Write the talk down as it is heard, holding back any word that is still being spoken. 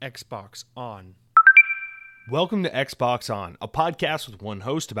Xbox On. Welcome to Xbox On, a podcast with one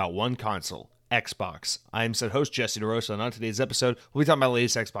host about one console, Xbox. I am said host Jesse DeRosa, and on today's episode, we'll be talking about the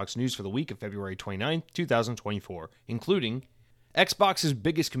latest Xbox news for the week of February 29th, 2024, including Xbox's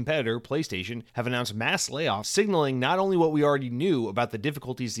biggest competitor, PlayStation, have announced mass layoffs, signaling not only what we already knew about the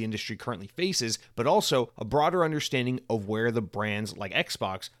difficulties the industry currently faces, but also a broader understanding of where the brands like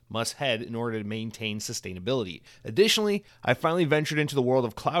Xbox must head in order to maintain sustainability. Additionally, I finally ventured into the world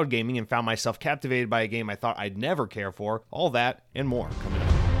of cloud gaming and found myself captivated by a game I thought I'd never care for. All that and more coming up.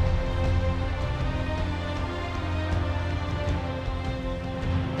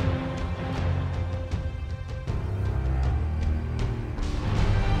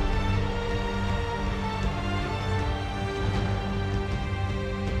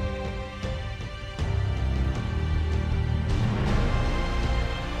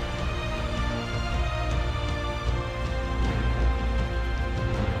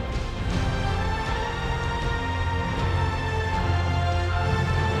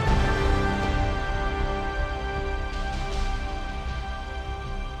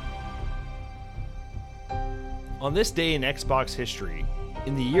 On this day in Xbox history,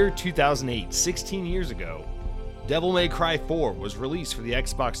 in the year 2008, 16 years ago, Devil May Cry 4 was released for the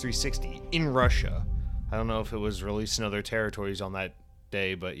Xbox 360 in Russia. I don't know if it was released in other territories on that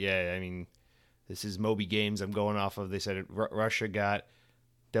day, but yeah, I mean, this is Moby Games I'm going off of. They said Russia got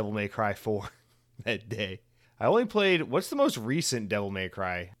Devil May Cry 4 that day. I only played, what's the most recent Devil May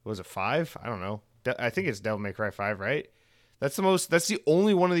Cry? Was it 5? I don't know. I think it's Devil May Cry 5, right? That's the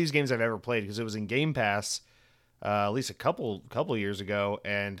only one of these games I've ever played because it was in Game Pass at least a couple years ago,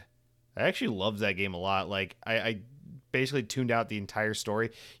 and I actually loved that game a lot. Like, I basically tuned out the entire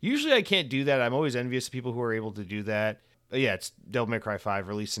story. Usually I can't do that. I'm always envious of people who are able to do that. But yeah, it's Devil May Cry 5,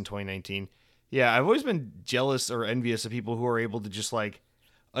 released in 2019. Yeah, I've always been jealous or envious of people who are able to just, like,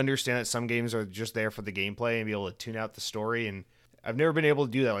 understand that some games are just there for the gameplay and be able to tune out the story, and I've never been able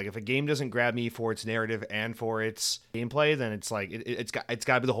to do that. Like, if a game doesn't grab me for its narrative and for its gameplay, then it's like it's got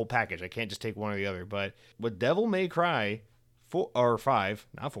to be the whole package. I can't just take one or the other. But with Devil May Cry 4 or 5,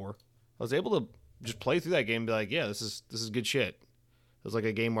 not 4, I was able to just play through that game and be like, yeah, this is good shit. It was like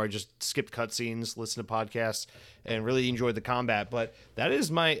a game where I just skipped cutscenes, listened to podcasts, and really enjoyed the combat. But that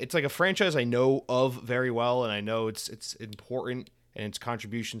is it's like a franchise I know of very well, and I know it's important, and its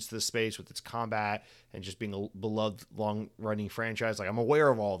contributions to the space with its combat and just being a beloved long-running franchise. Like, I'm aware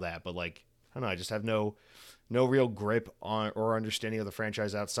of all that, but, like, I don't know, I just have no real grip on or understanding of the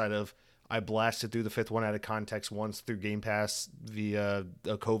franchise outside of I blasted through the fifth one out of context once through Game Pass via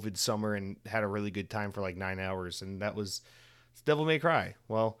a COVID summer and had a really good time for like 9 hours, and it's Devil May Cry.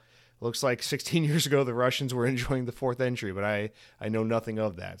 Well, looks like 16 years ago the Russians were enjoying the fourth entry, but I know nothing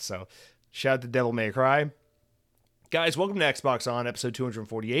of that. So shout out to Devil May Cry. Guys, welcome to Xbox On, episode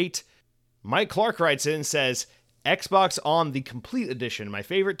 248. Mike Clark writes in and says, Xbox On, the complete edition, my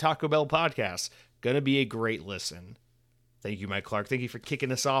favorite Taco Bell podcast. Gonna be a great listen. Thank you, Mike Clark. Thank you for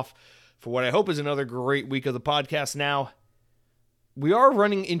kicking us off for what I hope is another great week of the podcast. Now, we are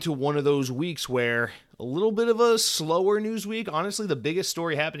running into one of those weeks where a little bit of a slower news week. Honestly, the biggest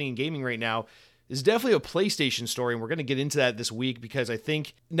story happening in gaming right now is definitely a PlayStation story, and we're going to get into that this week because I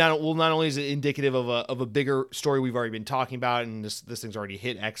think not only is it indicative of a bigger story we've already been talking about, and this thing's already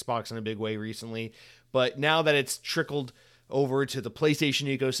hit Xbox in a big way recently, but now that it's trickled over to the PlayStation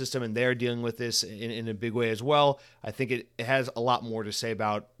ecosystem and they're dealing with this in a big way as well, I think it has a lot more to say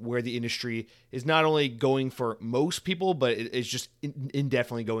about where the industry is not only going for most people, but it's just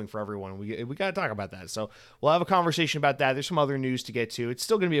indefinitely going for everyone. We got to talk about that. So we'll have a conversation about that. There's some other news to get to. It's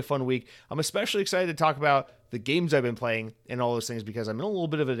still going to be a fun week. I'm especially excited to talk about the games I've been playing and all those things because I'm in a little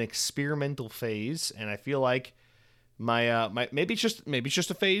bit of an experimental phase, and I feel like my maybe it's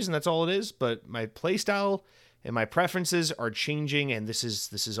just a phase and that's all it is, but my play style and my preferences are changing, and this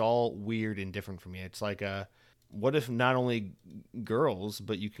is all weird and different for me. It's like, what if not only girls,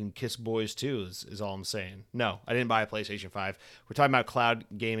 but you can kiss boys too, is all I'm saying. No, I didn't buy a PlayStation 5. We're talking about cloud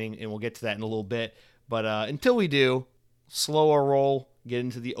gaming, and we'll get to that in a little bit. But until we do, slow our roll, get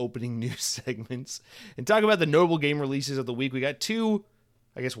into the opening news segments, and talk about the notable game releases of the week. We got two,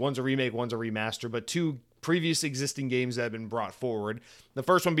 I guess one's a remake, one's a remaster, but two previous existing games that have been brought forward. The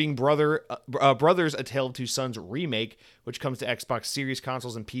first one being Brothers: A Tale of Two Sons remake, which comes to Xbox Series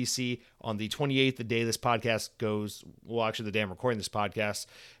consoles and PC on the 28th, the day this podcast goes. Well, actually, the day I'm recording this podcast.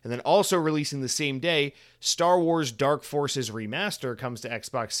 And then also releasing the same day, Star Wars Dark Forces Remaster comes to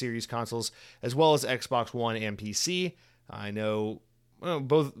Xbox Series consoles as well as Xbox One and PC. I know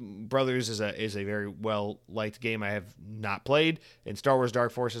both Brothers is a very well-liked game I have not played, and Star Wars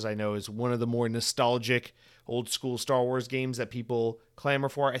Dark Forces I know is one of the more nostalgic old school Star Wars games that people clamor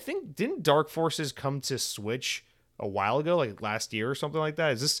for. I think, didn't Dark Forces come to Switch a while ago, like last year or something like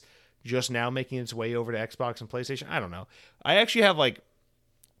that? Is this just now making its way over to Xbox and PlayStation? I don't know. I actually have like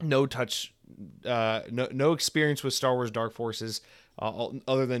no experience with Star Wars Dark Forces,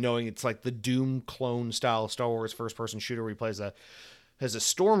 other than knowing it's like the Doom clone style Star Wars first person shooter where he plays as a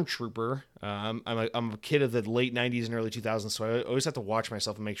stormtrooper. I'm a kid of the late 90s and early 2000s, so I always have to watch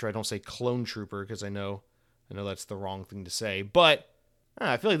myself and make sure I don't say clone trooper, because I know that's the wrong thing to say. But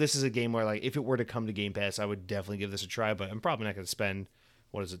I feel like this is a game where, like, if it were to come to Game Pass, I would definitely give this a try, but I'm probably not going to spend,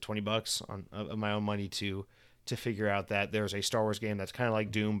 $20 on of my own money to figure out that there's a Star Wars game that's kind of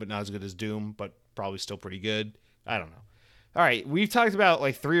like Doom, but not as good as Doom, but probably still pretty good. I don't know. All right, we've talked about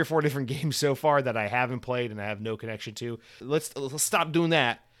like 3 or 4 different games so far that I haven't played and I have no connection to. Let's stop doing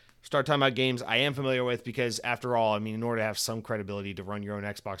that. Start talking about games I am familiar with, because after all, I mean, in order to have some credibility to run your own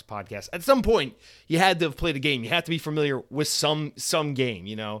Xbox podcast, at some point you had to have played a game. You have to be familiar with some game,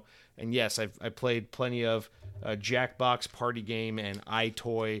 And yes, I've played plenty of Jackbox Party Game and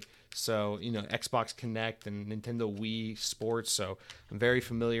iToy. So, Xbox Connect and Nintendo Wii Sports. So I'm very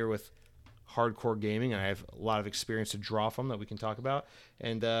familiar with hardcore gaming, and I have a lot of experience to draw from that we can talk about.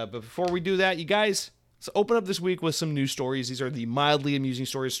 And but before we do that, you guys, let's open up this week with some news stories. These are the mildly amusing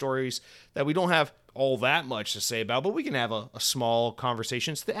stories that we don't have all that much to say about, but we can have a small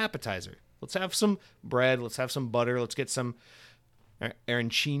conversation. It's the appetizer. Let's have some bread. Let's have some butter. Let's get some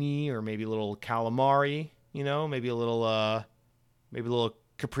arancini or maybe a little calamari. Maybe a little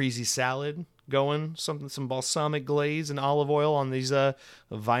caprese salad going, some balsamic glaze and olive oil on these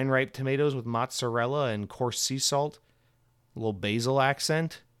vine ripe tomatoes with mozzarella and coarse sea salt. A little basil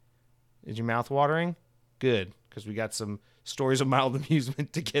accent. Is your mouth watering? Good, because we got some stories of mild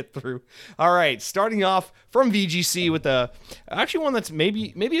amusement to get through. All right, starting off from VGC with actually one that's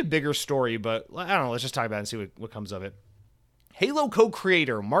maybe a bigger story, but I don't know. Let's just talk about it and see what comes of it. Halo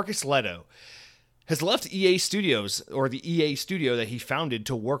co-creator Marcus Leto has left EA Studios, or the EA studio that he founded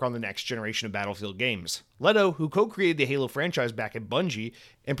to work on the next generation of Battlefield games. Leto, who co-created the Halo franchise back at Bungie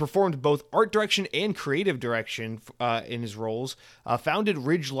and performed both art direction and creative direction in his roles, founded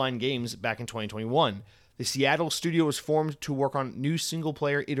Ridgeline Games back in 2021. The Seattle studio was formed to work on new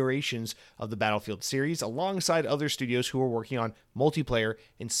single-player iterations of the Battlefield series, alongside other studios who were working on multiplayer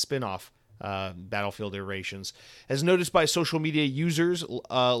and spin-off Battlefield iterations. As noticed by social media users,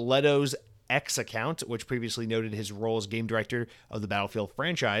 Leto's X account, which previously noted his role as game director of the Battlefield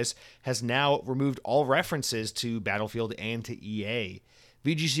franchise, has now removed all references to Battlefield and to EA.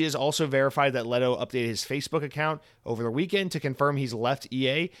 VGC has also verified that Leto updated his Facebook account over the weekend to confirm he's left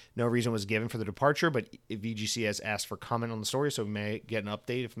EA. No reason was given for the departure, but VGC has asked for comment on the story, so we may get an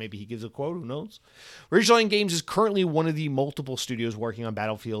update if maybe he gives a quote. Who knows? Ridgeline Games is currently one of the multiple studios working on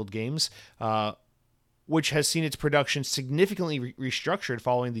Battlefield games, which has seen its production significantly restructured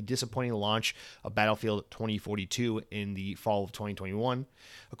following the disappointing launch of Battlefield 2042 in the fall of 2021.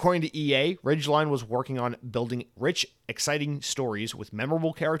 According to EA, Ridgeline was working on building rich, exciting stories with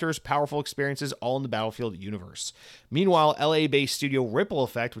memorable characters, powerful experiences, all in the Battlefield universe. Meanwhile, LA-based studio Ripple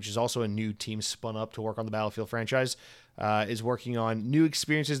Effect, which is also a new team spun up to work on the Battlefield franchise, is working on new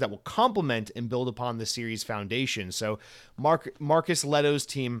experiences that will complement and build upon the series' foundation. So Marcus Leto's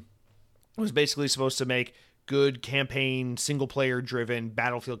team was basically supposed to make good campaign, single-player driven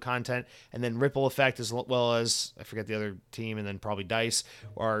Battlefield content, and then Ripple Effect, as well as, I forget the other team, and then probably DICE,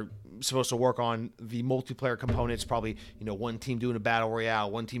 are supposed to work on the multiplayer components, probably, one team doing a battle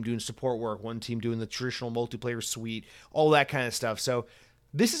royale, one team doing support work, one team doing the traditional multiplayer suite, all that kind of stuff. So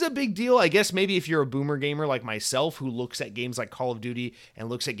this is a big deal. I guess maybe if you're a boomer gamer like myself who looks at games like Call of Duty and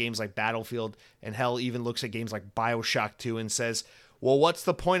looks at games like Battlefield, and hell, even looks at games like BioShock 2 and says, well, what's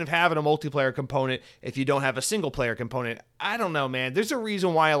the point of having a multiplayer component if you don't have a single-player component? I don't know, man. There's a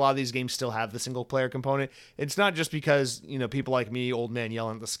reason why a lot of these games still have the single-player component. It's not just because, people like me, old man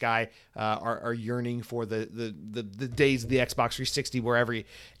yelling at the sky, are yearning for the days of the Xbox 360 where every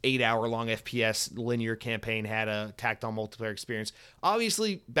 8-hour-long FPS linear campaign had a tacked-on multiplayer experience.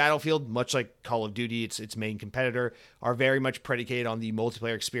 Obviously, Battlefield, much like Call of Duty, its main competitor, are very much predicated on the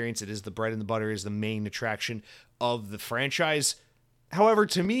multiplayer experience. It is the bread and the butter, is the main attraction of the franchise. However,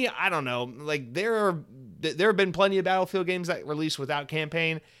 to me, I don't know, like there have been plenty of Battlefield games that released without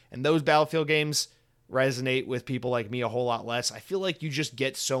campaign, and those Battlefield games resonate with people like me a whole lot less. I feel like you just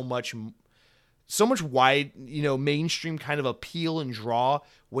get so much wide, mainstream kind of appeal and draw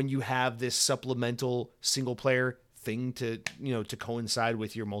when you have this supplemental single player thing to, to coincide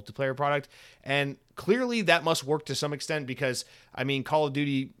with your multiplayer product. And clearly that must work to some extent because, I mean, Call of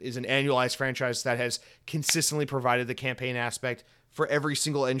Duty is an annualized franchise that has consistently provided the campaign aspect for every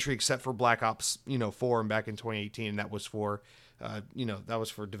single entry except for Black Ops, 4 and back in 2018. And that was for,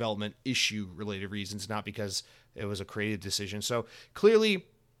 development issue related reasons, not because it was a creative decision. So clearly,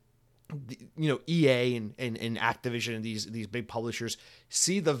 EA and Activision and these big publishers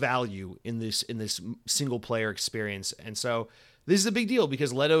see the value in this single player experience. And so this is a big deal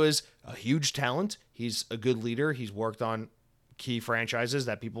because Leto is a huge talent. He's a good leader. He's worked on key franchises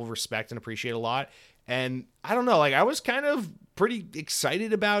that people respect and appreciate a lot. And I don't know, like I was kind of pretty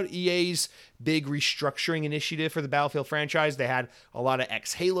excited about EA's big restructuring initiative for the Battlefield franchise. They had a lot of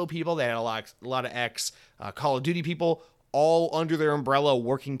ex-Halo people. They had a lot of ex-Call of Duty people all under their umbrella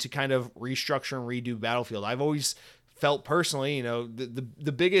working to kind of restructure and redo Battlefield. I've always felt personally,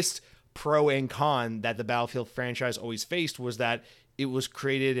 the biggest pro and con that the Battlefield franchise always faced was that it was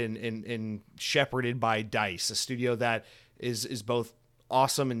created and shepherded by DICE, a studio that is both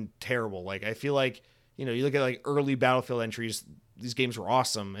awesome and terrible. Like I feel like, you look at like early Battlefield entries, these games were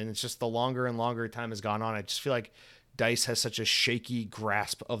awesome. And it's just the longer and longer time has gone on, I just feel like DICE has such a shaky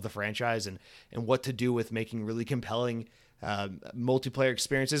grasp of the franchise and what to do with making really compelling multiplayer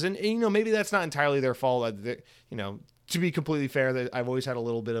experiences. And maybe that's not entirely their fault. To be completely fair, that I've always had a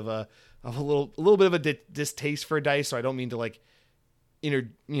little bit of a distaste for DICE. So I don't mean to like,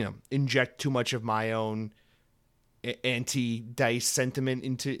 inject too much of my own anti-DICE sentiment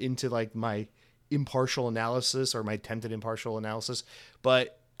into like my impartial analysis or my attempted impartial analysis.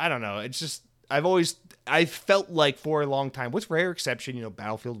 But I don't know. It's just, I felt like for a long time, with rare exception,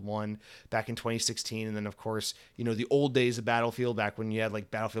 Battlefield 1 back in 2016. And then of course, the old days of Battlefield back when you had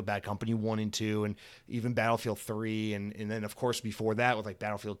like Battlefield Bad Company 1 and 2 and even Battlefield 3. And then of course before that with like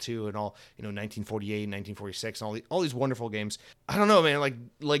Battlefield 2 and all, 1948 and 1946 and all these wonderful games. I don't know, man,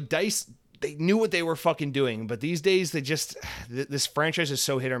 like DICE, they knew what they were fucking doing, but these days this franchise is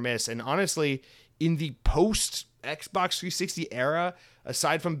so hit or miss. And honestly, in the post Xbox 360 era,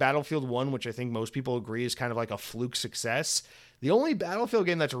 aside from Battlefield 1, which I think most people agree is kind of like a fluke success, the only Battlefield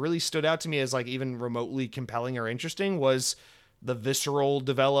game that's really stood out to me as like even remotely compelling or interesting was the Visceral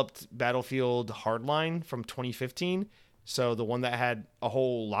developed Battlefield Hardline from 2015. So the one that had a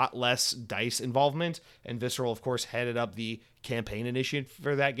whole lot less DICE involvement, and Visceral, of course, headed up the campaign initiative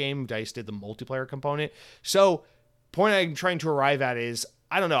for that game. DICE did the multiplayer component. So point I'm trying to arrive at is,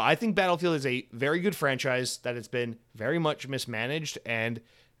 I don't know. I think Battlefield is a very good franchise that has been very much mismanaged and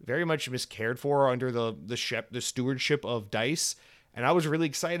very much miscared for under the stewardship of DICE. And I was really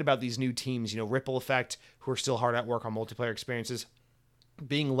excited about these new teams, Ripple Effect, who are still hard at work on multiplayer experiences,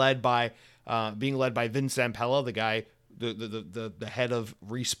 being led by Vince Zampella, the guy, the head of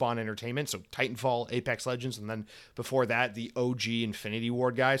Respawn Entertainment, so Titanfall, Apex Legends, and then before that, the OG Infinity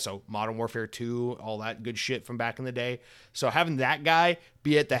Ward guy, so Modern Warfare 2, all that good shit from back in the day. So having that guy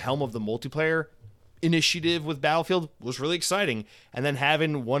be at the helm of the multiplayer initiative with Battlefield was really exciting. And then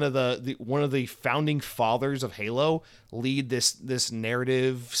having one of the founding fathers of Halo lead this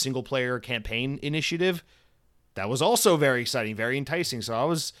narrative single player campaign initiative, that was also very exciting, very enticing. So I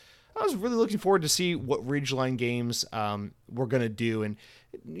was really looking forward to see what Ridgeline Games were going to do. And,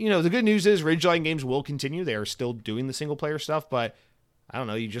 the good news is Ridgeline Games will continue. They are still doing the single player stuff, but I don't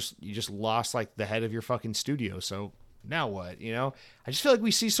know, you just lost like the head of your fucking studio. So now what, I just feel like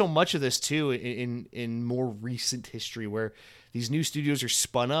we see so much of this too in more recent history where these new studios are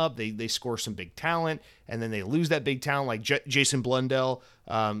spun up, they score some big talent, and then they lose that big talent, like Jason Blundell.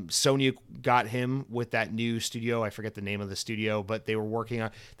 Sony got him with that new studio. I forget the name of the studio, but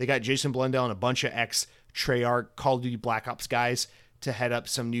they got Jason Blundell and a bunch of ex-Treyarch Call of Duty Black Ops guys to head up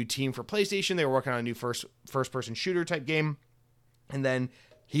some new team for PlayStation. They were working on a new first-person shooter type game, and then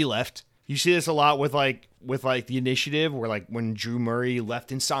he left. You see this a lot with the Initiative, where like when Drew Murray left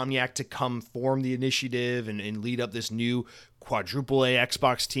Insomniac to come form the Initiative and lead up this new quadruple A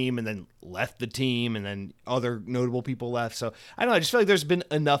Xbox team, and then left the team, and then other notable people left. So I don't know, I just feel like there's been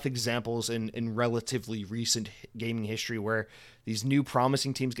enough examples in relatively recent gaming history where these new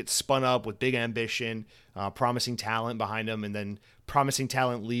promising teams get spun up with big ambition, promising talent behind them, and then promising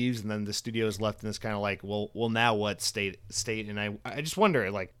talent leaves, and then the studio is left in this kind of like, well now what state? And I just wonder,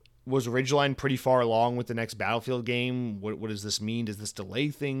 like, was Ridgeline pretty far along with the next Battlefield game? What does this mean? Does this delay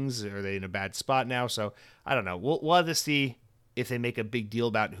things? Are they in a bad spot now? So I don't know. We'll have to see if they make a big deal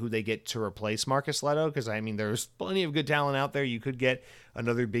about who they get to replace Marcus Leto, because I mean, there's plenty of good talent out there. You could get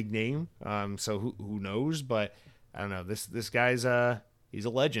another big name. So who knows? But I don't know. This guy's he's a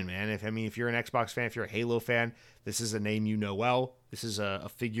legend, man. If you're an Xbox fan, if you're a Halo fan, this is a name you know well. This is a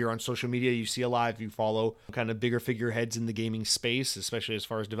figure on social media you see a lot if you follow kind of bigger figureheads in the gaming space, especially as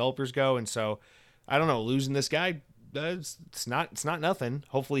far as developers go. And so, I don't know, losing this guy, it's not nothing.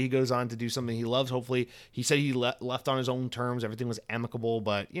 Hopefully he goes on to do something he loves. Hopefully he said he left on his own terms. Everything was amicable,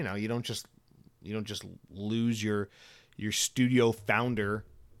 but you don't just lose your studio founder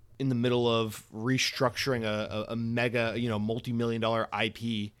in the middle of restructuring a mega, multi-million-dollar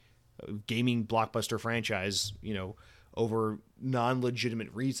IP gaming blockbuster franchise, over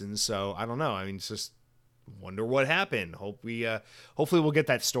non-legitimate reasons. So I don't know. I mean, it's just wonder what happened. Hopefully we'll get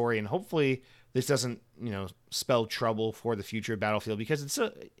that story, and hopefully this doesn't, spell trouble for the future of Battlefield, because it's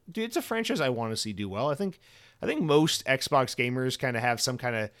a franchise I want to see do well. I think most Xbox gamers kind of have some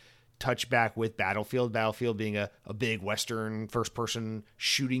kind of touchback with Battlefield. Battlefield being a big Western first-person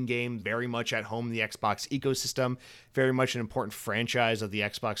shooting game, very much at home in the Xbox ecosystem, very much an important franchise of the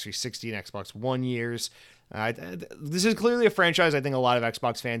Xbox 360 and Xbox One years. This is clearly a franchise I think a lot of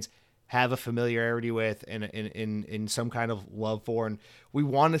Xbox fans have a familiarity with and in some kind of love for, and we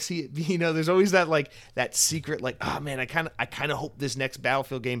want to see it. There's always that secret, oh man, I kind of hope this next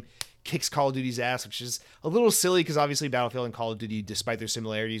Battlefield game kicks Call of Duty's ass, which is a little silly because obviously Battlefield and Call of Duty, despite their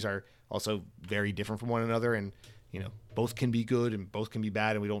similarities, are also very different from one another, and both can be good and both can be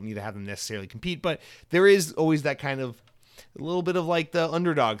bad, and we don't need to have them necessarily compete. But there is always that kind of a little bit of the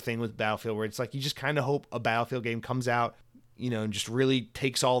underdog thing with Battlefield, where it's you just kind of hope a Battlefield game comes out, and just really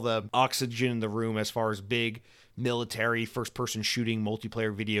takes all the oxygen in the room as far as big military first-person shooting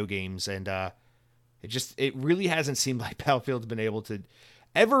multiplayer video games, and it really hasn't seemed like Battlefield's been able to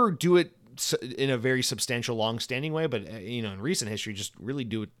ever do it in a very substantial, long-standing way, but in recent history, just really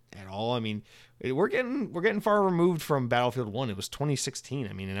do it at all. I mean, we're getting far removed from Battlefield 1. It was 2016.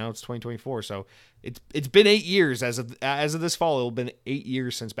 I mean, and now it's 2024. So it's been 8 years as of this fall. It'll been 8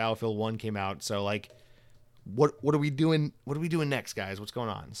 years since Battlefield 1 came out. So what are we doing? What are we doing next, guys? What's going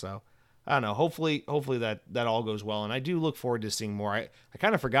on? So I don't know. Hopefully that all goes well, and I do look forward to seeing more. I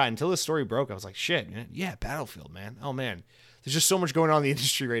kind of forgot until this story broke. I was like, shit, man. Yeah, Battlefield, man. Oh man. There's just so much going on in the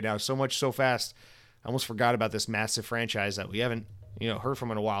industry right now, so much, so fast. I almost forgot about this massive franchise that we haven't, heard from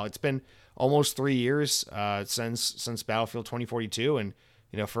in a while. It's been almost 3 years since Battlefield 2042, and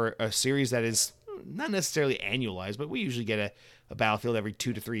for a series that is not necessarily annualized, but we usually get a Battlefield every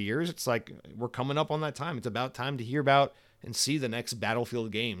 2 to 3 years. It's we're coming up on that time. It's about time to hear about and see the next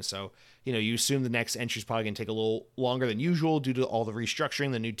Battlefield game. So you assume the next entry is probably going to take a little longer than usual due to all the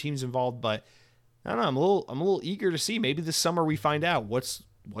restructuring, the new teams involved, but I don't know. I'm a little eager to see. Maybe this summer we find out what's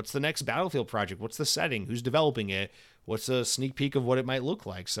the next Battlefield project. What's the setting? Who's developing it? What's a sneak peek of what it might look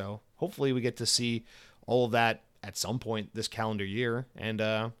like? So hopefully we get to see all of that at some point this calendar year, and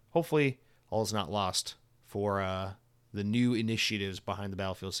hopefully all is not lost for the new initiatives behind the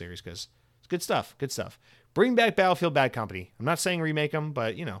Battlefield series, because it's good stuff. Good stuff. Bring back Battlefield Bad Company. I'm not saying remake them,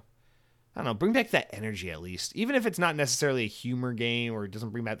 but I don't know. Bring back that energy at least, even if it's not necessarily a humor game or it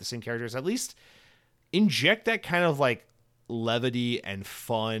doesn't bring back the same characters. At least inject that kind of levity and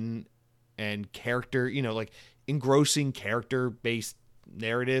fun and character, engrossing character-based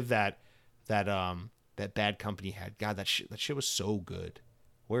narrative that Bad Company had. God, that shit was so good.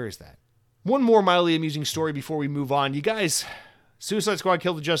 Where is that? One more mildly amusing story before we move on. You guys, Suicide Squad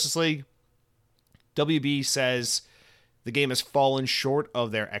killed the Justice League. WB says the game has fallen short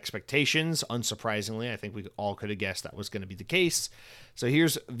of their expectations. Unsurprisingly, I think we all could have guessed that was going to be the case. So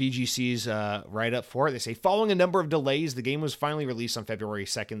here's VGC's write-up for it. They say, following a number of delays, the game was finally released on February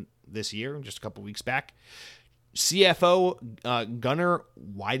 2nd this year, just a couple weeks back. CFO Gunnar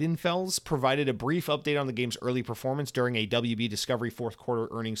Weidenfels provided a brief update on the game's early performance during a WB Discovery fourth quarter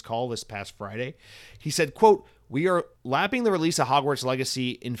earnings call this past Friday. He said, quote, "We are lapping the release of Hogwarts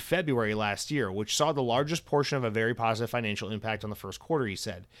Legacy in February last year, which saw the largest portion of a very positive financial impact on the first quarter," he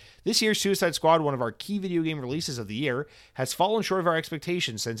said. "This year's Suicide Squad, one of our key video game releases of the year, has fallen short of our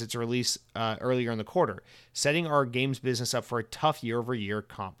expectations since its release earlier in the quarter, setting our games business up for a tough year-over-year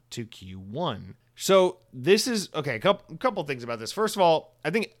comp to Q1. So this is, okay, a couple things about this. First of all, I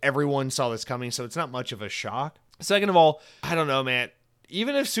think everyone saw this coming, so it's not much of a shock. Second of all, I don't know, man.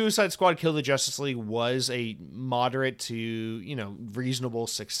 Even if Suicide Squad Kill the Justice League was a moderate to, reasonable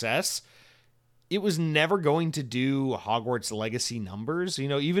success, it was never going to do Hogwarts Legacy numbers.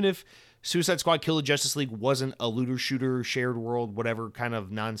 Even if Suicide Squad Kill the Justice League wasn't a looter shooter, shared world, whatever kind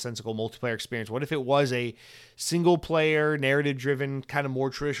of nonsensical multiplayer experience, what if it was a single player, narrative driven, kind of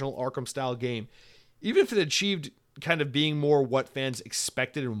more traditional Arkham style game? Even if it achieved kind of being more what fans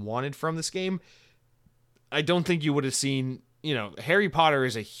expected and wanted from this game, I don't think you would have seen, Harry Potter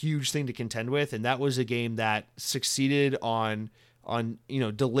is a huge thing to contend with, and that was a game that succeeded on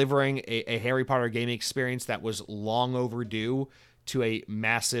delivering a Harry Potter gaming experience that was long overdue to a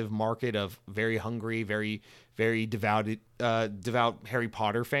massive market of very hungry, very devout Harry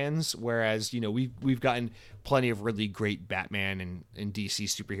Potter fans, whereas we've gotten plenty of really great Batman and DC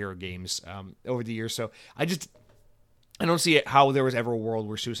superhero games over the years. So I don't see how there was ever a world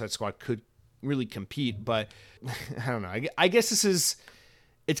where Suicide Squad could really compete, but I don't know. I guess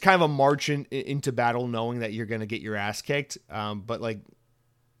it's kind of a march into battle, knowing that you're going to get your ass kicked. But like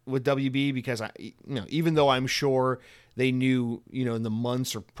with WB, because even though I'm sure they knew, in the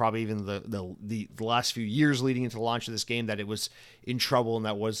months or probably even the last few years leading into the launch of this game, that it was in trouble and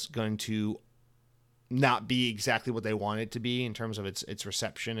that was going to not be exactly what they wanted it to be in terms of its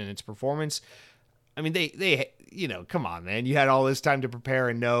reception and its performance. I mean, they come on, man. You had all this time to prepare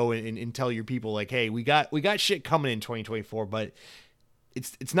and know and tell your people like, hey, we got shit coming in 2024, but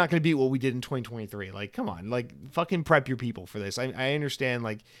it's not going to be what we did in 2023. Like, come on, like fucking prep your people for this. I understand,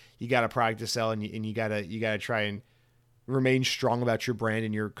 like, you got a product to sell and you gotta try and remain strong about your brand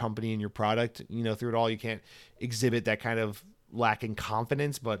and your company and your product. Through it all, you can't exhibit that kind of lacking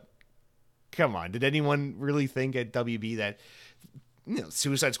confidence. But come on, did anyone really think at WB that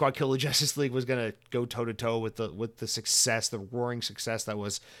Suicide Squad Kill the Justice League was gonna go toe to toe with the success, the roaring success that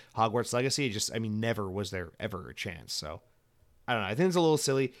was Hogwarts Legacy? Never was there ever a chance. So I don't know. I think it's a little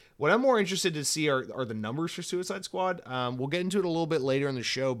silly. What I'm more interested to see are the numbers for Suicide Squad. We'll get into it a little bit later in the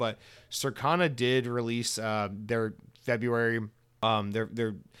show, but Circana did release their February,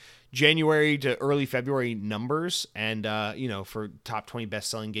 their January to early February numbers, and for top 20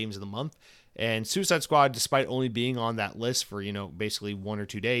 best-selling games of the month. And Suicide Squad, despite only being on that list for basically 1 or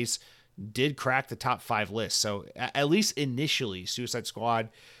 2 days, did crack the top 5 list. So at least initially, Suicide Squad,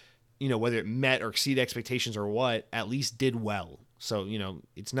 whether it met or exceeded expectations or what, at least did well. So,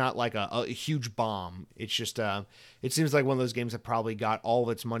 it's not like a huge bomb. It's just, it seems like one of those games that probably got all of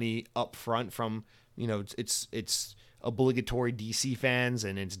its money up front from, it's obligatory DC fans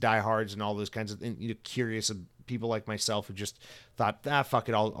and it's diehards and all those kinds of curious people like myself who just thought, fuck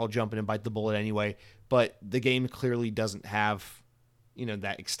it, I'll jump in and bite the bullet anyway. But the game clearly doesn't have,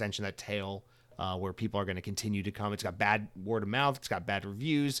 that extension, that tail, where people are going to continue to come. It's got bad word of mouth. It's got bad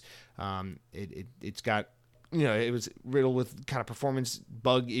reviews. It's got, it was riddled with kind of performance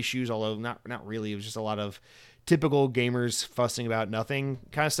bug issues, although not really. It was just a lot of typical gamers fussing about nothing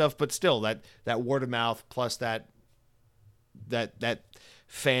kind of stuff. But still, that word of mouth plus that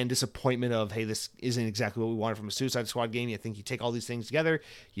fan disappointment of, hey, this isn't exactly what we wanted from a Suicide Squad game. You think you take all these things together,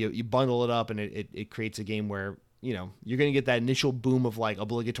 you bundle it up, and it creates a game where you're going to get that initial boom of like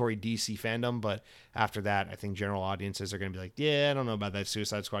obligatory DC fandom, but after that, I think general audiences are going to be like, yeah, I don't know about that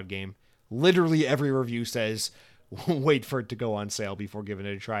Suicide Squad game. Literally every review says wait for it to go on sale before giving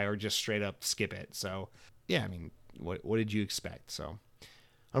it a try, or just straight up skip it. So yeah, what did you expect? So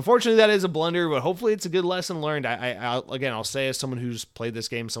unfortunately, that is a blunder, but hopefully it's a good lesson learned. I'll say, as someone who's played this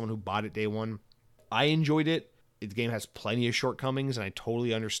game, someone who bought it day one, I enjoyed it. The game has plenty of shortcomings, and I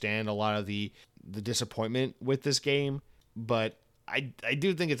totally understand a lot of the disappointment with this game, but I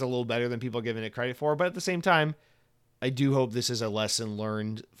do think it's a little better than people are giving it credit for. But at the same time, I do hope this is a lesson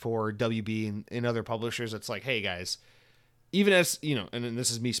learned for WB and other publishers. It's like, hey guys, even as, and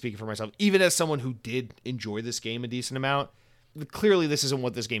this is me speaking for myself, even as someone who did enjoy this game a decent amount, clearly this isn't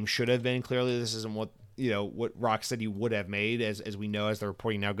what this game should have been. Clearly this isn't what Rocksteady would have made, as we know, as the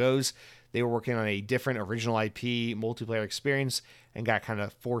reporting now goes. They were working on a different original IP multiplayer experience and got kind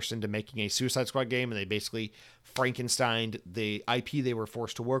of forced into making a Suicide Squad game, and they basically Frankensteined the IP they were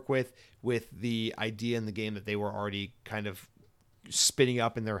forced to work with the idea in the game that they were already kind of spinning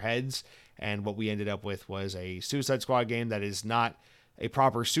up in their heads. And what we ended up with was a Suicide Squad game that is not a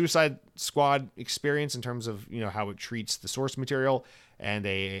proper Suicide Squad experience in terms of how it treats the source material, and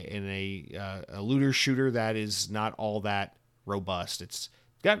a looter shooter that is not all that robust. It's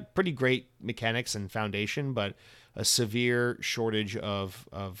got pretty great mechanics and foundation, but a severe shortage of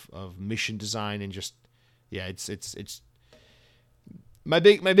mission design, and just it's my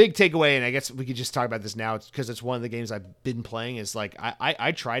big takeaway. And I guess we could just talk about this now, because it's one of the games I've been playing. Is like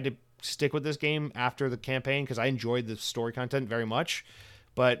I tried to stick with this game after the campaign because I enjoyed the story content very much,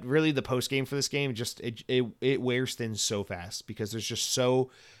 but really the post game for this game it wears thin so fast, because there's just so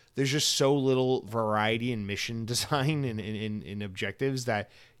little variety in mission design and in objectives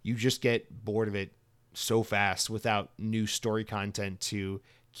that you just get bored of it so fast without new story content to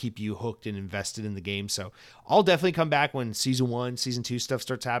keep you hooked and invested in the game. So I'll definitely come back when season 1, season 2 stuff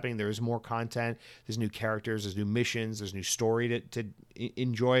starts happening. There's more content, there's new characters, there's new missions, there's new story to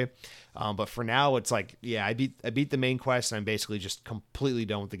enjoy. But for now, it's like, yeah, I beat the main quest, and I'm basically just completely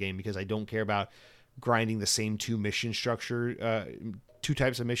done with the game, because I don't care about grinding the same two mission structure, two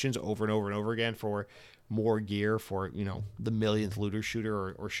types of missions over and over and over again for more gear for, the millionth looter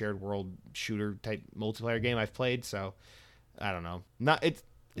shooter or shared world shooter type multiplayer game I've played. So I don't know.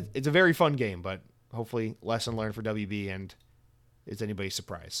 It's a very fun game, but hopefully lesson learned for WB, and is anybody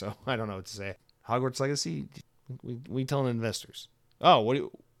surprised? So I don't know what to say. Hogwarts Legacy, we telling investors. Oh,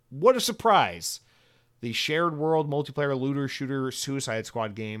 what a surprise. The shared world multiplayer looter shooter Suicide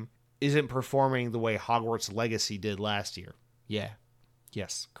Squad game isn't performing the way Hogwarts Legacy did last year. Yeah.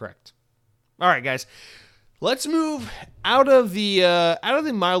 Yes, correct. All right, guys. Let's move out of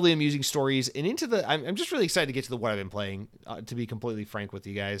the mildly amusing stories and into the. I'm just really excited to get to what I've been playing. To be completely frank with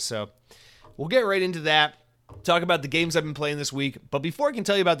you guys, so we'll get right into that. Talk about the games I've been playing this week. But before I can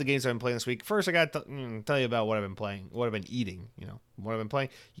tell you about the games I've been playing this week, first I got to tell you about what I've been playing, what I've been eating. What I've been playing.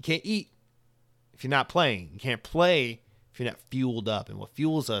 You can't eat if you're not playing. You can't play if you're not fueled up. And what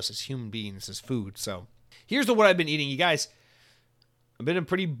fuels us as human beings is food. So here's what I've been eating, you guys. I've been a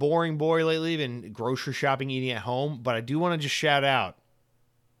pretty boring boy lately, been grocery shopping, eating at home, but I do want to just shout out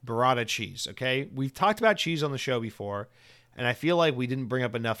burrata cheese, okay? We've talked about cheese on the show before, and I feel like we didn't bring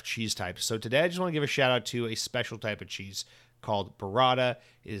up enough cheese types. So today I just want to give a shout out to a special type of cheese called burrata.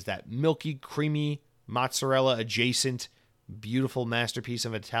 It is that milky, creamy, mozzarella adjacent, beautiful masterpiece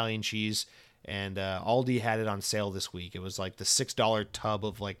of Italian cheese. And Aldi had it on sale this week. It was like the $6 tub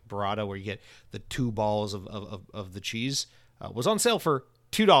of like burrata where you get the 2 balls of the cheese. Was on sale for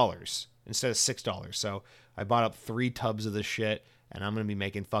 $2 instead of $6. So I bought up 3 tubs of this shit, and I'm going to be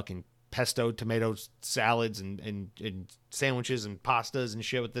making fucking pesto tomato salads and sandwiches and pastas and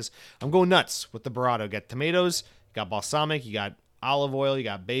shit with this. I'm going nuts with the burrata. You got tomatoes, you got balsamic, you got olive oil, you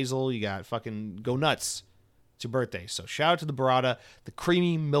got basil, you got fucking go nuts. It's your birthday. So shout out to the burrata, the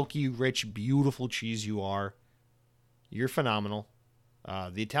creamy, milky, rich, beautiful cheese you are. You're phenomenal.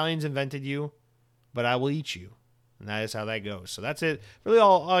 The Italians invented you, but I will eat you. And that is how that goes. So that's it. Really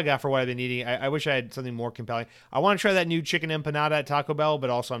all I got for what I've been eating. I wish I had something more compelling. I want to try that new chicken empanada at Taco Bell, but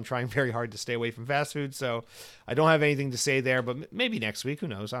also I'm trying very hard to stay away from fast food. So I don't have anything to say there, but maybe next week. Who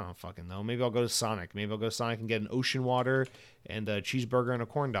knows? I don't fucking know. Maybe I'll go to Sonic. Maybe I'll go to Sonic and get an ocean water and a cheeseburger and a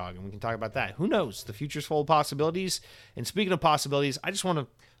corn dog, and we can talk about that. Who knows? The future's full of possibilities. And speaking of possibilities, I just want to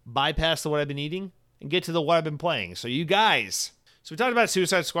bypass the what I've been eating and get to the what I've been playing. So you guys. So we talked about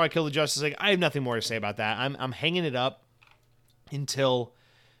Suicide Squad, Kill the Justice League. I have nothing more to say about that. I'm hanging it up until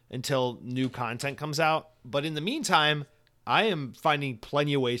new content comes out. But in the meantime, I am finding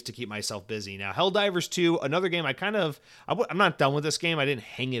plenty of ways to keep myself busy. Now, Helldivers 2, another game I'm not done with this game. I didn't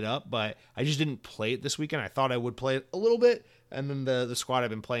hang it up, but I just didn't play it this weekend. I thought I would play it a little bit. And then the squad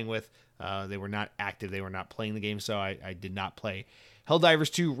I've been playing with, they were not active. They were not playing the game, so I did not play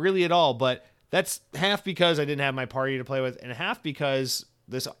Helldivers 2 really at all. But that's half because I didn't have my party to play with, and half because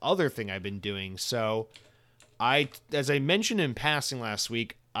this other thing I've been doing. So as I mentioned in passing last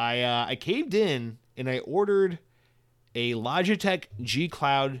week, I caved in and I ordered a Logitech G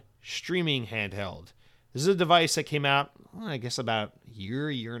Cloud streaming handheld. This is a device that came out, I guess, about a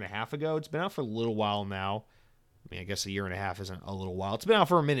year and a half ago. It's been out for a little while now. I mean, I guess a year and a half isn't a little while. It's been out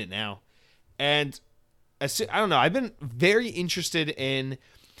for a minute now. And I don't know. I've been very interested in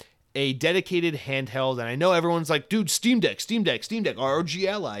a dedicated handheld. And I know everyone's like, dude, Steam Deck, ROG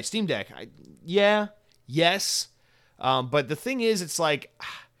Ally, Steam Deck. Yes. But the thing is, it's like,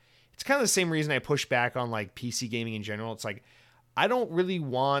 it's kind of the same reason I push back on like PC gaming in general. It's like, I don't really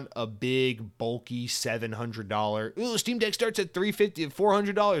want a big, bulky $700. Ooh, Steam Deck starts at $350,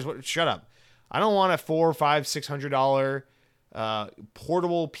 $400. What? Shut up. I don't want a $400, $500, $600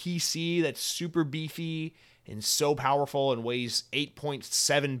 portable PC that's super beefy and so powerful and weighs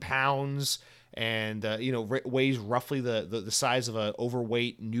 8.7 pounds and weighs roughly the size of an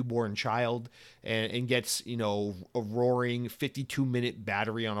overweight newborn child and gets a roaring 52-minute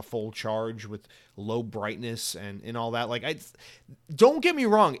battery on a full charge with low brightness and all that. Like, don't get me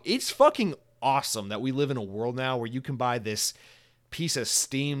wrong, it's fucking awesome that we live in a world now where you can buy this piece of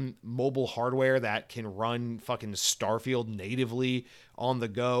Steam mobile hardware that can run fucking Starfield natively on the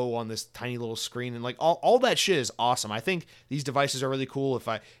go on this tiny little screen, and like all that shit is awesome. I think these devices are really cool.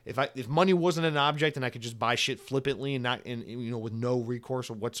 If money wasn't an object and I could just buy shit flippantly and not with no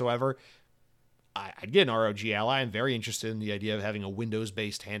recourse whatsoever, I'd get an ROG Ally. I'm very interested in the idea of having a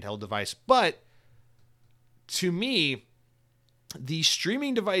Windows-based handheld device, but to me, the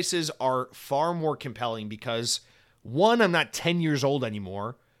streaming devices are far more compelling because, one, I'm not 10 years old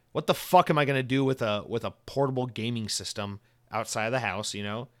anymore. What the fuck am I going to do with a portable gaming system outside of the house,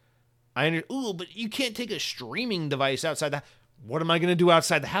 but you can't take a streaming device outside the. What am I going to do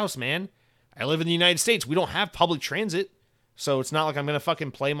outside the house, man? I live in the United States. We don't have public transit. So it's not like I'm going to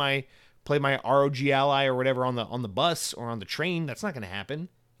fucking play my ROG Ally or whatever on the bus or on the train. That's not going to happen.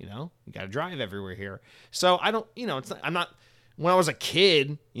 You got to drive everywhere here. So I don't, I'm not, when I was a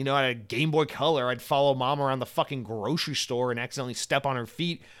kid, I had a Game Boy Color, I'd follow mom around the fucking grocery store and accidentally step on her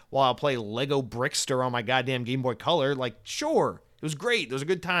feet while I'll play Lego Brickster on my goddamn Game Boy Color. Like, sure, it was great. Those are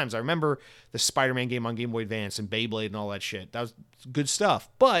good times. I remember the Spider-Man game on Game Boy Advance and Beyblade and all that shit. That was good stuff.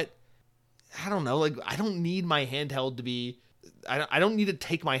 But I don't know, like, I don't need my handheld to be, I don't need to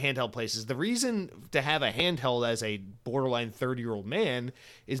take my handheld places. The reason to have a handheld as a borderline 30-year-old man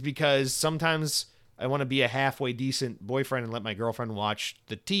is because sometimes I want to be a halfway decent boyfriend and let my girlfriend watch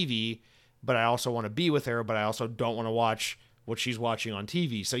the TV, but I also want to be with her, but I also don't want to watch what she's watching on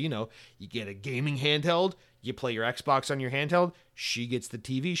TV. So, you get a gaming handheld, you play your Xbox on your handheld, she gets the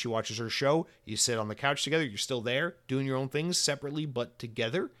TV, she watches her show, you sit on the couch together, you're still there, doing your own things separately but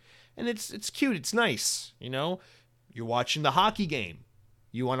together. And it's cute, it's nice, You're watching the hockey game.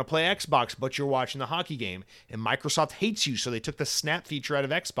 You want to play Xbox, but you're watching the hockey game. And Microsoft hates you, so they took the snap feature out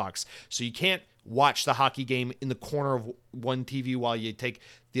of Xbox. So you can't watch the hockey game in the corner of one TV while you take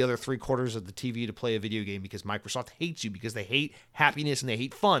the other 3/4 of the TV to play a video game, because Microsoft hates you, because they hate happiness and they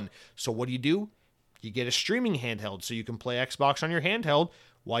hate fun. So what do? You get a streaming handheld so you can play Xbox on your handheld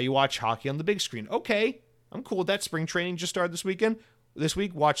while you watch hockey on the big screen. Okay, I'm cool with that. Spring training just started this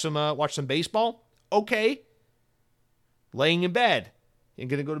week. Watch some baseball. Okay. Laying in bed. You're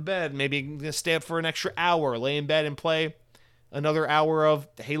going to go to bed. Maybe you're going to stay up for an extra hour, lay in bed and play another hour of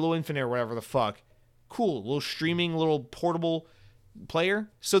Halo Infinite or whatever the fuck. Cool. Little streaming, little portable player.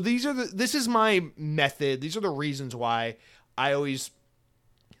 So this is my method. These are the reasons why I always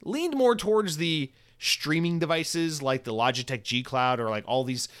leaned more towards the streaming devices like the Logitech G Cloud, or like all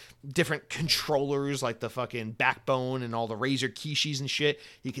these different controllers like the fucking Backbone and all the Razer Kishis and shit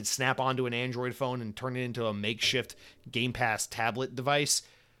you can snap onto an Android phone and turn it into a makeshift Game Pass tablet device,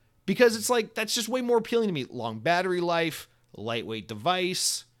 because it's like, that's just way more appealing to me. Long battery life, lightweight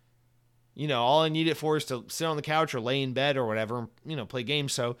device, all I need it for is to sit on the couch or lay in bed or whatever, play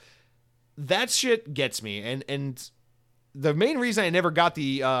games. So that shit gets me. And the main reason I never got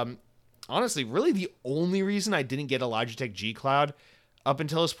the honestly, really the only reason I didn't get a Logitech G Cloud up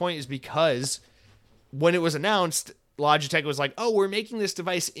until this point is because when it was announced, Logitech was like, oh, we're making this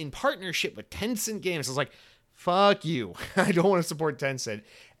device in partnership with Tencent Games. I was like, fuck you. I don't want to support Tencent.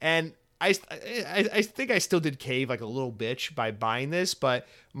 And I think I still did cave like a little bitch by buying this, but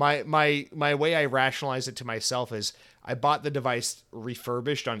my way I rationalize it to myself is I bought the device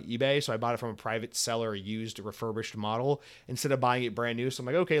refurbished on eBay. So I bought it from a private seller, a used refurbished model, instead of buying it brand new. So I'm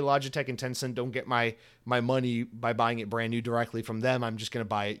like, okay, Logitech and Tencent don't get my money by buying it brand new directly from them. I'm just going to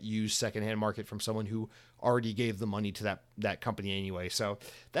buy it used secondhand market from someone who already gave the money to that company anyway. So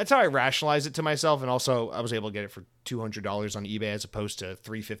that's how I rationalize it to myself. And also I was able to get it for $200 on eBay as opposed to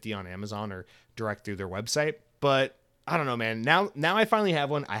 $350 on Amazon or direct through their website. But I don't know, man. Now I finally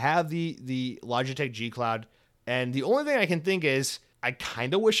have one. I have the Logitech G Cloud. And the only thing I can think is I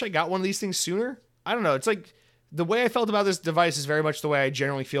kind of wish I got one of these things sooner. I don't know. It's like the way I felt about this device is very much the way I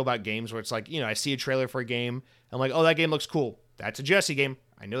generally feel about games, where it's like, I see a trailer for a game. I'm like, oh, that game looks cool. That's a Jesse game.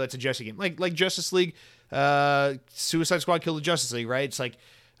 I know that's a Jesse game. Like Justice League, Suicide Squad Kill the Justice League, right? It's like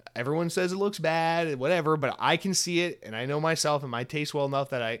everyone says it looks bad, whatever, but I can see it and I know myself and my taste well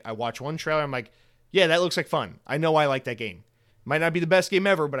enough that I watch one trailer. I'm like, yeah, that looks like fun. I know I like that game. Might not be the best game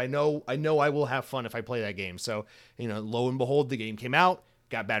ever, but I know I will have fun if I play that game. So, lo and behold, the game came out,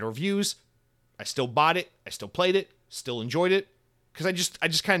 got bad reviews. I still bought it. I still played it, still enjoyed it, because I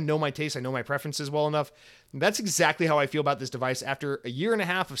just kind of know my taste. I know my preferences well enough. And that's exactly how I feel about this device after a year and a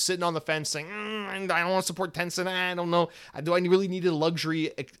half of sitting on the fence saying, I don't want to support Tencent. I don't know. Do I really need a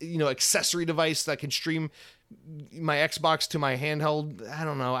luxury, accessory device that can stream my Xbox to my handheld? I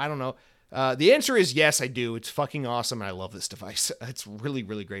don't know. The answer is yes, I do. It's fucking awesome, and I love this device. It's really,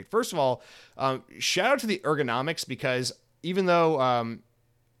 really great. First of all, shout out to the ergonomics, because even though I'm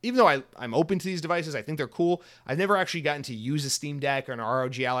open to these devices, I think they're cool, I've never actually gotten to use a Steam Deck or an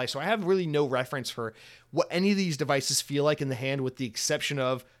ROG Ally, so I have really no reference for what any of these devices feel like in the hand, with the exception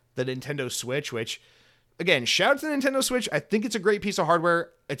of the Nintendo Switch, which, again, shout out to the Nintendo Switch. I think it's a great piece of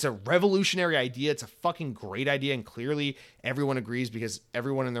hardware. It's a revolutionary idea. It's a fucking great idea. And clearly everyone agrees, because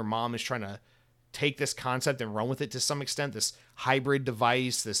everyone and their mom is trying to take this concept and run with it to some extent. This hybrid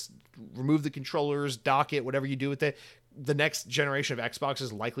device, this remove the controllers, dock it, whatever you do with it. The next generation of Xbox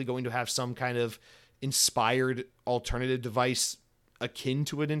is likely going to have some kind of inspired alternative device akin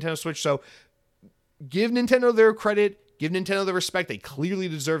to a Nintendo Switch. So give Nintendo their credit. Give Nintendo the respect they clearly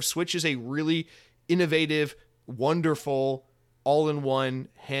deserve. Switch is a really innovative, wonderful, all-in-one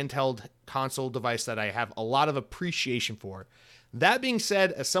handheld console device that I have a lot of appreciation for. That being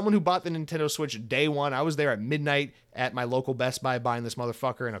said, as someone who bought the Nintendo Switch day one, I was there at midnight at my local Best Buy buying this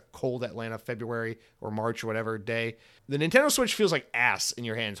motherfucker in a cold Atlanta February or March or whatever day. The Nintendo Switch feels like ass in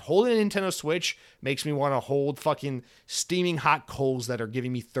your hands. Holding a Nintendo Switch makes me want to hold fucking steaming hot coals that are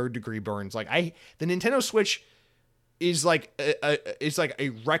giving me third-degree burns. Like the Nintendo Switch is like it's like a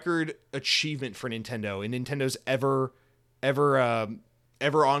record achievement for Nintendo and Nintendo's ever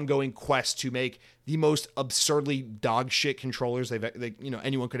ongoing quest to make the most absurdly dog shit controllers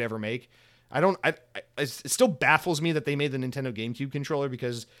anyone could ever make. It still baffles me that they made the Nintendo GameCube controller,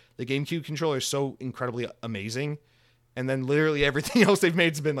 because the GameCube controller is so incredibly amazing. And then literally everything else they've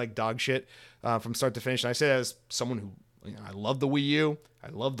made has been like dog shit from start to finish. And I say that as someone who, I love the Wii U, I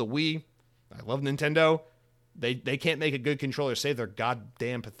love the Wii, I love Nintendo. They can't make a good controller save their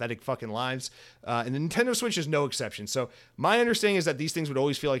goddamn pathetic fucking lives. And the Nintendo Switch is no exception. So my understanding is that these things would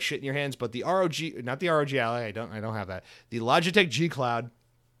always feel like shit in your hands, but the not the ROG Ally, I don't have that. The Logitech G Cloud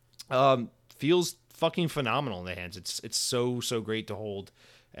feels fucking phenomenal in the hands. It's so great to hold.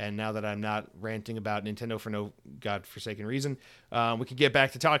 And now that I'm not ranting about Nintendo for no godforsaken reason, we can get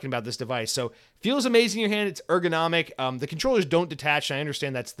back to talking about this device. So, feels amazing in your hand. It's ergonomic. The controllers don't detach. And I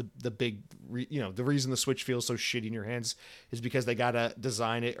understand that's the big, the reason the Switch feels so shitty in your hands is because they gotta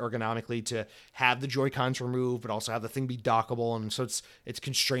design it ergonomically to have the Joy-Cons removed, but also have the thing be dockable, and so it's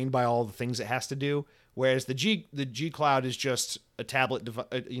constrained by all the things it has to do. Whereas the G Cloud is just a tablet,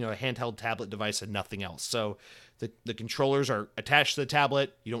 a handheld tablet device and nothing else. So the controllers are attached to the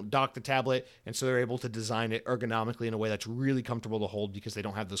tablet. You don't dock the tablet, and so they're able to design it ergonomically in a way that's really comfortable to hold because they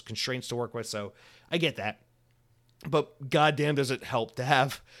don't have those constraints to work with. So I get that, but goddamn, does it help to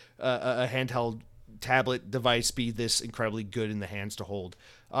have a handheld tablet device be this incredibly good in the hands to hold.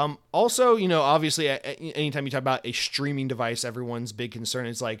 Also, obviously, anytime you talk about a streaming device, everyone's big concern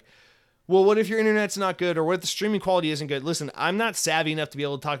is like, well, what if your internet's not good, or what if the streaming quality isn't good? Listen, I'm not savvy enough to be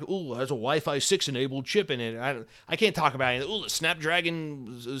able to talk, there's a Wi-Fi 6 enabled chip in it. I can't talk about it. The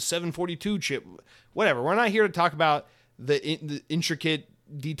Snapdragon 742 chip, whatever. We're not here to talk about the intricate,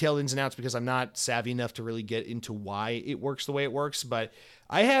 detailed ins and outs because I'm not savvy enough to really get into why it works the way it works. But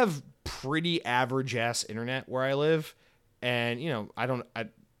I have pretty average-ass internet where I live, and,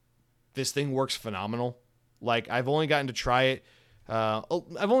 this thing works phenomenal. Like, I've only gotten to try it. I've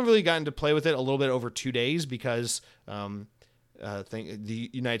only really gotten to play with it a little bit over 2 days because the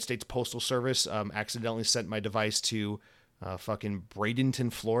United States Postal Service accidentally sent my device to fucking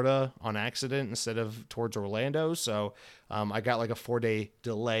Bradenton, Florida on accident instead of towards Orlando. So I got like a 4-day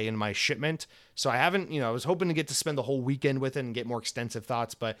delay in my shipment. So I haven't, I was hoping to get to spend the whole weekend with it and get more extensive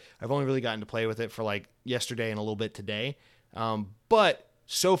thoughts, but I've only really gotten to play with it for like yesterday and a little bit today. But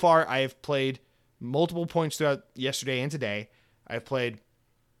so far I have played multiple points throughout yesterday and today. I've played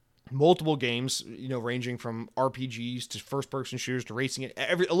multiple games, ranging from RPGs to first-person shooters to racing,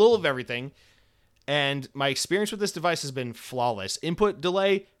 a little of everything. And my experience with this device has been flawless. Input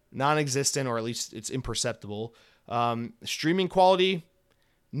delay, non-existent, or at least it's imperceptible. Streaming quality,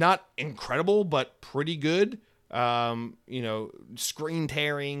 not incredible, but pretty good. Screen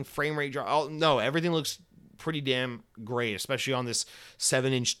tearing, frame rate drop. No, everything looks pretty damn great, especially on this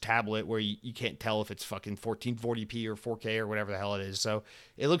 7-inch tablet where you can't tell if it's fucking 1440p or 4K or whatever the hell it is. So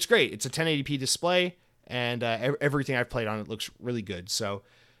it looks great. It's a 1080p display, and everything I've played on it looks really good. So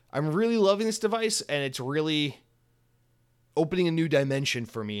I'm really loving this device, and it's really opening a new dimension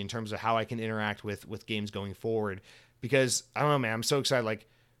for me in terms of how I can interact with games going forward. Because, I don't know, man, I'm so excited. Like,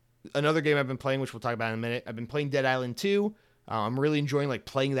 another game I've been playing, which we'll talk about in a minute, I've been playing Dead Island 2. I'm really enjoying like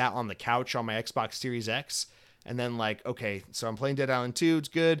playing that on the couch on my Xbox Series X. And then like, okay, so I'm playing Dead Island 2. It's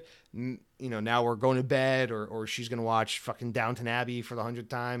good. Now we're going to bed, or she's going to watch fucking Downton Abbey for the 100th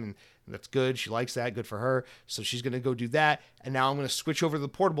time. And that's good. She likes that. Good for her. So she's going to go do that. And now I'm going to switch over to the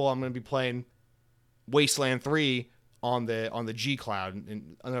portable. I'm going to be playing Wasteland 3 on the G Cloud,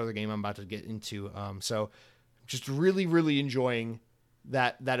 and another game I'm about to get into. So just really, really enjoying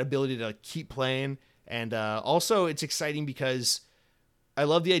that ability to keep playing. And also, it's exciting because I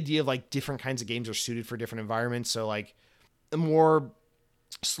love the idea of like different kinds of games are suited for different environments. So like a more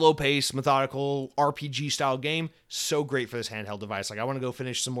slow-paced, methodical RPG style game, so great for this handheld device. Like I want to go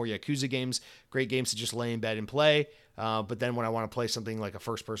finish some more Yakuza games, great games to just lay in bed and play. But then when I want to play something like a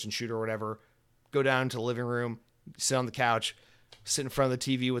first-person shooter or whatever, go down to the living room, sit on the couch, sit in front of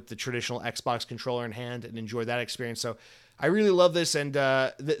the TV with the traditional Xbox controller in hand, and enjoy that experience. So I really love this, and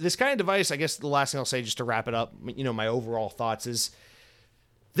this kind of device, I guess the last thing I'll say just to wrap it up, my overall thoughts is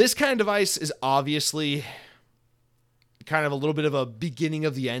this kind of device is obviously kind of a little bit of a beginning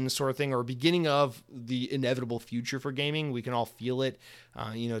of the end sort of thing, or beginning of the inevitable future for gaming. We can all feel it.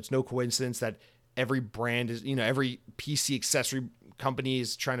 It's no coincidence that every brand is, every PC accessory company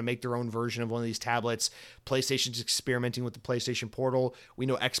is trying to make their own version of one of these tablets. PlayStation's experimenting with the PlayStation Portal. We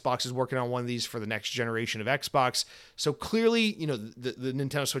know Xbox is working on one of these for the next generation of Xbox. So clearly, the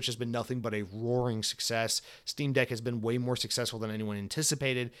Nintendo Switch has been nothing but a roaring success. Steam Deck has been way more successful than anyone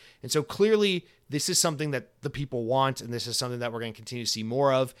anticipated. And so clearly, this is something that the people want, and this is something that we're going to continue to see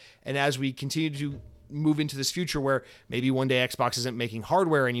more of. And as we continue to move into this future where maybe one day Xbox isn't making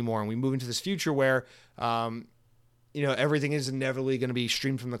hardware anymore, and we move into this future where everything is inevitably going to be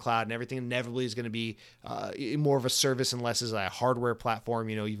streamed from the cloud, and everything inevitably is going to be more of a service and less as a hardware platform,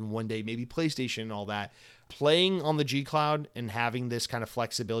 even one day, maybe PlayStation and all that. Playing on the G Cloud and having this kind of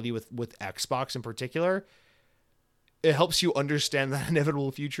flexibility with Xbox in particular, it helps you understand that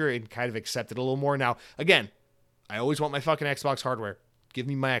inevitable future and kind of accept it a little more. Now, again, I always want my fucking Xbox hardware. Give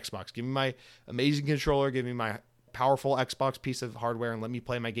me my Xbox. Give me my amazing controller. Give me my powerful Xbox piece of hardware and let me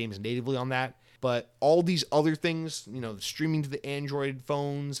play my games natively on that. But all these other things, streaming to the Android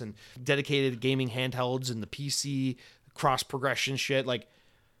phones and dedicated gaming handhelds and the PC cross progression shit,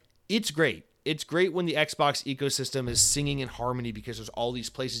 it's great. It's great when the Xbox ecosystem is singing in harmony because there's all these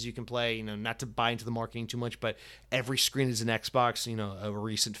places you can play, not to buy into the marketing too much, but every screen is an Xbox, a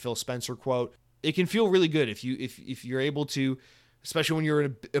recent Phil Spencer quote. It can feel really good if you're able to, especially when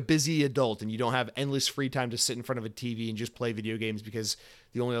you're a busy adult and you don't have endless free time to sit in front of a TV and just play video games because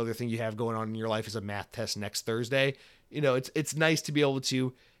the only other thing you have going on in your life is a math test next Thursday. It's nice to be able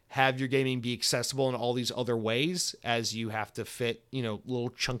to have your gaming be accessible in all these other ways as you have to fit, little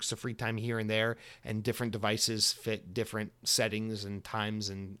chunks of free time here and there, and different devices fit different settings and times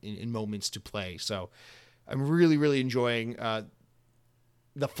and in moments to play. So I'm really, really enjoying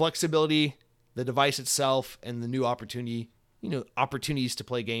the flexibility, the device itself, and the new opportunities to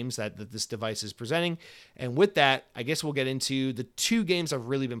play games that this device is presenting. And with that, I guess we'll get into the two games I've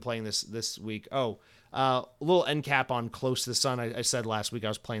really been playing this week. A little end cap on Close to the Sun. I said last week I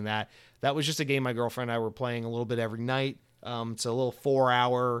was playing that. That was just a game my girlfriend and I were playing a little bit every night. It's a little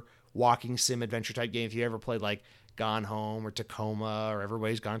 4-hour walking sim adventure type game. If you ever played like Gone Home or Tacoma or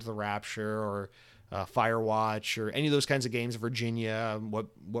Everybody's Gone to the Rapture or Firewatch or any of those kinds of games, Virginia, what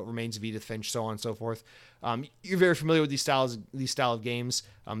remains of Edith Finch, so on and so forth. You're very familiar with these style of games.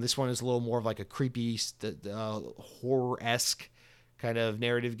 This one is a little more of like a creepy, horror-esque kind of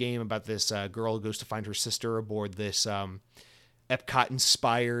narrative game about this girl who goes to find her sister aboard this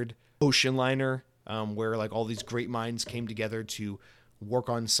Epcot-inspired ocean liner, where like all these great minds came together to work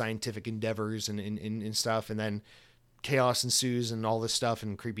on scientific endeavors and stuff, and then chaos ensues and all this stuff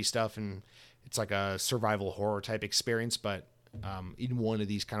and creepy stuff, and it's like a survival horror type experience, but in one of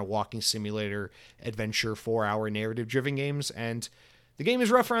these kind of walking simulator adventure 4-hour narrative driven games. And the game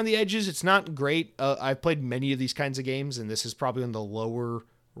is rough around the edges. It's not great. I've played many of these kinds of games, and this is probably on the lower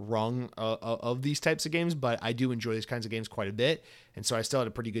rung of these types of games, but I do enjoy these kinds of games quite a bit, and so I still had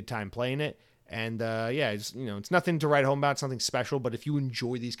a pretty good time playing it. And it's nothing to write home about. It's nothing special, but if you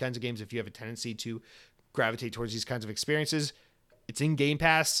enjoy these kinds of games, if you have a tendency to gravitate towards these kinds of experiences, it's in Game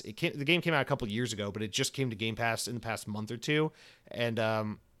Pass. The game came out a couple of years ago, but it just came to Game Pass in the past month or two, and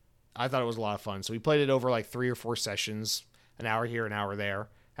I thought it was a lot of fun. So we played it over like 3 or 4 sessions, an hour here, an hour there.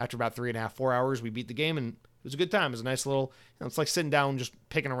 After about 3.5, 4 hours, we beat the game, and it was a good time. It was a nice little, it's like sitting down, just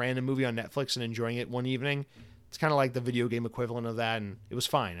picking a random movie on Netflix and enjoying it one evening. It's kind of like the video game equivalent of that, and it was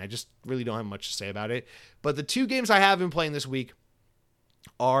fine. I just really don't have much to say about it. But the two games I have been playing this week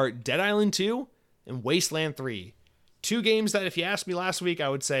are Dead Island 2 and Wasteland 3. Two games that if you asked me last week, I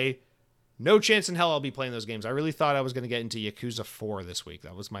would say no chance in hell I'll be playing those games. I really thought I was going to get into Yakuza 4 this week.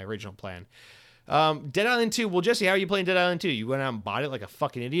 That was my original plan. Dead Island 2. Well, Jesse, how are you playing Dead Island 2? You went out and bought it like a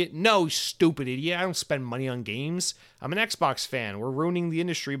fucking idiot? No, stupid idiot. I don't spend money on games. I'm an Xbox fan. We're ruining the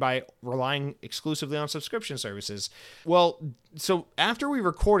industry by relying exclusively on subscription services. Well, so after I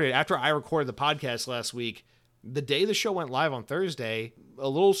recorded the podcast last week, the day the show went live on Thursday, a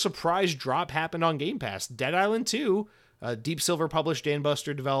little surprise drop happened on Game Pass. Dead Island 2, a Deep Silver published, Dan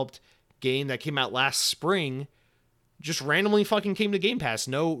Buster developed game that came out last spring, just randomly fucking came to Game Pass.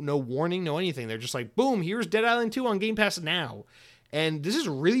 No warning, no anything. They're just like, boom, here's Dead Island 2 on Game Pass now. And this is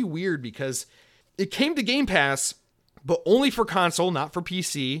really weird because it came to Game Pass, but only for console, not for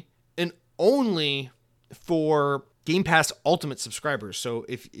PC, and only for Game Pass Ultimate subscribers. So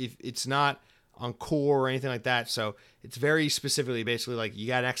if it's not on Core or anything like that. So it's very specifically basically like you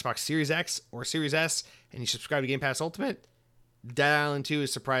got an Xbox Series X or Series S and you subscribe to Game Pass Ultimate, Dead Island 2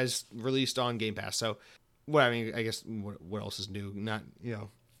 is surprise released on Game Pass. So I guess what else is new? Not,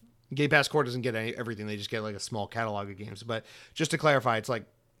 Game Pass Core doesn't get everything. They just get like a small catalog of games. But just to clarify, it's like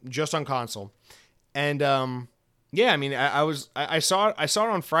just on console. And I saw it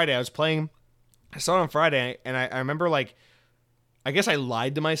on Friday. I was playing I saw it on Friday, and I remember, like, I guess I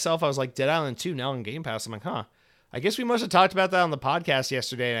lied to myself. I was like, Dead Island 2 now on Game Pass. I'm like, huh. I guess we must have talked about that on the podcast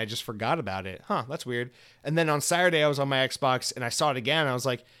yesterday, and I just forgot about it. Huh, that's weird. And then on Saturday, I was on my Xbox, and I saw it again, and I was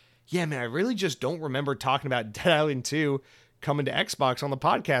like, yeah, man, I really just don't remember talking about Dead Island 2 coming to Xbox on the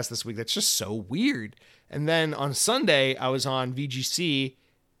podcast this week. That's just so weird. And then on Sunday, I was on VGC,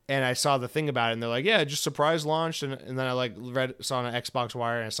 and I saw the thing about it, and they're like, yeah, just surprise launched. And then I like saw it on Xbox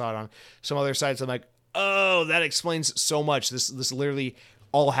Wire, and I saw it on some other sites. I'm like, oh, that explains so much. This literally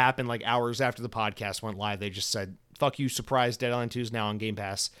all happened like hours after the podcast went live. They just said, fuck you, surprise, Dead Island 2 is now on Game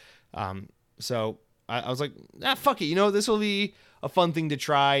Pass. So I was like, fuck it. This will be a fun thing to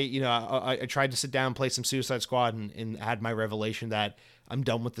try. I tried to sit down and play some Suicide Squad and had my revelation that I'm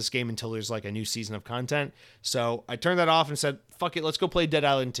done with this game until there's like a new season of content. So I turned that off and said, fuck it, let's go play Dead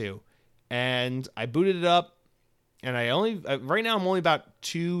Island 2. And I booted it up. And right now I'm only about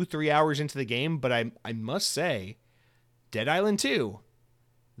 2-3 hours into the game, but I must say, Dead Island 2,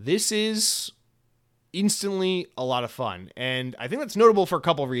 this is instantly a lot of fun. And I think that's notable for a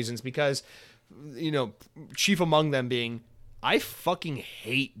couple of reasons because, chief among them being, I fucking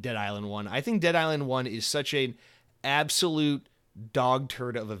hate Dead Island 1. I think Dead Island 1 is such an absolute dog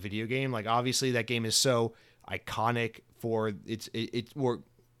turd of a video game. Like, obviously that game is so iconic for its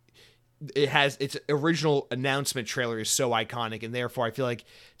original announcement trailer is so iconic, and therefore I feel like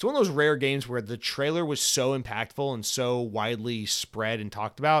it's one of those rare games where the trailer was so impactful and so widely spread and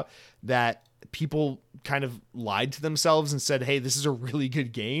talked about that people kind of lied to themselves and said, hey, this is a really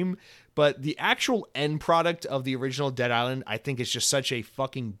good game. But the actual end product of the original Dead Island, I think, is just such a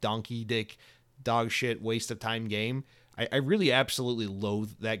fucking donkey dick, dog shit, waste of time game. I really absolutely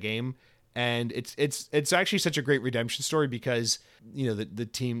loathe that game. And it's actually such a great redemption story because, the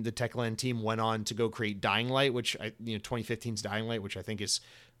Techland team went on to go create Dying Light, which 2015's Dying Light, which I think is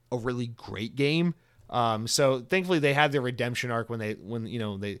a really great game. So thankfully they had their redemption arc when they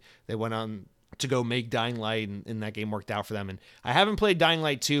went on to go make Dying Light, and that game worked out for them. And I haven't played Dying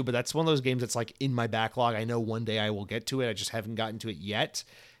Light 2, but that's one of those games that's like in my backlog. I know one day I will get to it. I just haven't gotten to it yet.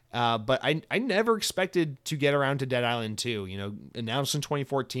 But I never expected to get around to Dead Island 2, announced in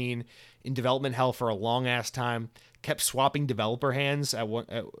 2014, in development hell for a long ass time, kept swapping developer hands at one,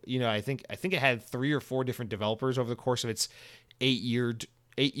 I think it had 3 or 4 different developers over the course of its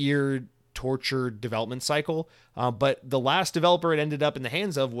 8-year tortured development cycle. But the last developer it ended up in the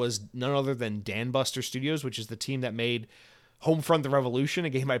hands of was none other than Dambuster Studios, which is the team that made Homefront: The Revolution, a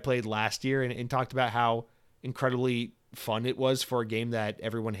game I played last year and talked about how incredibly fun it was for a game that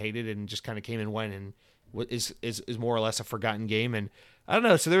everyone hated and just kind of came and went and is more or less a forgotten game. And I don't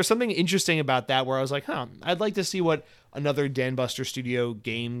know, so there was something interesting about that where I was like, I'd like to see what another Dambuster Studio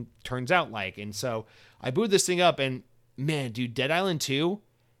game turns out like. And so I booted this thing up, and man, dude, Dead Island 2,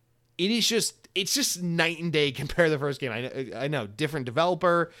 it's just night and day compared to the first game. I know, different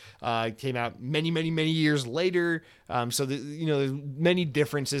developer, came out many, many, many years later. So there's many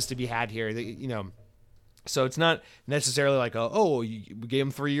differences to be had here. So it's not necessarily like, we gave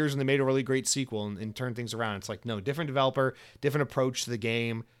them 3 years and they made a really great sequel and turned things around. It's like, no, different developer, different approach to the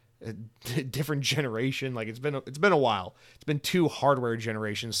game, different generation. Like it's been a while. It's been 2 hardware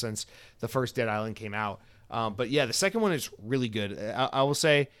generations since the first Dead Island came out. But yeah, the second one is really good. I will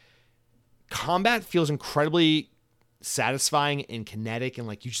say combat feels incredibly satisfying and kinetic, and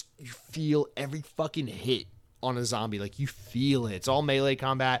like you feel every fucking hit on a zombie. Like you feel it. It's all melee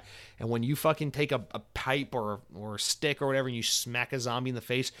combat, and when you fucking take a pipe or a stick or whatever and you smack a zombie in the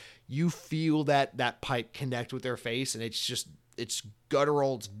face, you feel that pipe connect with their face, and it's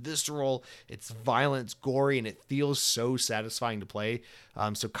guttural, it's visceral, it's violent, it's gory, and it feels so satisfying to play.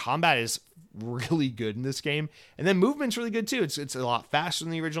 So combat is really good in this game, and then movement's really good too. It's a lot faster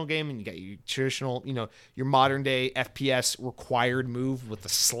than the original game, and you got your traditional, your modern day FPS required move with the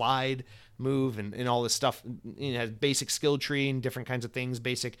slide move and all this stuff. It has basic skill tree and different kinds of things,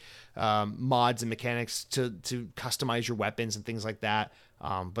 basic mods and mechanics to customize your weapons and things like that.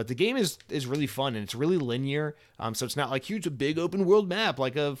 But the game is really fun, and it's really linear. So it's not like, here's a big open world map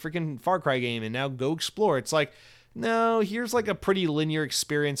like a freaking Far Cry game and now go explore. It's like, no, here's like a pretty linear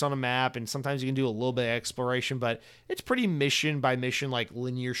experience on a map, and sometimes you can do a little bit of exploration, but it's pretty mission by mission, like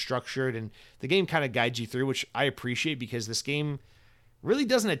linear structured, and the game kind of guides you through, which I appreciate because this game really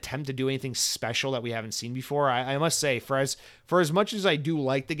doesn't attempt to do anything special that we haven't seen before. I must say, for as much as I do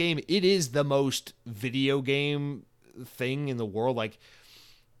like the game, it is the most video game thing in the world. Like,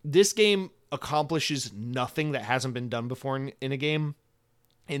 this game accomplishes nothing that hasn't been done before in a game,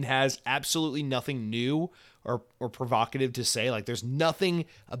 and has absolutely nothing new or provocative to say. Like, there's nothing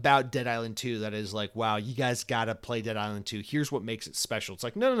about Dead Island 2 that is like, wow, you guys gotta play Dead Island 2. Here's what makes it special. It's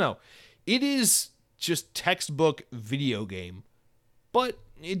like, no. It is just textbook video game, but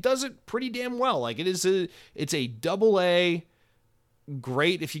it does it pretty damn well. Like it's a double A,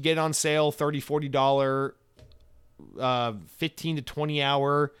 great if you get it on sale, $30-$40, 15 to 20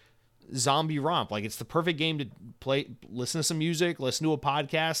 hour zombie romp. Like it's the perfect game to play, listen to some music, listen to a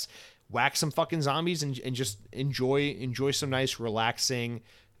podcast, whack some fucking zombies, and just enjoy some nice relaxing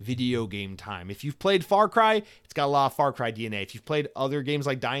video game time. If you've played Far Cry, it's got a lot of Far Cry DNA. If you've played other games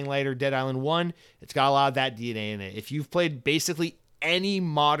like Dying Light or Dead Island 1, it's got a lot of that DNA in it. If you've played basically any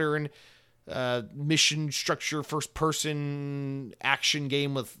modern mission structure, first person action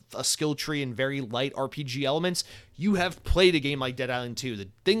game with a skill tree and very light RPG elements, you have played a game like Dead Island 2. The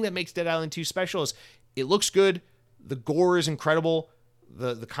thing that makes Dead Island 2 special is it looks good, the gore is incredible,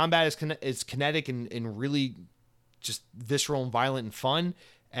 the combat is kinetic and really just visceral and violent and fun.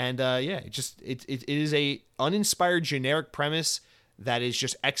 And it is a uninspired generic premise that is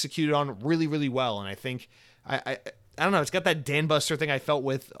just executed on really, really well. And I think I don't know, it's got that Dan Buster thing I felt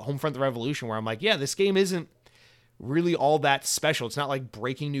with Homefront: The Revolution, where I'm like, yeah, this game isn't really all that special. It's not like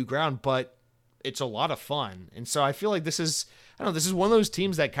breaking new ground, but it's a lot of fun. And so I feel like this is one of those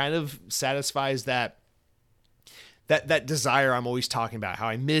teams that kind of satisfies that desire I'm always talking about, how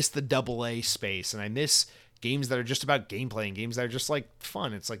I miss the double A space and I miss games that are just about gameplay and games that are just like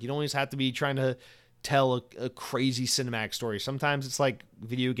fun. It's like you don't always have to be trying to tell a crazy cinematic story. Sometimes it's like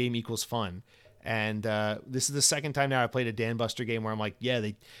video game equals fun. And this is the second time now I played a Dan Buster game where I'm like, yeah,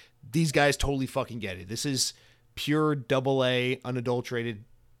 these guys totally fucking get it. This is pure double A, unadulterated,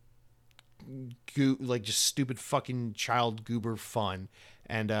 like just stupid fucking child goober fun.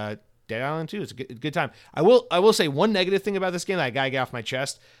 And Dead Island 2, it's a good time. I will say one negative thing about this game that I gotta get off my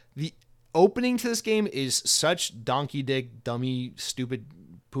chest. The opening to this game is such donkey dick, dummy, stupid,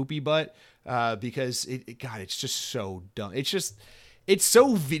 poopy butt, because it's just so dumb. It's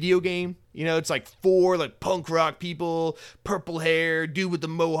so video game, it's like 4 like punk rock people, purple hair, dude with the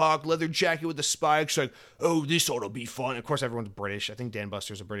mohawk, leather jacket with the spikes, like, oh, this ought to be fun. Of course, everyone's British. I think Dan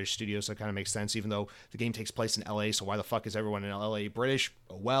Buster's a British studio, so it kind of makes sense, even though the game takes place in LA, so why the fuck is everyone in LA British?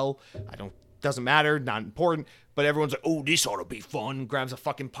 Oh, well, doesn't matter, not important, but everyone's like, oh, this ought to be fun, grabs a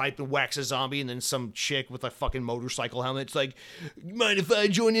fucking pipe and whacks a zombie, and then some chick with a fucking motorcycle helmet's like, mind if I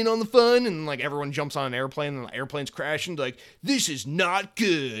join in on the fun? And like everyone jumps on an airplane, and the airplane's crashing, like, this is not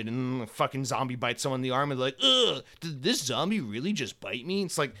good, and the fucking zombie bites someone in the arm, and they're like, ugh, did this zombie really just bite me?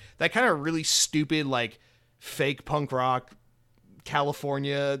 It's like that kind of really stupid, like, fake punk rock,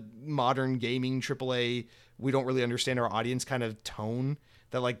 California, modern gaming, AAA, we don't really understand our audience kind of tone.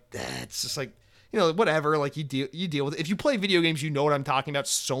 That like, it's just like, whatever, like you deal with it. If you play video games, you know what I'm talking about.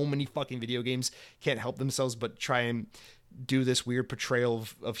 So many fucking video games can't help themselves but try and do this weird portrayal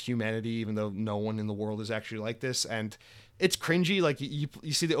of humanity, even though no one in the world is actually like this. And it's cringy. Like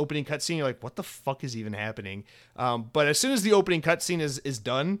you see the opening cutscene, you're like, what the fuck is even happening? But as soon as the opening cutscene is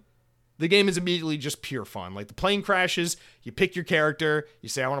done, the game is immediately just pure fun. Like the plane crashes, you pick your character, you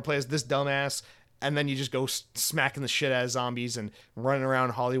say, I want to play as this dumbass, and then you just go smacking the shit out of zombies and running around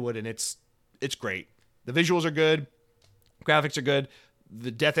Hollywood, and it's great. The visuals are good, graphics are good,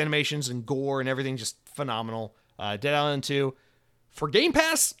 the death animations and gore and everything just phenomenal. Dead Island 2, for Game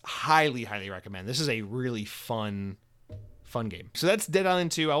Pass, highly, highly recommend. This is a really fun game. So that's Dead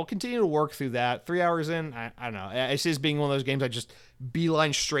Island 2. I will continue to work through that. 3 hours in, I don't know. It's just being one of those games I just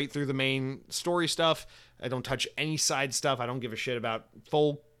beeline straight through the main story stuff. I don't touch any side stuff. I don't give a shit about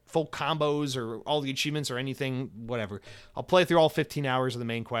full combos or all the achievements or anything, whatever. I'll play through all 15 hours of the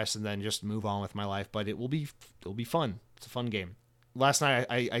main quest and then just move on with my life, but it'll be fun. It's a fun game. Last night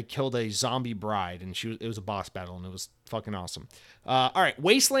I killed a zombie bride, and it was a boss battle, and it was fucking awesome. All right,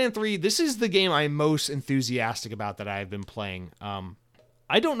 Wasteland 3. This is the game I'm most enthusiastic about that I've been playing.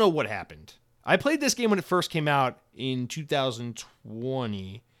 I don't know what happened. I played this game when it first came out in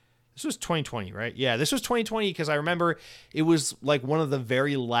 2020. This was 2020, right? Yeah, this was 2020 because I remember it was like one of the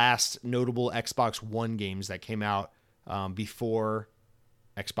very last notable Xbox One games that came out before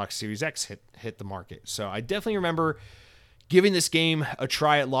Xbox Series X hit the market. So I definitely remember giving this game a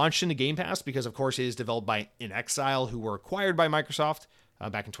try. It launched into Game Pass because, of course, it is developed by inXile, who were acquired by Microsoft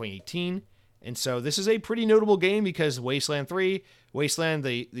back in 2018. And so this is a pretty notable game because Wasteland 3,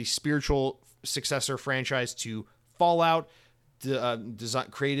 the spiritual successor franchise to Fallout,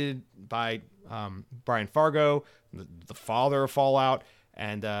 created by Brian Fargo, the father of Fallout,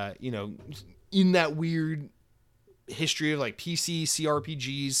 and in that weird history of like PC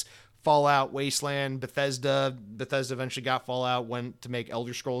CRPGs, Fallout, Wasteland, Bethesda. Bethesda eventually got Fallout, went to make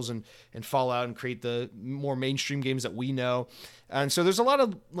Elder Scrolls and Fallout and create the more mainstream games that we know. And so there's a lot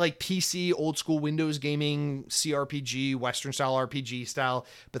of like PC, old school Windows gaming, CRPG, Western style RPG style,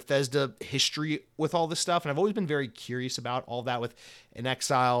 Bethesda history with all this stuff. And I've always been very curious about all that with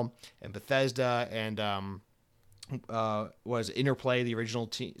inXile and Bethesda and was Interplay, the original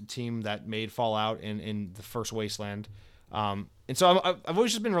team that made Fallout in the first Wasteland. And so I've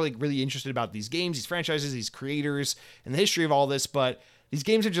always just been really interested about these games, these franchises, these creators, and the history of all this, but these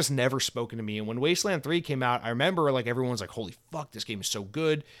games have just never spoken to me. And when Wasteland 3 came out, I remember like everyone's like, holy fuck, this game is so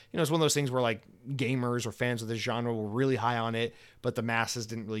good. You know, it's one of those things where like gamers or fans of this genre were really high on it, but the masses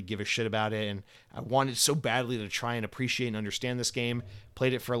didn't really give a shit about it. And I wanted so badly to try and appreciate and understand this game.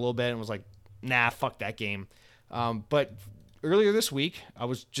 Played it for a little bit and was like, nah, fuck that game. But earlier this week, I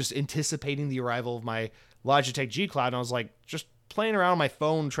was just anticipating the arrival of my Logitech G Cloud, and I was like, just playing around on my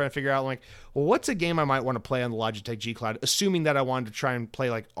phone, trying to figure out like, well, what's a game I might want to play on the Logitech G Cloud, assuming that I wanted to try and play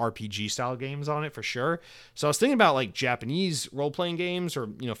like RPG style games on it for sure. So I was thinking about like Japanese role-playing games or,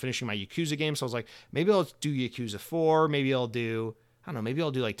 you know, finishing my Yakuza game. So I was like, maybe I'll do Yakuza 4. Maybe I'll do, I don't know, maybe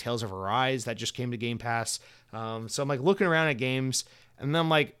I'll do like Tales of Arise that just came to Game Pass. So I'm like looking around at games, and then I'm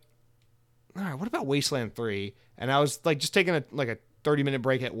like, all right, what about Wasteland 3? And I was like just taking a 30-minute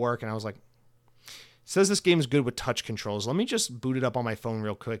break at work, and I was like, says this game is good with touch controls. Let me just boot it up on my phone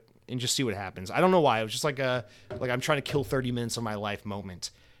real quick and just see what happens. I don't know why. It was just like I'm trying to kill 30 minutes of my life moment.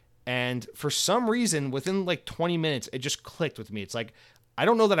 And for some reason, within like 20 minutes, it just clicked with me. It's like, I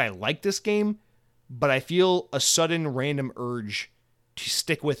don't know that I like this game, but I feel a sudden random urge to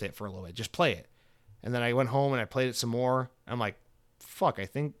stick with it for a little bit. Just play it. And then I went home and I played it some more. I'm like, fuck, I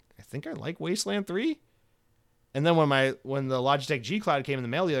think I like Wasteland 3. And then when the Logitech G Cloud came in the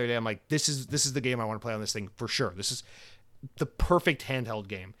mail the other day, I'm like, this is the game I want to play on this thing for sure. This is the perfect handheld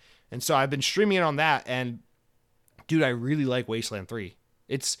game. And so I've been streaming it on that, and dude, I really like Wasteland 3.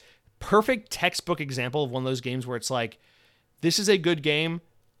 It's perfect textbook example of one of those games where it's like, this is a good game.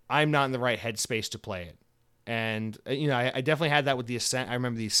 I'm not in the right headspace to play it. And, you know, I definitely had that with the Ascent. I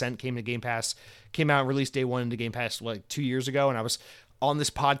remember the Ascent came out released day one into Game Pass like 2 years ago, and I was on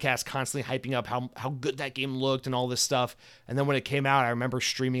this podcast constantly hyping up how good that game looked and all this stuff. And then when it came out, I remember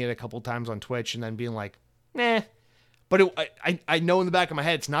streaming it a couple times on Twitch and then being like, nah. But I know in the back of my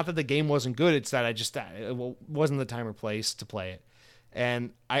head, it's not that the game wasn't good. It's that it wasn't the time or place to play it.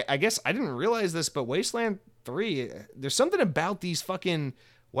 And I guess I didn't realize this, but Wasteland 3, there's something about these fucking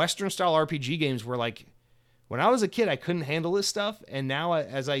Western style RPG games where like, when I was a kid, I couldn't handle this stuff. And now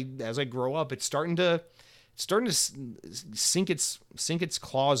as I grow up, it's starting to sink its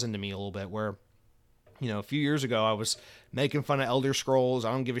claws into me a little bit, where, you know, a few years ago I was making fun of Elder Scrolls.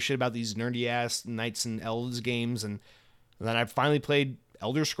 I don't give a shit about these nerdy ass Knights and Elves games. And then I finally played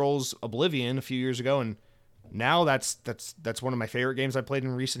Elder Scrolls Oblivion a few years ago, and now that's one of my favorite games I played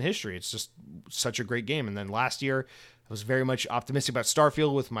in recent history. It's just such a great game. And then last year I was very much optimistic about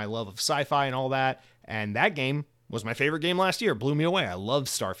Starfield with my love of sci-fi and all that. And that game was my favorite game last year. It blew me away. I love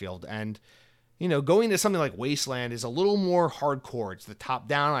Starfield. And, you know, going to something like Wasteland is a little more hardcore. It's the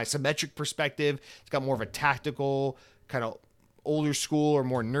top-down, isometric perspective. It's got more of a tactical, kind of older school or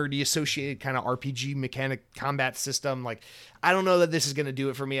more nerdy associated kind of RPG mechanic combat system. Like, I don't know that this is going to do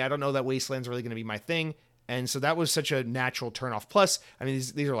it for me. I don't know that Wasteland's really going to be my thing. And so that was such a natural turnoff. Plus, I mean,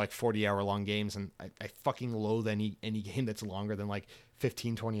 these are like 40-hour long games, and I fucking loathe any game that's longer than like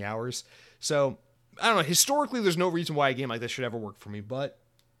 15, 20 hours. So, I don't know. Historically, there's no reason why a game like this should ever work for me, but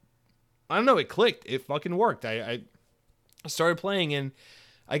I don't know. It clicked. It fucking worked. I started playing, and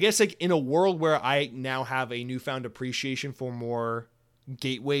I guess like in a world where I now have a newfound appreciation for more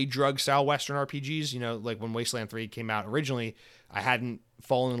gateway drug style Western RPGs, you know, like when Wasteland 3 came out originally, I hadn't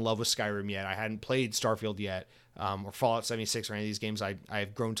fallen in love with Skyrim yet. I hadn't played Starfield yet, or Fallout 76 or any of these games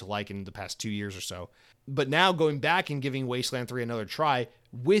I've grown to like in the past 2 years or so. But now going back and giving Wasteland 3 another try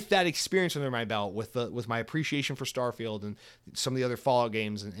with that experience under my belt, with my appreciation for Starfield and some of the other Fallout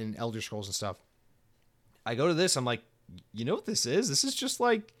games and Elder Scrolls and stuff, I go to this, I'm like, you know what this is? This is just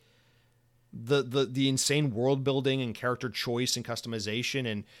like the insane world building and character choice and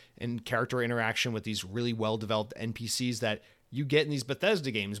customization and character interaction with these really well developed NPCs that you get in these Bethesda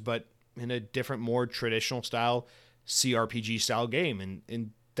games, but in a different, more traditional style CRPG style game.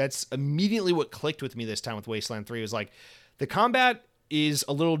 And that's immediately what clicked with me this time with Wasteland 3. It was like, the combat is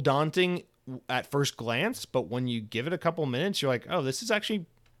a little daunting at first glance, but when you give it a couple minutes, you're like, oh, this is actually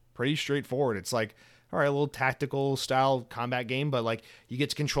pretty straightforward. It's like, all right, a little tactical style combat game, but like you get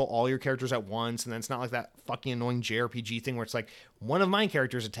to control all your characters at once. And then it's not like that fucking annoying JRPG thing where it's like one of my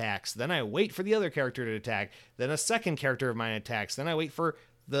characters attacks, then I wait for the other character to attack, then a second character of mine attacks, then I wait for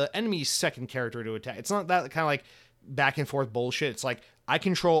the enemy's second character to attack. It's not that kind of like back and forth bullshit. It's like I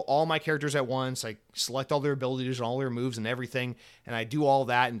control all my characters at once. I select all their abilities and all their moves and everything, and I do all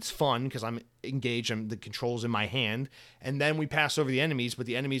that, and it's fun because I'm engaged. The controls in my hand, and then we pass over the enemies, but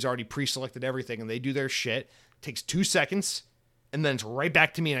the enemies already pre-selected everything, and they do their shit. It takes 2 seconds, and then it's right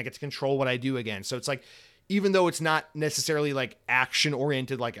back to me, and I get to control what I do again. So it's like, even though it's not necessarily like action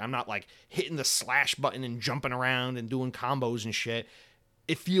oriented, like I'm not like hitting the slash button and jumping around and doing combos and shit,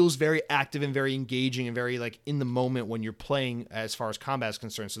 it feels very active and very engaging and very like in the moment when you're playing as far as combat is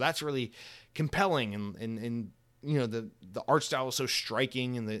concerned. So that's really compelling, and you know, the art style is so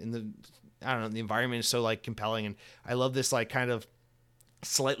striking, and the I don't know, the environment is so like compelling, and I love this like kind of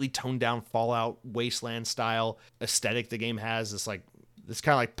slightly toned down Fallout Wasteland style aesthetic the game has. This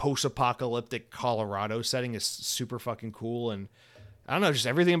kind of like post-apocalyptic Colorado setting is super fucking cool, and I don't know, just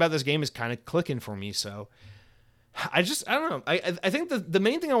everything about this game is kind of clicking for me. So I don't know. I think the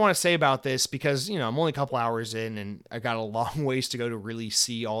main thing I want to say about this, because, you know, I'm only a couple hours in and I got a long ways to go to really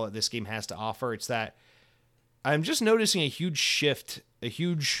see all that this game has to offer. It's that I'm just noticing a huge shift, a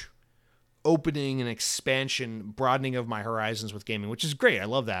huge opening and expansion, broadening of my horizons with gaming, which is great. I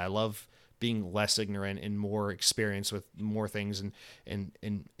love that. I love being less ignorant and more experienced with more things, and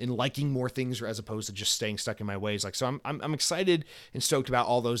liking more things as opposed to just staying stuck in my ways. Like, so I'm excited and stoked about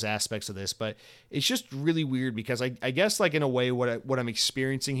all those aspects of this, but it's just really weird because I guess like in a way what I'm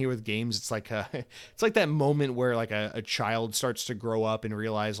experiencing here with games, it's like it's like that moment where like a child starts to grow up and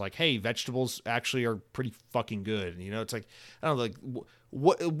realize like, hey, vegetables actually are pretty fucking good. You know, it's like, I don't know, like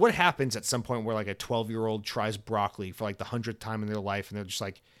what happens at some point where like a 12-year-old tries broccoli for like the 100th time in their life, and they're just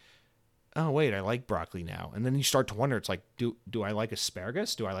like, oh wait, I like broccoli now. And then you start to wonder, it's like, do I like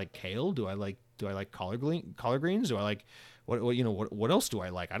asparagus? Do I like kale? Do I like collard greens? Do I like what else do I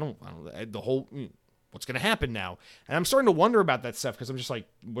like? I don't the whole what's going to happen now? And I'm starting to wonder about that stuff, because I'm just like,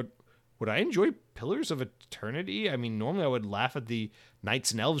 would I enjoy Pillars of Eternity? I mean, normally I would laugh at the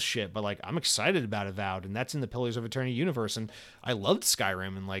Knights and Elves shit, but like I'm excited about Avowed, and that's in the Pillars of Eternity universe, and I loved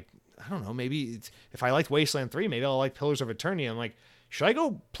Skyrim, and like, I don't know, maybe if I liked Wasteland 3, maybe I'll like Pillars of Eternity. I'm like, should I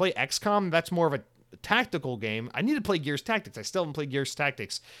go play XCOM? That's more of a tactical game. I need to play Gears Tactics. I still haven't played Gears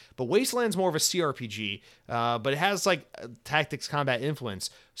Tactics. But Wasteland's more of a CRPG, but it has like tactics combat influence.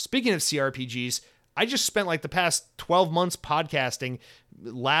 Speaking of CRPGs, I just spent like the past 12 months podcasting,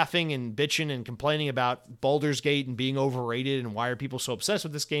 laughing and bitching and complaining about Baldur's Gate and being overrated and why are people so obsessed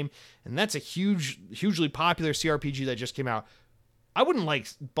with this game. And that's a hugely popular CRPG that just came out. I wouldn't like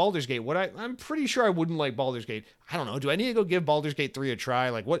Baldur's Gate. I'm pretty sure I wouldn't like Baldur's Gate. I don't know. Do I need to go give Baldur's Gate 3 a try?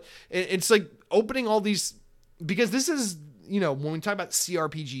 Like, what? It's like opening all these, because this is, you know, when we talk about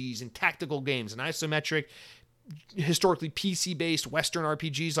CRPGs and tactical games and isometric, historically PC-based Western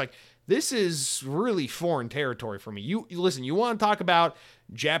RPGs, like, this is really foreign territory for me. You listen, you want to talk about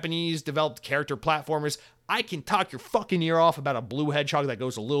Japanese developed character platformers, I can talk your fucking ear off about a blue hedgehog that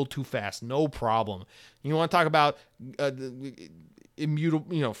goes a little too fast. No problem. You want to talk about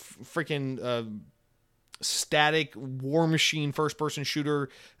immutable, you know, freaking static war machine first person shooter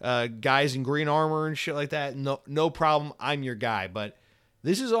guys in green armor and shit like that, no problem. I'm your guy. But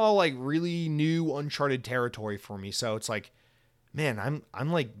this is all like really new uncharted territory for me. So it's like, man,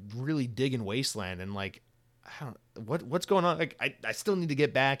 I'm like really digging Wasteland, and like, I don't, what's going on. Like, I still need to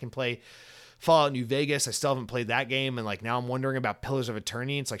get back and play Fallout New Vegas. I still haven't played that game, and like now I'm wondering about Pillars of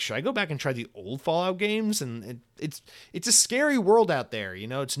Eternity. It's like, should I go back and try the old Fallout games? And it's a scary world out there. You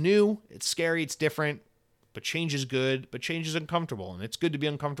know, it's new, it's scary, it's different, but change is good, but change is uncomfortable, and it's good to be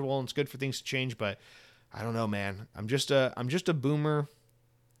uncomfortable, and it's good for things to change. But I don't know, man. I'm just a boomer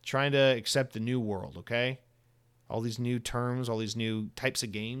trying to accept the new world. Okay, all these new terms, all these new types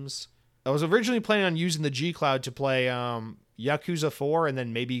of games. I was originally planning on using the G Cloud to play Yakuza 4 and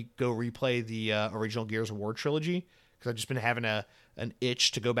then maybe go replay the original Gears of War trilogy, because I've just been having an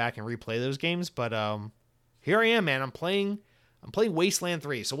itch to go back and replay those games. But here I am, man. I'm playing Wasteland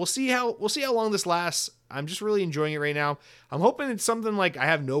 3. So we'll see how long this lasts. I'm just really enjoying it right now. I'm hoping it's something like I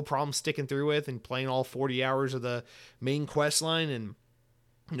have no problem sticking through with and playing all 40 hours of the main quest line, and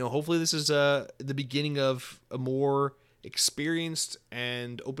you know, hopefully this is the beginning of a more experienced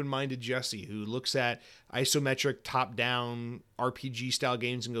and open-minded Jesse, who looks at isometric top-down RPG style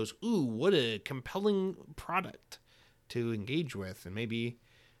games and goes, ooh, what a compelling product to engage with. And maybe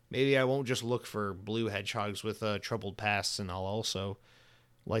I won't just look for blue hedgehogs with troubled pasts, and I'll also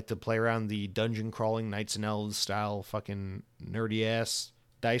like to play around the dungeon crawling Knights and Elves style fucking nerdy ass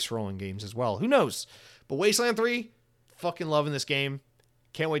dice rolling games as well. Who knows? But Wasteland 3, fucking loving this game.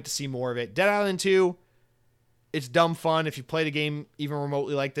 Can't wait to see more of it. Dead Island 2, it's dumb fun. If you played a game even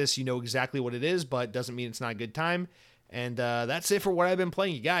remotely like this, you know exactly what it is, but doesn't mean it's not a good time. And that's it for what I've been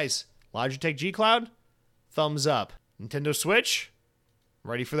playing. You guys, Logitech G Cloud, thumbs up. Nintendo Switch,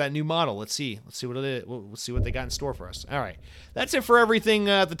 ready for that new model. Let's see what it is. We'll see what they got in store for us. All right, that's it for everything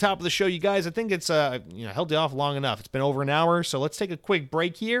at the top of the show, you guys. I think it's held it off long enough. It's been over an hour, so let's take a quick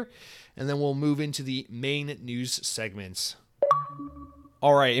break here, and then we'll move into the main news segments.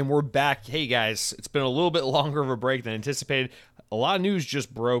 All right, and we're back. Hey guys, it's been a little bit longer of a break than anticipated. A lot of news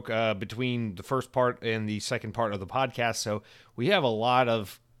just broke between the first part and the second part of the podcast, so we have a lot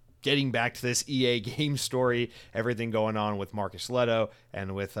of getting back to this EA game story, everything going on with Marcus Leto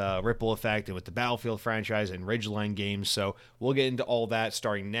and with Ripple Effect and with the Battlefield franchise and Ridgeline games. So we'll get into all that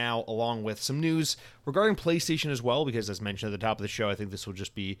starting now, along with some news regarding PlayStation as well, because as mentioned at the top of the show, I think this will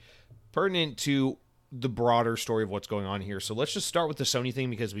just be pertinent to the broader story of what's going on here. So let's just start with the Sony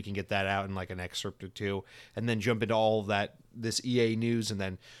thing, because we can get that out in like an excerpt or two, and then jump into all of that, this EA news, and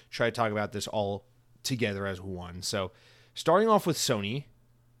then try to talk about this all together as one. So starting off with Sony,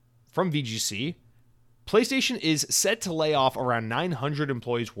 from VGC, PlayStation is set to lay off around 900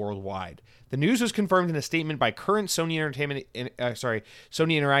 employees worldwide. The news was confirmed in a statement by current Sony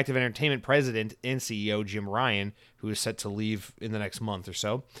Interactive Entertainment president and CEO Jim Ryan, who is set to leave in the next month or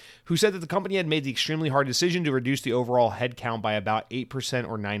so, who said that the company had made the extremely hard decision to reduce the overall headcount by about 8%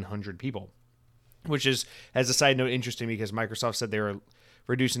 or 900 people, which is, as a side note, interesting because Microsoft said they were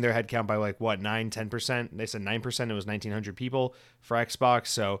reducing their headcount by 9-10%. They said 9%, it was 1,900 people for Xbox,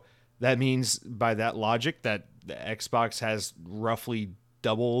 so that means, by that logic, that the Xbox has roughly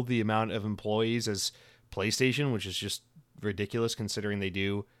double the amount of employees as PlayStation, which is just ridiculous considering they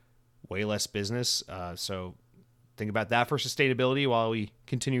do way less business. So think about that for sustainability while we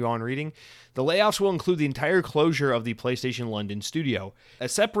continue on reading. The layoffs will include the entire closure of the PlayStation London studio. A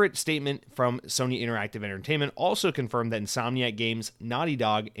separate statement from Sony Interactive Entertainment also confirmed that Insomniac Games, Naughty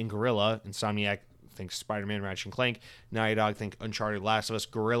Dog, and Guerrilla, Insomniac think Spider-Man, Ratchet and Clank, Naughty Dog think Uncharted, Last of Us,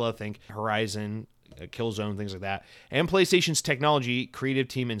 Guerrilla think Horizon, Killzone, things like that, and PlayStation's technology, creative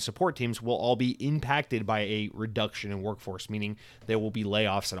team, and support teams will all be impacted by a reduction in workforce, meaning there will be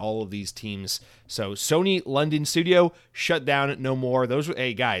layoffs at all of these teams. So Sony London studio shut down, no more.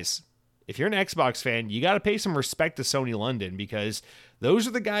 Hey guys, if you're an Xbox fan, you got to pay some respect to Sony London, because those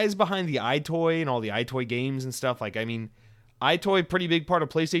are the guys behind the iToy and all the iToy games and stuff. iToy, pretty big part of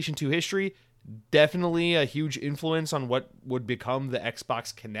PlayStation 2 history. Definitely a huge influence on what would become the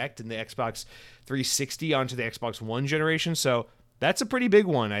Xbox Kinect and the Xbox 360 onto the Xbox One generation. So that's a pretty big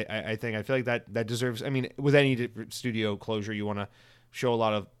one, I think. I feel like that deserves, with any studio closure, you want to show a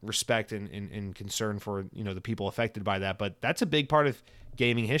lot of respect and concern for, the people affected by that. But that's a big part of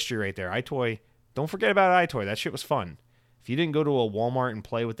gaming history right there. iToy, don't forget about iToy. That shit was fun. If you didn't go to a Walmart and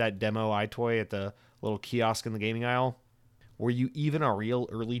play with that demo iToy at the little kiosk in the gaming aisle, were you even a real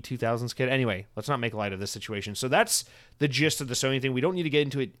early 2000s kid? Anyway, let's not make light of this situation. So that's the gist of the Sony thing. We don't need to get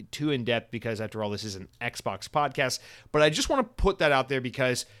into it too in depth because, after all, this is an Xbox podcast. But I just want to put that out there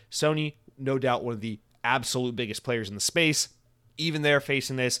because Sony, no doubt one of the absolute biggest players in the space, even they're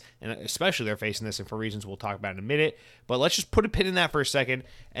facing this, and especially they're facing this, and for reasons we'll talk about in a minute. But let's just put a pin in that for a second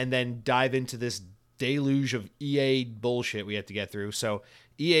and then dive into this deluge of EA bullshit we have to get through. So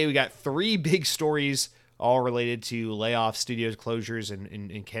EA, we got 3 big stories all related to layoffs, studios closures,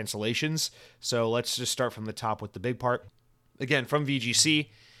 and cancellations. So let's just start from the top with the big part. Again, from VGC,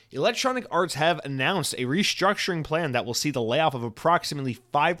 Electronic Arts have announced a restructuring plan that will see the layoff of approximately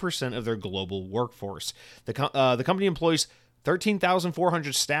 5% of their global workforce. The company employs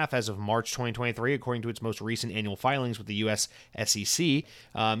 13,400 staff as of March 2023, according to its most recent annual filings with the U.S. SEC,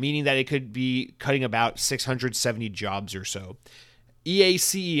 meaning that it could be cutting about 670 jobs or so. EA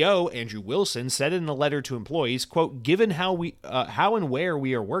CEO Andrew Wilson said in a letter to employees, quote, "Given how and where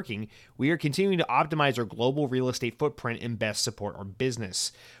we are working, we are continuing to optimize our global real estate footprint and best support our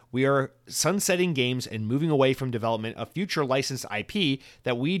business. We are sunsetting games and moving away from development of future licensed IP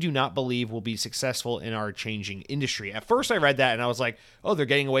that we do not believe will be successful in our changing industry." At first I read that and I was like, oh, they're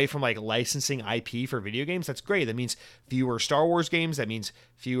getting away from licensing IP for video games? That's great. That means fewer Star Wars games. That means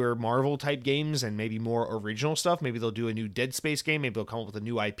fewer Marvel type games and maybe more original stuff. Maybe they'll do a new Dead Space game. Maybe they'll come up with a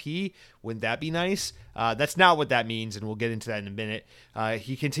new IP. Wouldn't that be nice? That's not what that means, and we'll get into that in a minute.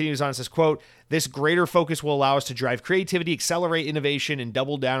 He continues on and says, quote, "This greater focus will allow us to drive creativity, accelerate innovation, and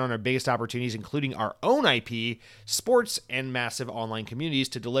double down on our biggest opportunities, including our own IP, sports, and massive online communities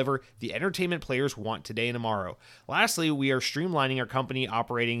to deliver the entertainment players want today and tomorrow. Lastly, we are streamlining our company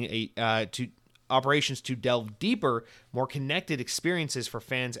operations to delve deeper, more connected experiences for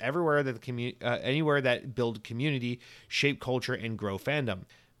fans everywhere that anywhere that build community, shape culture, and grow fandom."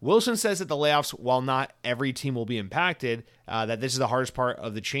 Wilson says that the layoffs, while not every team will be impacted, that this is the hardest part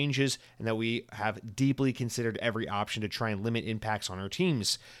of the changes and that we have deeply considered every option to try and limit impacts on our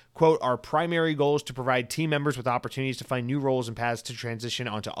teams. Quote, our primary goal is to provide team members with opportunities to find new roles and paths to transition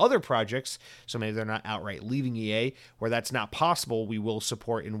onto other projects. So maybe they're not outright leaving EA. Where that's not possible, we will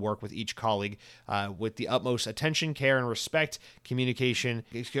support and work with each colleague with the utmost attention, care, and respect. Communicating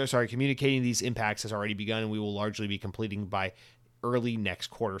these impacts has already begun, and we will largely be completing by early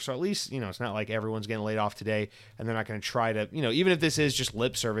next quarter. So at least, it's not like everyone's getting laid off today and they're not going to try to, even if this is just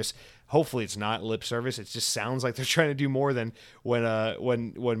lip service, hopefully it's not lip service. It just sounds like they're trying to do more than when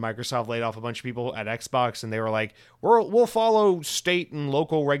Microsoft laid off a bunch of people at Xbox and they were like, we'll follow state and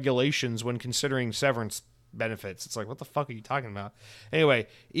local regulations when considering severance benefits. It's like, what the fuck are you talking about? Anyway,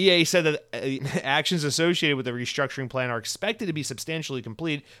 EA said that actions associated with the restructuring plan are expected to be substantially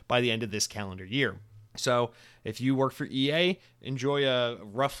complete by the end of this calendar year. So if you work for EA, enjoy a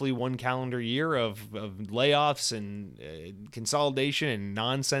roughly 1 calendar year of layoffs and consolidation and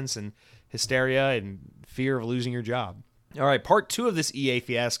nonsense and hysteria and fear of losing your job. All right, part 2 of this EA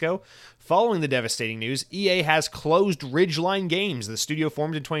fiasco. Following the devastating news, EA has closed Ridgeline Games, the studio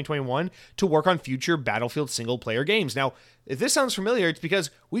formed in 2021 to work on future Battlefield single-player games. Now, if this sounds familiar, it's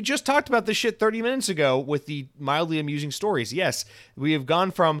because we just talked about this shit 30 minutes ago with the mildly amusing stories. Yes, we have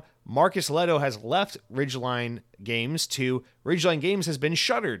gone from Marcus Leto has left Ridgeline Games to Ridgeline Games has been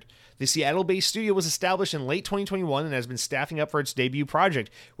shuttered. The Seattle-based studio was established in late 2021 and has been staffing up for its debut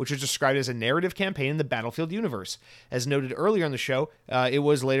project, which was described as a narrative campaign in the Battlefield universe. As noted earlier on the show, it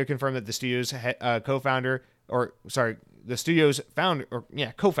was later confirmed that the studio's co-founder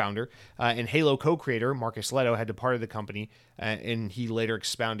and Halo co-creator Marcus Leto had departed the company, and he later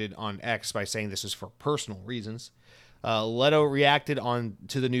expounded on X by saying this was for personal reasons. Leto reacted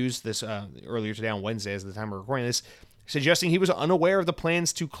to the news this earlier today on Wednesday, as the time we're recording this, suggesting he was unaware of the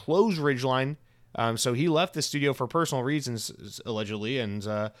plans to close Ridgeline. So he left the studio for personal reasons, allegedly, and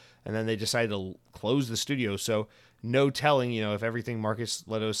then they decided to close the studio. So no telling, if everything Marcus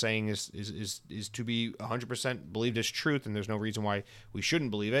Leto is saying is to be 100% believed as truth, and there's no reason why we shouldn't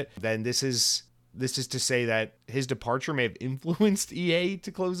believe it, then this is to say that his departure may have influenced EA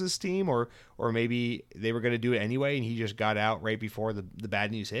to close this team, or maybe they were going to do it anyway, and he just got out right before the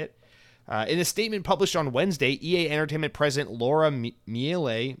bad news hit. In a statement published on Wednesday, EA Entertainment President Laura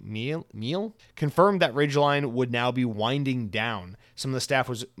Miele confirmed that Ridgeline would now be winding down. Some of the staff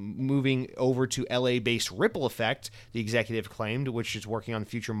was moving over to LA-based Ripple Effect, the executive claimed, which is working on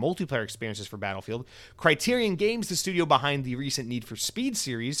future multiplayer experiences for Battlefield. Criterion Games, the studio behind the recent Need for Speed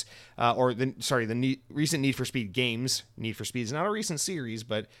series, recent Need for Speed games. Need for Speed is not a recent series,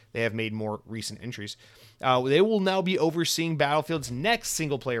 but they have made more recent entries. They will now be overseeing Battlefield's next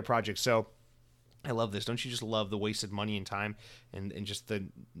single-player project. So I love this. Don't you just love the wasted money and time and just the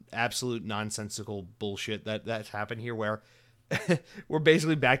absolute nonsensical bullshit that's happened here, where we're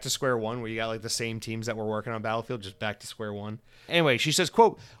basically back to square one, where you got like the same teams that were working on Battlefield, just back to square one. Anyway, she says,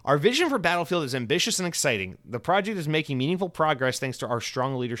 quote, our vision for Battlefield is ambitious and exciting. The project is making meaningful progress thanks to our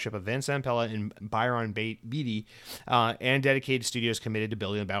strong leadership of Vince Zampella and Byron Beatty, and dedicated studios committed to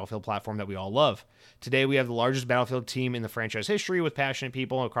building a Battlefield platform that we all love. Today, we have the largest Battlefield team in the franchise history, with passionate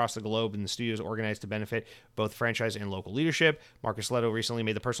people across the globe, and the studios organized to benefit both franchise and local leadership. Marcus Leto recently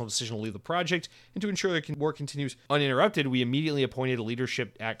made the personal decision to leave the project, and to ensure that work continues uninterrupted, we immediately appointed a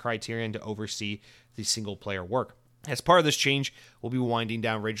leadership at Criterion to oversee the single-player work. As part of this change, we'll be winding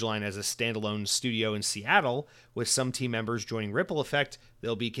down Ridgeline as a standalone studio in Seattle, with some team members joining Ripple Effect.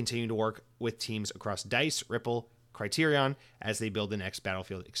 They'll be continuing to work with teams across DICE, Ripple, Criterion as they build the next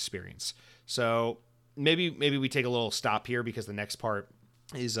Battlefield experience. So maybe we take a little stop here, because the next part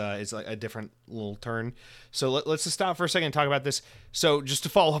is like a different little turn. So let's just stop for a second and talk about this. So just to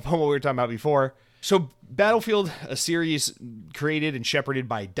follow up on what we were talking about before. So Battlefield, a series created and shepherded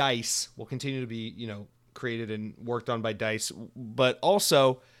by DICE, will continue to be, created and worked on by DICE. But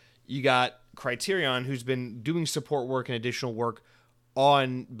also you got Criterion, who's been doing support work and additional work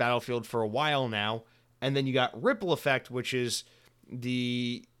on Battlefield for a while now. And then you got Ripple Effect, which is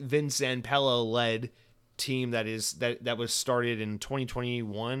the Vince Zampella-led team that was started in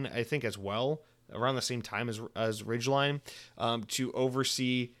 2021, I think, as well, around the same time as Ridgeline, to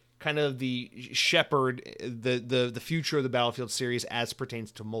oversee kind of the shepherd, the future of the Battlefield series as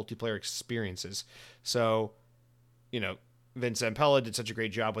pertains to multiplayer experiences. So, Vince Zampella did such a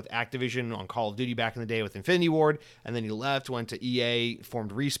great job with Activision on Call of Duty back in the day with Infinity Ward, and then he left, went to EA,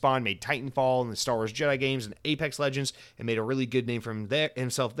 formed Respawn, made Titanfall and the Star Wars Jedi games and Apex Legends, and made a really good name for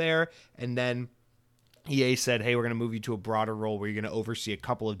himself there. And then EA said, hey, we're going to move you to a broader role where you're going to oversee a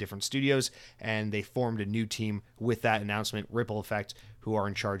couple of different studios, and they formed a new team with that announcement, Ripple Effect, who are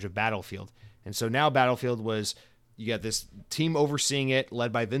in charge of Battlefield. And so now Battlefield you got this team overseeing it,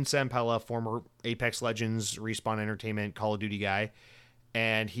 led by Vince Zampella, former Apex Legends, Respawn Entertainment, Call of Duty guy.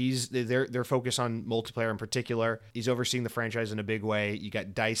 And they're focused on multiplayer in particular. He's overseeing the franchise in a big way. You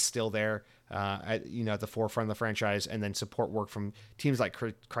got DICE still there, at the forefront of the franchise, and then support work from teams like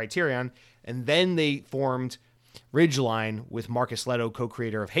Criterion. And then they formed Ridgeline with Marcus Leto,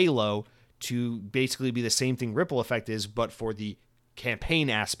 co-creator of Halo, to basically be the same thing Ripple Effect is, but for the campaign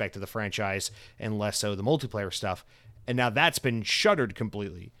aspect of the franchise and less so the multiplayer stuff. And now that's been shuttered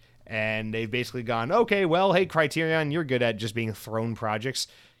completely. And they've basically gone, okay, well, hey, Criterion, you're good at just being thrown projects.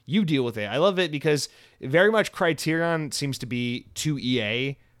 You deal with it. I love it because very much Criterion seems to be to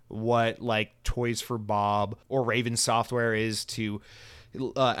EA what like Toys for Bob or Raven Software is to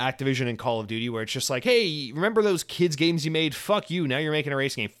Activision and Call of Duty, where it's just like, hey, remember those kids games you made? Fuck you. Now you're making a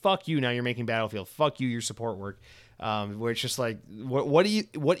racing game. Fuck you. Now you're making Battlefield. Fuck you. Your support work. Where it's just like, what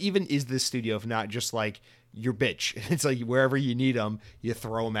even is this studio if not just like your bitch? It's like wherever you need them, you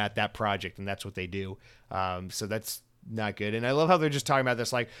throw them at that project, and that's what they do. So that's not good. And I love how they're just talking about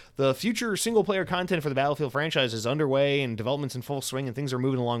this, like the future single player content for the Battlefield franchise is underway and development's in full swing and things are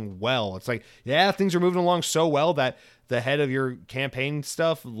moving along well. It's like, yeah, things are moving along so well that the head of your campaign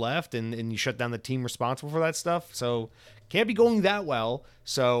stuff left and you shut down the team responsible for that stuff. So can't be going that well.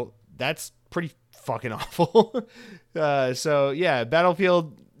 So that's pretty fucking awful. So yeah,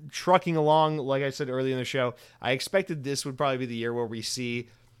 Battlefield trucking along. Like I said earlier in the show, I expected this would probably be the year where we see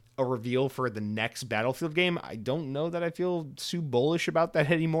a reveal for the next Battlefield game. I don't know that I feel too bullish about that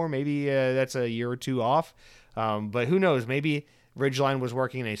anymore. Maybe that's a year or two off. But who knows? Maybe Ridgeline was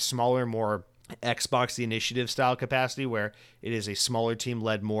working in a smaller, more Xbox The Initiative style capacity where it is a smaller team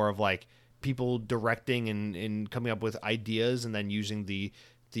led more of like people directing and coming up with ideas and then using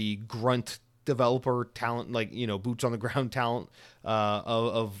the grunt developer talent, like, boots on the ground talent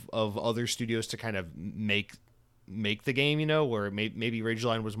of other studios to kind of make the game, where maybe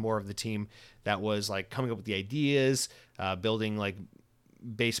Ridgeline was more of the team that was like coming up with the ideas, building like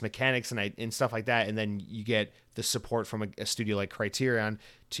base mechanics and stuff like that. And then you get the support from a studio like Criterion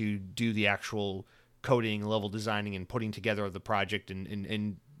to do the actual coding, level designing, and putting together the project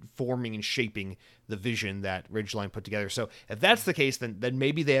and forming and shaping the vision that Ridgeline put together. So if that's the case, then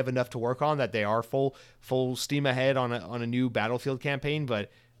maybe they have enough to work on that they are full steam ahead on a new Battlefield campaign.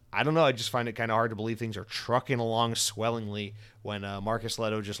 But I don't know. I just find it kind of hard to believe things are trucking along swellingly when Marcus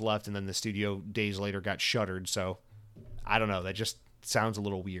Leto just left and then the studio days later got shuttered. So I don't know. That just sounds a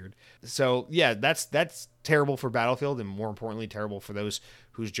little weird. So yeah, that's terrible for Battlefield, and more importantly, terrible for those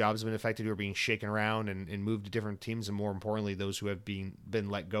whose jobs have been affected, who are being shaken around and moved to different teams, and more importantly, those who have been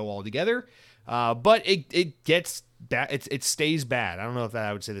let go altogether. But it gets bad. It stays bad. I don't know if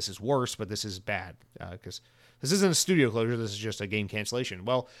I would say this is worse, but this is bad because this isn't a studio closure. This is just a game cancellation.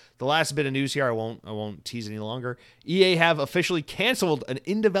 Well, the last bit of news here, I won't tease any longer. EA have officially canceled an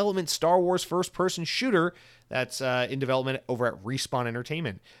in-development Star Wars first-person shooter that's in development over at Respawn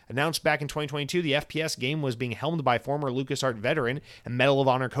Entertainment. Announced back in 2022, the FPS game was being helmed by former LucasArts veteran and Medal of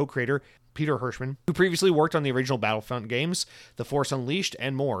Honor co-creator Peter Hirschman, who previously worked on the original Battlefront games, The Force Unleashed,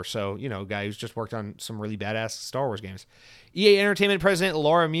 and more. So, guy who's just worked on some really badass Star Wars games. EA Entertainment president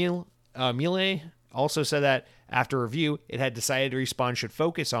Laura Miele also said that after review, it had decided Respawn should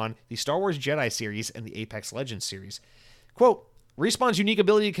focus on the Star Wars Jedi series and the Apex Legends series. Quote, Respawn's unique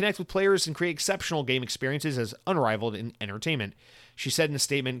ability to connect with players and create exceptional game experiences is unrivaled in entertainment. She said in a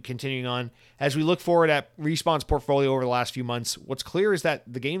statement, continuing on, as we look forward at Respawn's portfolio over the last few months, what's clear is that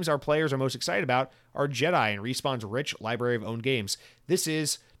the games our players are most excited about are Jedi and Respawn's rich library of owned games. This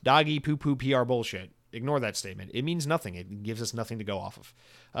is doggy poo-poo PR bullshit. Ignore that statement. It means nothing. It gives us nothing to go off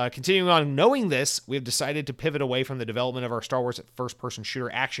of. Continuing on, knowing this, we have decided to pivot away from the development of our Star Wars first-person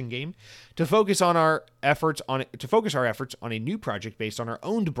shooter action game to focus our efforts on a new project based on our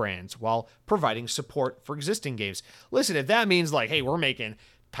owned brands while providing support for existing games. Listen, if that means like, hey, we're making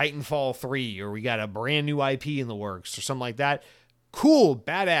Titanfall 3 or we got a brand new IP in the works or something like that, cool,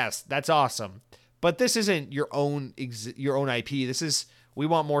 badass, that's awesome. But this isn't your own IP. This is, we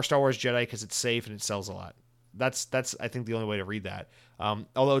want more Star Wars Jedi because it's safe and it sells a lot. That's I think the only way to read that.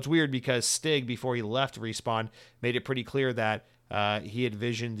 Although it's weird because Stig, before he left Respawn, made it pretty clear that he had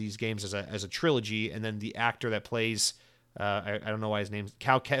visioned these games as a trilogy, and then the actor that plays I don't know why his name's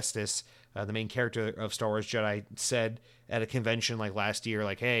Cal Kestis, the main character of Star Wars Jedi, said at a convention like last year,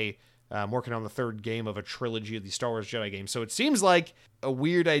 like, hey, I'm working on the third game of a trilogy of the Star Wars Jedi games. So it seems like a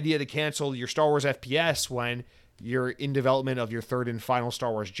weird idea to cancel your Star Wars FPS when you're in development of your third and final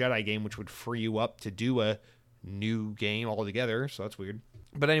Star Wars Jedi game, which would free you up to do a new game altogether. So that's weird.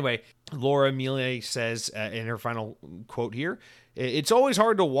 But anyway, Laura Miele says in her final quote here, It's always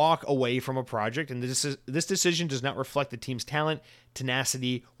hard to walk away from a project, and this decision does not reflect the team's talent,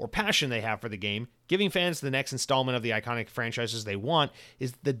 tenacity, or passion they have for the game. Giving fans the next installment of the iconic franchises they want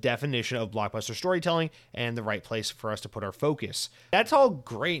is the definition of blockbuster storytelling and the right place for us to put our focus. That's all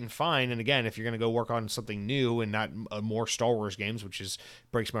great and fine, and again, if you're going to go work on something new and not more Star Wars games, which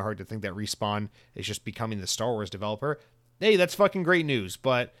breaks my heart to think that Respawn is just becoming the Star Wars developer, hey, that's fucking great news,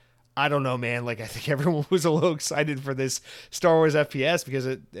 but I don't know, man. Like, I think everyone was a little excited for this Star Wars FPS because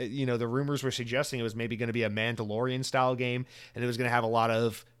the rumors were suggesting it was maybe going to be a Mandalorian style game, and it was going to have a lot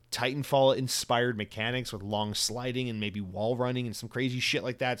of Titanfall inspired mechanics with long sliding and maybe wall running and some crazy shit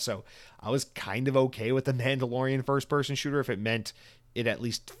like that. So I was kind of okay with the Mandalorian first person shooter if it meant it at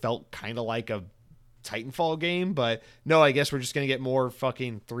least felt kind of like a Titanfall game. But no, I guess we're just going to get more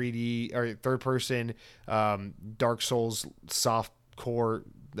fucking 3D or third person Dark Souls soft core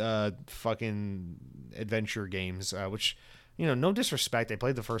fucking adventure games, which, no disrespect, I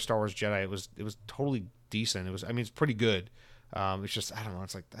played the first Star Wars Jedi. It was totally decent. It's pretty good. It's just, I don't know,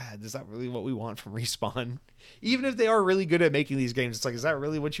 it's like, is that really what we want from Respawn? Even if they are really good at making these games, it's like, is that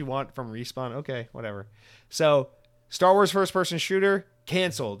really what you want from Respawn? Okay, whatever. So Star Wars first person shooter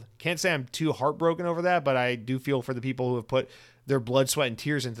canceled. Can't say I'm too heartbroken over that, but I do feel for the people who have put their blood, sweat, and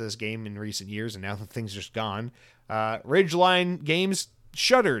tears into this game in recent years, and now the thing's just gone. Ridgeline Games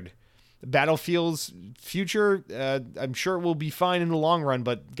shuttered. Battlefield's future, I'm sure it will be fine in the long run,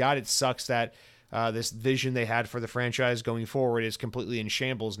 but God, it sucks that this vision they had for the franchise going forward is completely in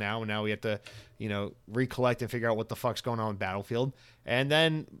shambles now, and now we have to, recollect and figure out what the fuck's going on with Battlefield. And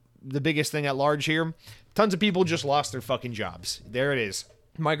then the biggest thing at large here, tons of people just lost their fucking jobs. There it is.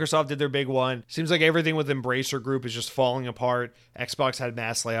 Microsoft did their big one. Seems like everything with Embracer Group is just falling apart. Xbox had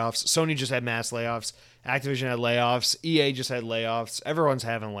mass layoffs. Sony just had mass layoffs. Activision had layoffs. EA just had layoffs. Everyone's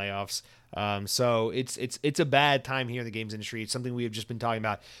having layoffs. So it's a bad time here in the games industry. It's something we have just been talking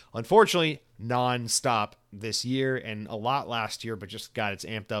about, unfortunately, nonstop this year and a lot last year, but just, God, it's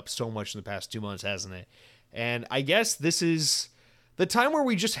amped up so much in the past 2 months, hasn't it? And I guess this is the time where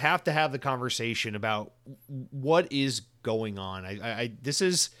we just have to have the conversation about what is going on. This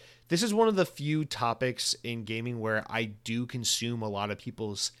is one of the few topics in gaming where I do consume a lot of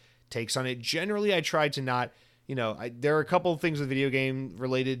people's takes on it. Generally, I try to not, there are a couple of things with video game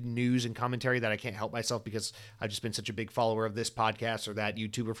related news and commentary that I can't help myself because I've just been such a big follower of this podcast or that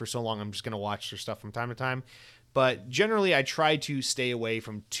YouTuber for so long. I'm just going to watch their stuff from time to time. But generally, I try to stay away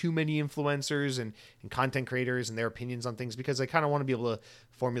from too many influencers and content creators and their opinions on things because I kind of want to be able to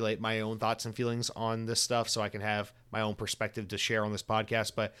formulate my own thoughts and feelings on this stuff so I can have my own perspective to share on this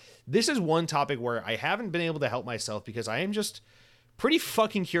podcast. But this is one topic where I haven't been able to help myself because I am just pretty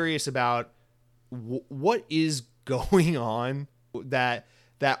fucking curious about what is going on that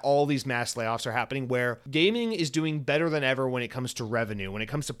all these mass layoffs are happening, where gaming is doing better than ever when it comes to revenue, when it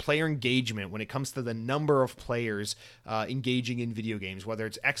comes to player engagement, when it comes to the number of players engaging in video games, whether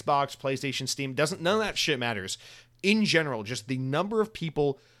it's Xbox, PlayStation, Steam, none of that shit matters. In general, just the number of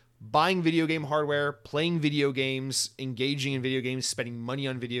people buying video game hardware, playing video games, engaging in video games, spending money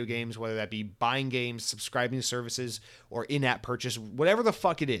on video games, whether that be buying games, subscribing to services, or in-app purchase, whatever the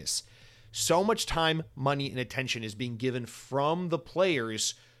fuck it is. So much time, money, and attention is being given from the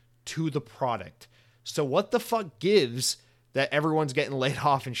players to the product. So what the fuck gives that everyone's getting laid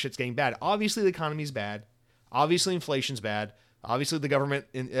off and shit's getting bad? Obviously, the economy's bad. Obviously, inflation's bad. Obviously, the government,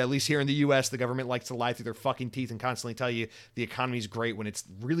 at least here in the U.S., the government likes to lie through their fucking teeth and constantly tell you the economy's great when it's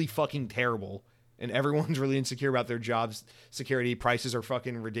really fucking terrible. And everyone's really insecure about their jobs security. Prices are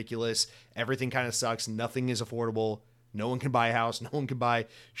fucking ridiculous. Everything kind of sucks. Nothing is affordable. No one can buy a house. No one can buy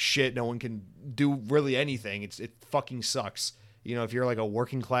shit. No one can do really anything. It fucking sucks. If you're like a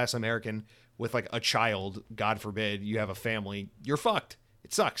working class American with like a child, God forbid, you have a family, you're fucked.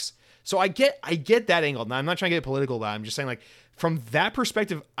 It sucks. So I get that angle. Now, I'm not trying to get political about it. I'm just saying, like, from that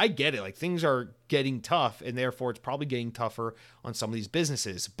perspective, I get it. Like, things are getting tough, and therefore it's probably getting tougher on some of these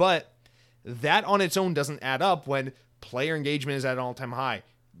businesses. But that on its own doesn't add up when player engagement is at an all-time high.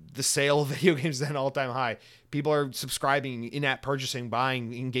 The sale of video games is at an all-time high. People are subscribing, in-app purchasing,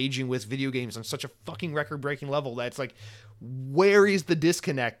 buying, engaging with video games on such a fucking record-breaking level that it's like, where is the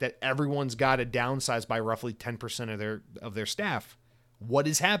disconnect that everyone's got to downsize by roughly 10% of their staff? What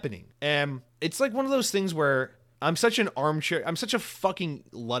is happening? It's like one of those things where I'm such a fucking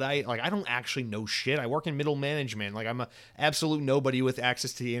Luddite. Like, I don't actually know shit. I work in middle management. Like, I'm a absolute nobody with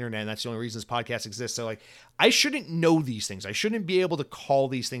access to the internet, and that's the only reason this podcast exists. So, like, I shouldn't know these things. I shouldn't be able to call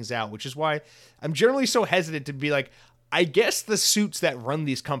these things out, which is why I'm generally so hesitant to be like, I guess the suits that run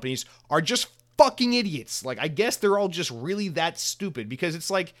these companies are just fucking idiots. Like, I guess they're all just really that stupid, because it's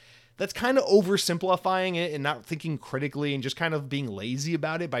like, that's kind of oversimplifying it and not thinking critically and just kind of being lazy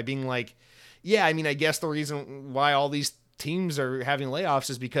about it by being like, yeah, I mean, I guess the reason why all these teams are having layoffs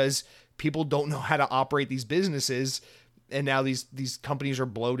is because people don't know how to operate these businesses. And now these companies are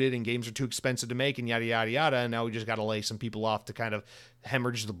bloated and games are too expensive to make and yada, yada, yada. And now we just got to lay some people off to kind of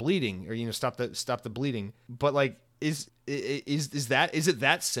hemorrhage the bleeding or, stop the bleeding. But like, is it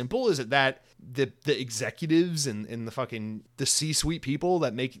that simple? Is it that the executives and the C-suite people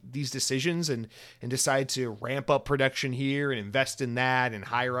that make these decisions and decide to ramp up production here and invest in that and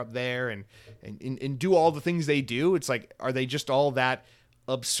hire up there and do all the things they do? It's like, are they just all that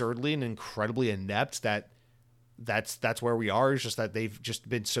absurdly and incredibly inept that's where we are? It's just that they've just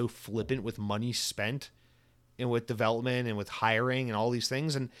been so flippant with money spent and with development and with hiring and all these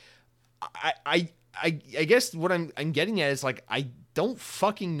things. And I guess what I'm getting at is like, I don't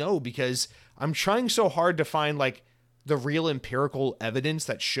fucking know, because I'm trying so hard to find like the real empirical evidence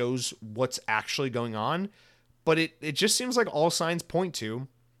that shows what's actually going on. But it just seems like all signs point to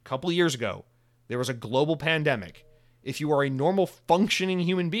a couple of years ago, there was a global pandemic. If you are a normal functioning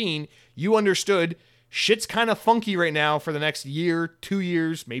human being, you understood shit's kind of funky right now for the next year, 2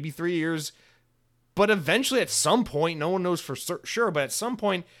 years, maybe 3 years. But eventually at some point, no one knows for sure, but at some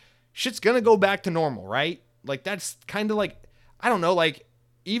point, shit's going to go back to normal, right? Like that's kind of like, I don't know, like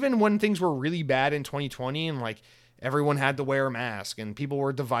even when things were really bad in 2020 and like everyone had to wear a mask and people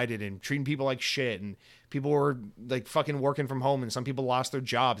were divided and treating people like shit and people were like fucking working from home and some people lost their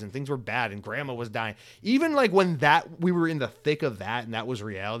jobs and things were bad and grandma was dying. Even like when we were in the thick of that and that was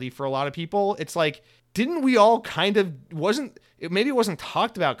reality for a lot of people, it's like, didn't we all kind of maybe it wasn't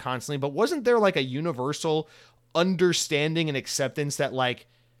talked about constantly, but wasn't there like a universal understanding and acceptance that like,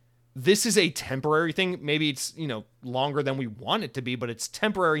 this is a temporary thing. Maybe it's, longer than we want it to be, but it's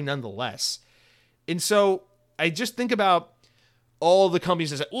temporary nonetheless. And so I just think about all the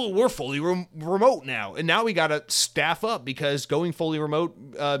companies that say, oh, we're fully remote now. And now we got to staff up because going fully remote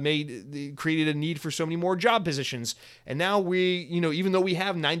created a need for so many more job positions. And now we, even though we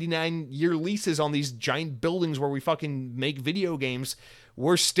have 99-year leases on these giant buildings where we fucking make video games,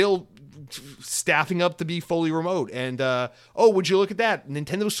 we're still staffing up to be fully remote. And, would you look at that?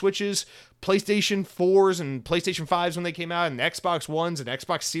 Nintendo Switches, PlayStation 4s and PlayStation 5s when they came out, and Xbox Ones and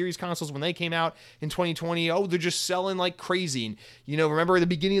Xbox Series consoles when they came out in 2020. Oh, they're just selling like crazy. And, remember at the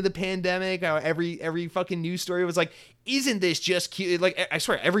beginning of the pandemic, every fucking news story was like, isn't this just cute? Like, I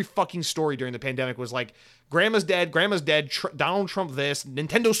swear, every fucking story during the pandemic was like, grandma's dead, Donald Trump this,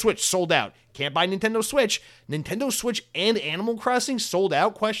 Nintendo Switch sold out. Can't buy Nintendo Switch. Nintendo Switch and Animal Crossing sold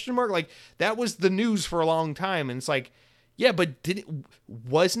out, ? Like, that was the news for a long time. And it's like, yeah, but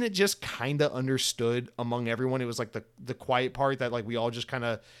wasn't it just kind of understood among everyone? It was like the quiet part that like we all just kind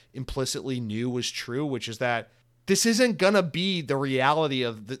of implicitly knew was true, which is that this isn't gonna be the reality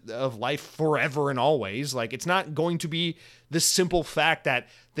of life forever and always. Like, it's not going to be the simple fact that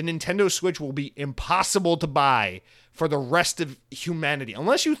the Nintendo Switch will be impossible to buy for the rest of humanity.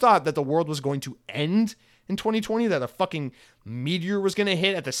 Unless you thought that the world was going to end in 2020, that a fucking meteor was going to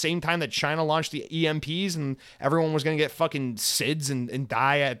hit at the same time that China launched the EMPs and everyone was going to get fucking SIDS and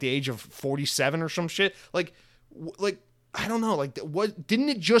die at the age of 47 or some shit. Like, I don't know. Like, what, didn't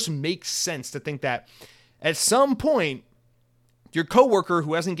it just make sense to think that at some point, your coworker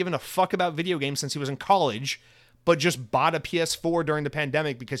who hasn't given a fuck about video games since he was in college, but just bought a PS4 during the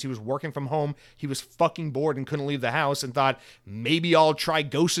pandemic because he was working from home, he was fucking bored and couldn't leave the house, and thought, maybe I'll try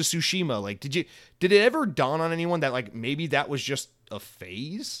Ghost of Tsushima. Like, did it ever dawn on anyone that like maybe that was just a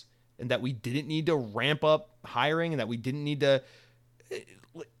phase and that we didn't need to ramp up hiring and that we didn't need to?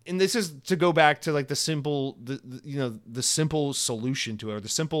 And this is to go back to like the simple solution to it, or the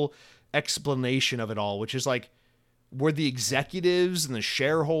simple explanation of it all, which is like, were the executives and the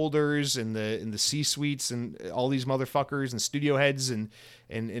shareholders and the C-suites and all these motherfuckers and studio heads and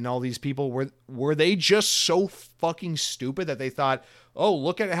all these people, were they just so fucking stupid that they thought, oh,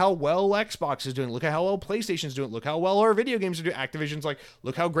 look at how well Xbox is doing, look at how well PlayStation's doing, look how well our video games are doing, Activision's like,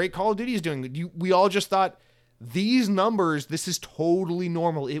 look how great Call of Duty is doing. We all just thought, these numbers, this is totally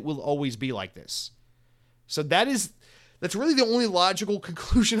normal, it will always be like this. So that's really the only logical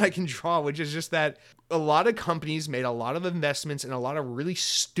conclusion I can draw, which is just that a lot of companies made a lot of investments and a lot of really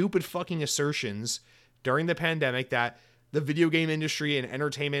stupid fucking assertions during the pandemic that the video game industry and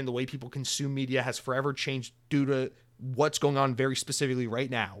entertainment and the way people consume media has forever changed due to what's going on very specifically right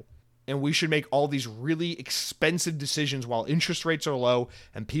now. And we should make all these really expensive decisions while interest rates are low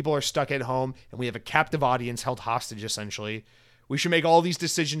and people are stuck at home and we have a captive audience held hostage, essentially. We should make all these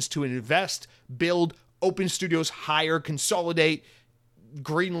decisions to invest, build, open studios, hire, consolidate,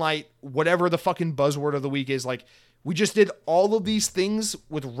 greenlight, whatever the fucking buzzword of the week is. Like, We just did all of these things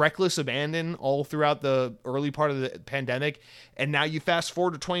with reckless abandon all throughout the early part of the pandemic. And now you fast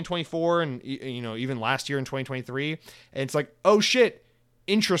forward to 2024 and, even last year in 2023. And it's like, oh shit,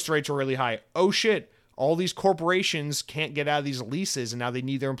 interest rates are really high. Oh shit, all these corporations can't get out of these leases and now they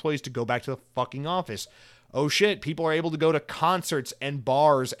need their employees to go back to the fucking office. Oh shit, people are able to go to concerts and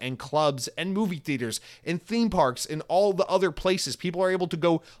bars and clubs and movie theaters and theme parks and all the other places. People are able to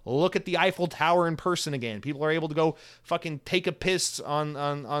go look at the Eiffel Tower in person again. People are able to go fucking take a piss on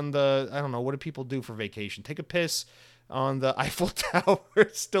the, I don't know, what do people do for vacation? Take a piss on the Eiffel Tower.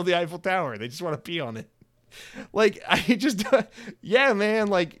 It's still the Eiffel Tower. They just want to pee on it. Like, yeah, man,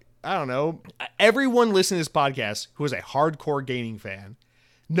 like, I don't know. Everyone listening to this podcast who is a hardcore gaming fan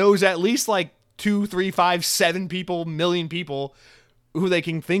knows at least like 2, 3, 5, 7 people, million people who they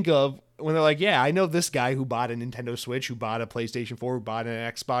can think of when they're like, yeah, I know this guy who bought a Nintendo Switch, who bought a PlayStation 4, who bought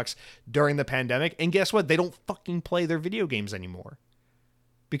an Xbox during the pandemic. And guess what? They don't fucking play their video games anymore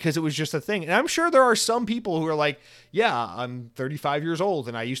because it was just a thing. And I'm sure there are some people who are like, yeah, I'm 35 years old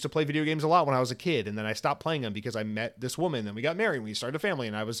and I used to play video games a lot when I was a kid. And then I stopped playing them because I met this woman and we got married and we started a family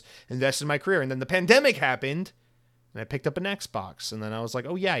and I was invested in my career. And then the pandemic happened. And I picked up an Xbox, and then I was like,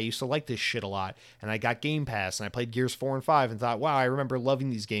 oh yeah, I used to like this shit a lot. And I got Game Pass, and I played Gears 4 and 5, and thought, wow, I remember loving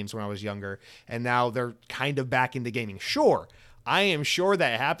these games when I was younger. And now they're kind of back into gaming. Sure, I am sure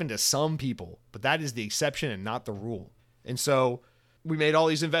that happened to some people, but that is the exception and not the rule. And so we made all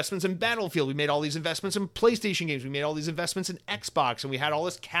these investments in Battlefield. We made all these investments in PlayStation games. We made all these investments in Xbox, and we had all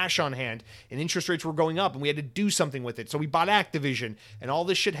this cash on hand, and interest rates were going up, and we had to do something with it. So we bought Activision, and all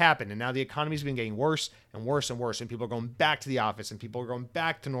this shit happened. And now the economy's been getting worse and worse and worse, and people are going back to the office, and people are going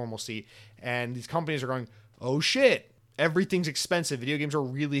back to normalcy, and these companies are going, oh shit, everything's expensive. Video games are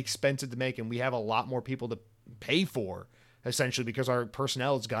really expensive to make, and we have a lot more people to pay for, essentially, because our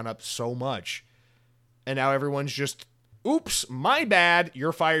personnel has gone up so much. And now everyone's just, oops, my bad.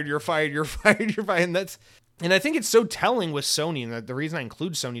 You're fired. You're fired. You're fired. You're fired. And I think it's so telling with Sony, and the reason I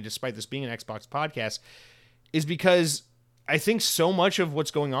include Sony, despite this being an Xbox podcast, is because I think so much of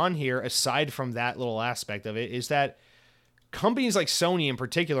what's going on here, aside from that little aspect of it, is that companies like Sony in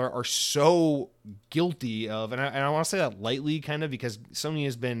particular are so guilty of, and I want to say that lightly, kind of, because Sony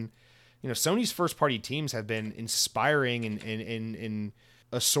has been, Sony's first party teams have been inspiring and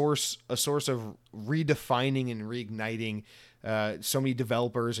a source of redefining and reigniting so many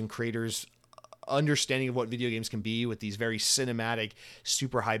developers and creators' understanding of what video games can be with these very cinematic,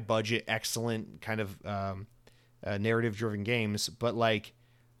 super high budget, excellent kind of narrative driven games. But like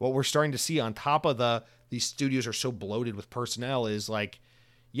what we're starting to see on top of these studios are so bloated with personnel is like,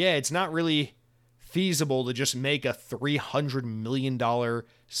 yeah, it's not really feasible to just make a $300 million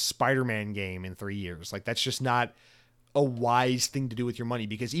Spider-Man game in 3 years. Like that's just not a wise thing to do with your money,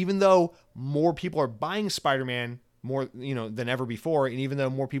 because even though more people are buying Spider-Man more, than ever before, and even though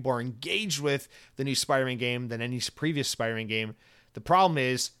more people are engaged with the new Spider-Man game than any previous Spider-Man game, the problem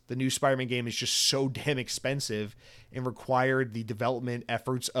is the new Spider-Man game is just so damn expensive and required the development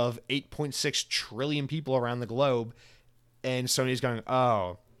efforts of 8.6 trillion people around the globe. And Sony's going,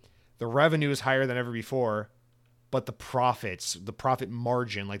 oh, the revenue is higher than ever before, but the profit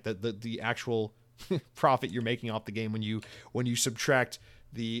margin, like the actual profit you're making off the game when you subtract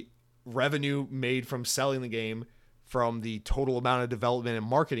the revenue made from selling the game from the total amount of development and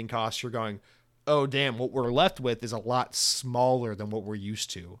marketing costs, you're going, oh damn, what we're left with is a lot smaller than what we're used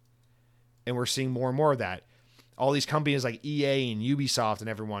to. And we're seeing more and more of that. All these companies like EA and Ubisoft and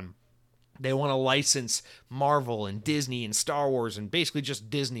everyone, they want to license Marvel and Disney and Star Wars and basically just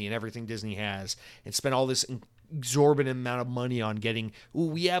Disney and everything Disney has, and spend all this exorbitant amount of money on getting, ooh,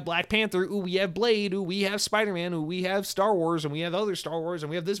 we have Black Panther, ooh, we have Blade, ooh, we have Spider-Man, ooh, we have Star Wars, and we have other Star Wars, and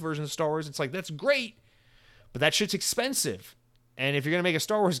we have this version of Star Wars. It's like, that's great, but that shit's expensive. And if you're going to make a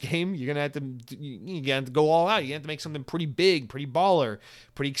Star Wars game, you're going to have to go all out. You have to make something pretty big, pretty baller,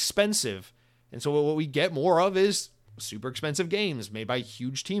 pretty expensive. And so what we get more of is super expensive games made by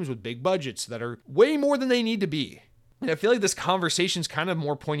huge teams with big budgets that are way more than they need to be. And I feel like this conversation's kind of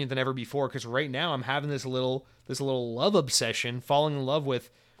more poignant than ever before, because right now I'm having this little love obsession, falling in love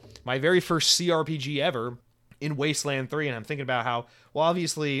with my very first CRPG ever in Wasteland 3. And I'm thinking about how, well,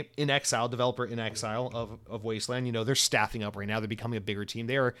 obviously developer In Exile of Wasteland, they're staffing up right now. They're becoming a bigger team.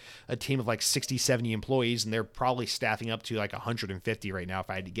 They're a team of like 60, 70 employees, and they're probably staffing up to like 150 right now, if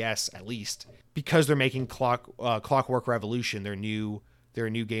I had to guess, at least, because they're making Clockwork Revolution, their new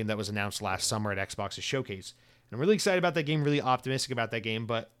game that was announced last summer at Xbox's Showcase. I'm really excited about that game, really optimistic about that game,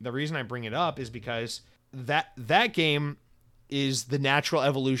 but the reason I bring it up is because that game is the natural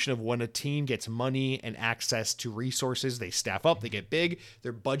evolution of when a team gets money and access to resources. They staff up, they get big,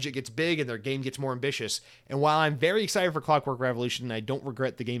 their budget gets big, and their game gets more ambitious. And while I'm very excited for Clockwork Revolution, and I don't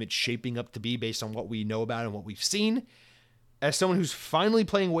regret the game it's shaping up to be based on what we know about and what we've seen, as someone who's finally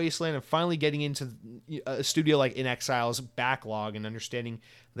playing Wasteland and finally getting into a studio like inXile's backlog and understanding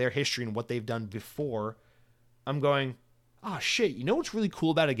their history and what they've done before, I'm going, oh shit, you know what's really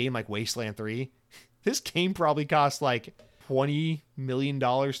cool about a game like Wasteland 3? This game probably cost like $20 million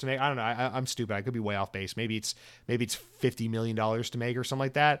to make. I don't know. I'm stupid. I could be way off base. Maybe it's $50 million to make or something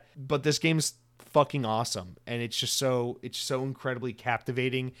like that. But this game's fucking awesome. And it's so incredibly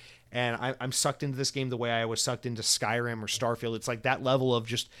captivating. And I'm sucked into this game the way I was sucked into Skyrim or Starfield. It's like that level of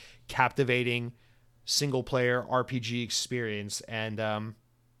just captivating single player RPG experience. And I'm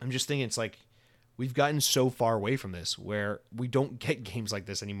just thinking, it's like, we've gotten so far away from this where we don't get games like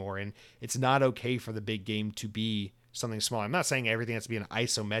this anymore. And it's not okay for the big game to be something small. I'm not saying everything has to be an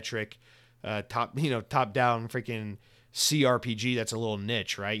isometric, top down freaking CRPG. That's a little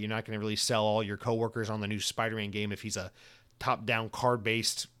niche, right? You're not going to really sell all your coworkers on the new Spider-Man game if he's a top down card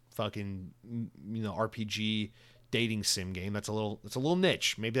based fucking, RPG dating sim game. It's a little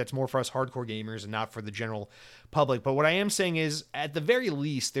niche. Maybe that's more for us hardcore gamers and not for the general public. But what I am saying is, at the very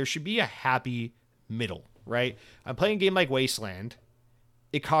least, there should be a happy middle, right? I'm playing a game like Wasteland.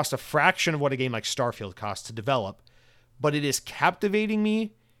 It costs a fraction of what a game like Starfield costs to develop, but it is captivating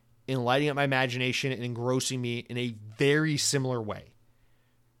me and lighting up my imagination and engrossing me in a very similar way,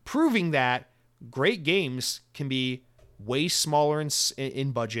 proving that great games can be way smaller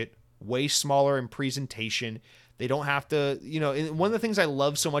in budget, way smaller in presentation. They don't have to, one of the things I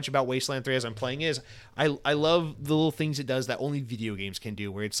love so much about Wasteland 3 as I'm playing is I love the little things it does that only video games can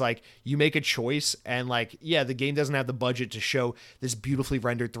do, where it's like you make a choice and like, yeah, the game doesn't have the budget to show this beautifully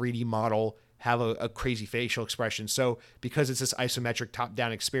rendered 3D model have a crazy facial expression. So because it's this isometric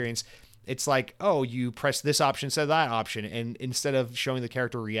top-down experience, it's like, oh, you press this option instead of that option. And instead of showing the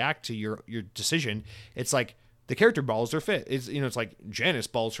character react to your decision, it's like the character balls her fist. It's like Janice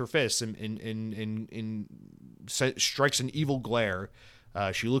balls her fists and strikes an evil glare.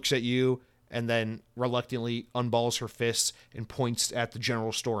 She looks at you and then reluctantly unballs her fists and points at the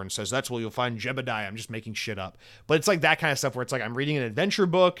general store and says, that's where you'll find Jebediah. I'm just making shit up. But it's like that kind of stuff where it's like I'm reading an adventure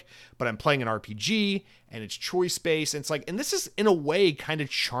book, but I'm playing an RPG and it's choice-based. And it's like, and this is in a way kind of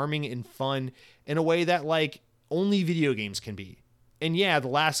charming and fun in a way that like only video games can be. And yeah, The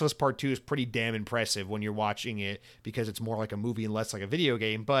Last of Us Part 2 is pretty damn impressive when you're watching it because it's more like a movie and less like a video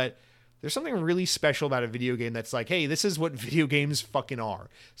game. But there's something really special about a video game that's like, hey, this is what video games fucking are.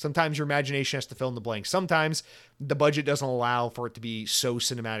 Sometimes your imagination has to fill in the blanks. Sometimes the budget doesn't allow for it to be so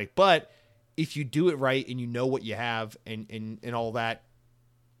cinematic. But if you do it right and you know what you have and all that,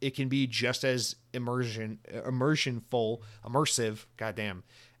 it can be just as immersive, goddamn,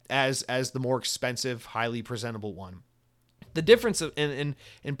 as the more expensive, highly presentable one. The difference and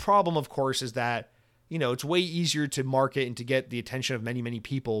problem, of course, is that, it's way easier to market and to get the attention of many, many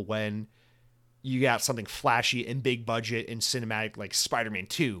people when you got something flashy and big budget and cinematic like Spider-Man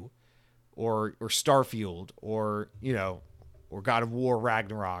 2 or Starfield or God of War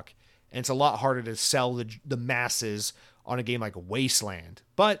Ragnarok. And it's a lot harder to sell the masses on a game like Wasteland.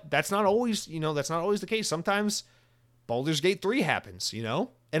 But that's not always the case. Sometimes Baldur's Gate 3 happens,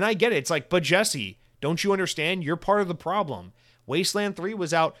 And I get it. It's like, but Jesse, don't you understand? You're part of the problem. Wasteland 3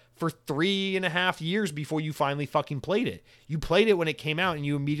 was out for 3.5 years before you finally fucking played it. You played it when it came out and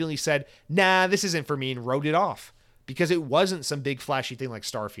you immediately said, nah, this isn't for me, and wrote it off because it wasn't some big flashy thing like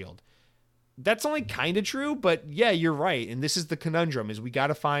Starfield. That's only kind of true, but yeah, you're right. And this is the conundrum, is we got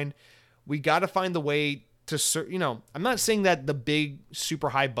to find the way to, I'm not saying that the big super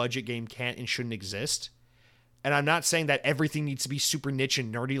high budget game can't and shouldn't exist. And I'm not saying that everything needs to be super niche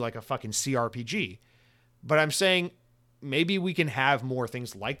and nerdy like a fucking CRPG, but I'm saying maybe we can have more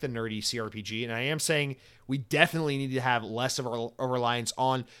things like the nerdy CRPG. And I am saying we definitely need to have less of a reliance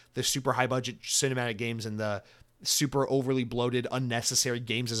on the super high budget cinematic games and the super overly bloated, unnecessary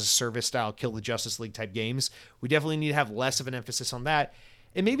games as a service style, Kill the Justice League type games. We definitely need to have less of an emphasis on that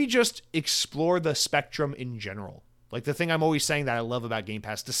and maybe just explore the spectrum in general. Like the thing I'm always saying that I love about Game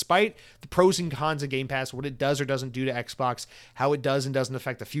Pass, despite the pros and cons of Game Pass, what it does or doesn't do to Xbox, how it does and doesn't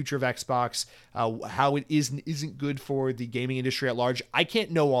affect the future of Xbox, how it isn't good for the gaming industry at large. I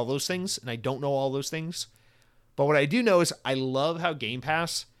can't know all those things, and I don't know all those things. But what I do know is I love how Game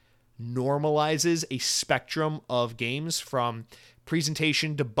Pass normalizes a spectrum of games from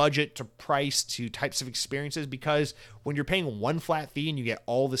presentation to budget to price to types of experiences, because when you're paying one flat fee and you get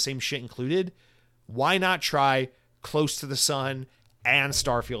all the same shit included, why not try Close to the Sun and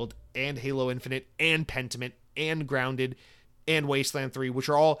Starfield and Halo Infinite and Pentiment and Grounded and Wasteland 3, which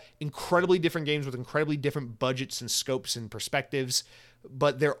are all incredibly different games with incredibly different budgets and scopes and perspectives,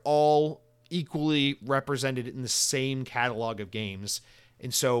 but they're all equally represented in the same catalog of games.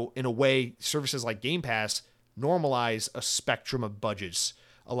 And so, in a way, services like Game Pass normalize a spectrum of budgets,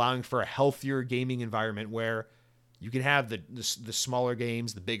 allowing for a healthier gaming environment where you can have the smaller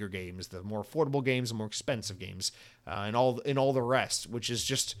games, the bigger games, the more affordable games, the more expensive games, and all the rest, which is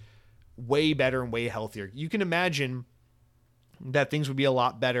just way better and way healthier. You can imagine that things would be a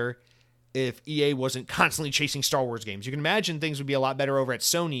lot better if EA wasn't constantly chasing Star Wars games. You can imagine things would be a lot better over at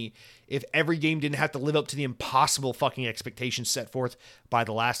Sony if every game didn't have to live up to the impossible fucking expectations set forth by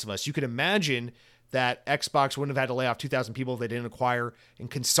The Last of Us. You could imagine that Xbox wouldn't have had to lay off 2,000 people if they didn't acquire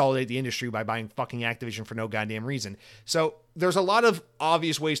and consolidate the industry by buying fucking Activision for no goddamn reason. So there's a lot of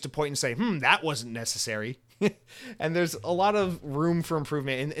obvious ways to point and say, that wasn't necessary. And there's a lot of room for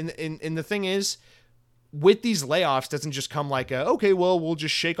improvement. And the thing is, with these layoffs, doesn't just come like, okay, well, we'll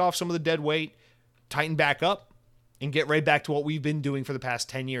just shake off some of the dead weight, tighten back up, and get right back to what we've been doing for the past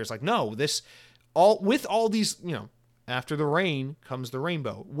 10 years. Like, no, with all these, after the rain comes the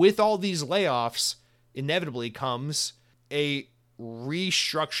rainbow. With all these layoffs, inevitably comes a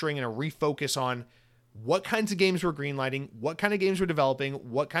restructuring and a refocus on what kinds of games we're greenlighting, what kind of games we're developing,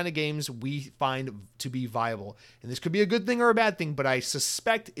 what kind of games we find to be viable. And this could be a good thing or a bad thing, but I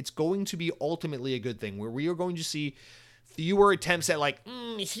suspect it's going to be ultimately a good thing, where we are going to see fewer attempts at like,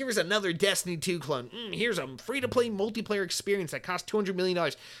 here's another Destiny 2 clone. Here's a free-to-play multiplayer experience that costs $200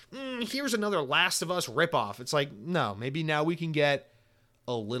 million. Here's another Last of Us ripoff. It's like, no, maybe now we can get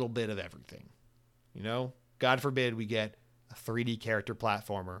a little bit of everything. God forbid we get a 3D character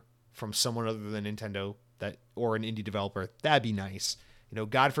platformer from someone other than Nintendo or an indie developer. That'd be nice.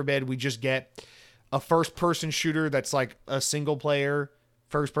 God forbid we just get a first-person shooter that's like a single-player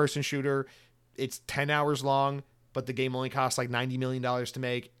first-person shooter. It's 10 hours long, but the game only costs like $90 million to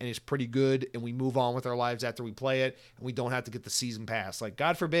make, and it's pretty good, and we move on with our lives after we play it, and we don't have to get the season pass. Like,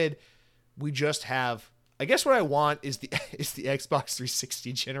 God forbid we just have... I guess what I want is the Xbox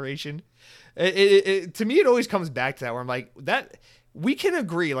 360 generation. To me, it always comes back to that, where I'm like, that we can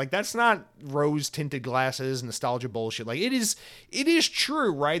agree, like, that's not rose-tinted glasses, nostalgia bullshit. Like, it is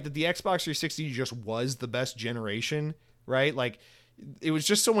true, right, that the Xbox 360 just was the best generation, right? Like, it was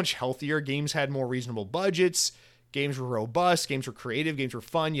just so much healthier. Games had more reasonable budgets. Games were robust. Games were creative. Games were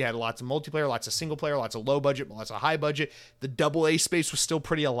fun. You had lots of multiplayer, lots of single player, lots of low budget, lots of high budget. The AA space was still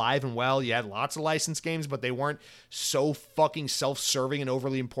pretty alive and well. You had lots of licensed games, but they weren't so fucking self-serving and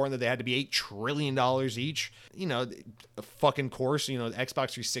overly important that they had to be $8 trillion each. A fucking course,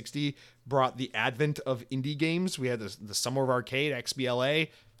 Xbox 360 brought the advent of indie games. We had the Summer of Arcade, XBLA.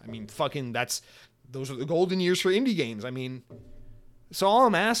 I mean, fucking those are the golden years for indie games. I mean, so all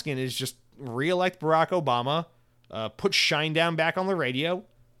I'm asking is just re-elect Barack Obama. Put Shinedown back on the radio,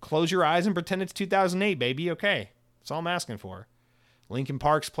 close your eyes and pretend it's 2008, baby. Okay. That's all I'm asking for. Linkin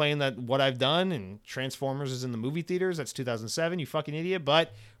Park's playing that What I've Done, and Transformers is in the movie theaters. That's 2007, you fucking idiot,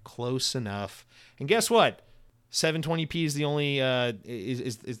 but close enough. And guess what? 720p is the only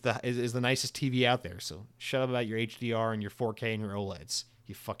is the nicest TV out there. So shut up about your HDR and your 4K and your OLEDs,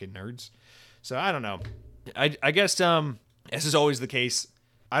 you fucking nerds. So I don't know. I guess as is always the case,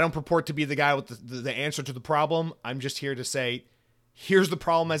 I don't purport to be the guy with the answer to the problem. I'm just here to say, here's the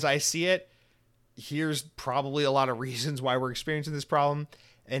problem as I see it. Here's probably a lot of reasons why we're experiencing this problem.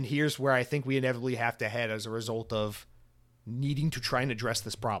 And here's where I think we inevitably have to head as a result of needing to try and address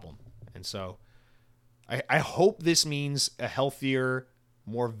this problem. And so I hope this means a healthier,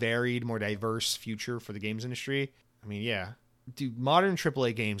 more varied, more diverse future for the games industry. I mean, yeah. Dude, modern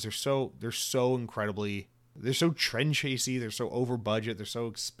AAA games, they're so incredibly... They're so trend chasey, they're so over budget, they're so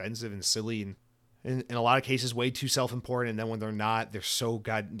expensive and silly, and in a lot of cases way too self-important. And then when they're not, they're so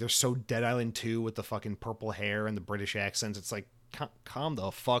Dead Island 2 with the fucking purple hair and the British accents. It's like, calm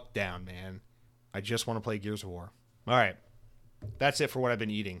the fuck down, man. I just want to play Gears of War. All right, that's it for what I've been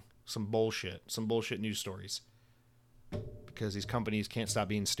eating. Some bullshit news stories, because these companies can't stop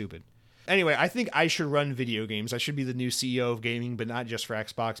being stupid. Anyway, I think I should run video games. I should be the new CEO of gaming, but not just for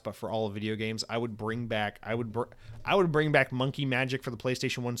Xbox, but for all of video games. I would bring back Monkey Magic for the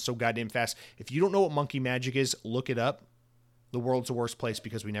PlayStation 1 so goddamn fast. If you don't know what Monkey Magic is, look it up. The world's the worst place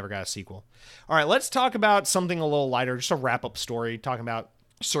because we never got a sequel. All right, let's talk about something a little lighter, just a wrap-up story, talking about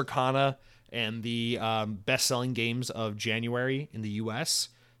Circana and the best-selling games of January in the U.S.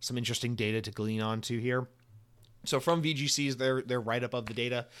 Some interesting data to glean onto here. So from VGC's, they're right up of the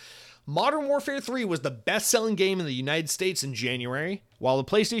data. Modern Warfare 3 was the best-selling game in the United States in January, while the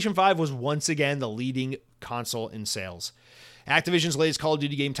PlayStation 5 was once again the leading console in sales. Activision's latest Call of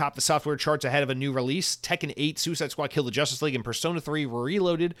Duty game topped the software charts ahead of a new release. Tekken 8, Suicide Squad Kill the Justice League, and Persona 3 were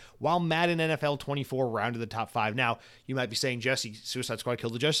reloaded, while Madden NFL 24 rounded the top 5. Now, you might be saying, Jesse, Suicide Squad Kill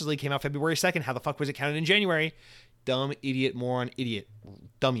the Justice League came out February 2nd. How the fuck was it counted in January? Dumb, idiot, moron, idiot.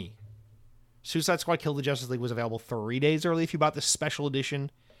 Dummy. Suicide Squad Kill the Justice League was available 3 days early if you bought the special edition,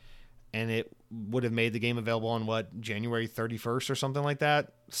 and it would have made the game available on, January 31st or something like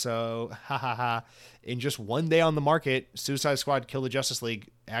that? So, in just 1 day on the market, Suicide Squad Kill the Justice League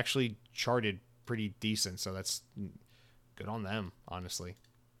actually charted pretty decent, so that's good on them, honestly.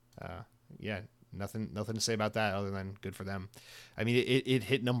 Nothing to say about that other than good for them. I mean, it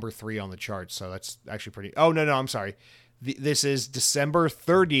hit number 3 on the chart, so that's actually pretty... Oh, no, I'm sorry. This is December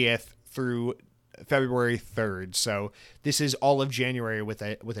 30th through February 3rd. So this is all of January with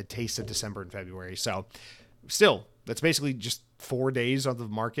a taste of December and February. So still, that's basically just 4 days on the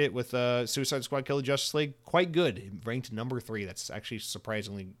market with Suicide Squad Kill the Justice League. Quite good. It ranked number 3. That's actually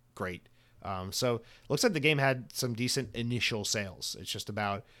surprisingly great. So looks like the game had some decent initial sales. It's just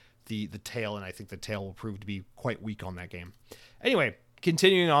about the tail, and I think the tail will prove to be quite weak on that game. Anyway,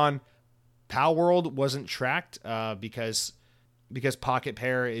 continuing on, Palworld wasn't tracked because Pocket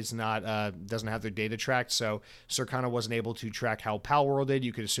Pair is not doesn't have their data tracked, so Circana wasn't able to track how Palworld did.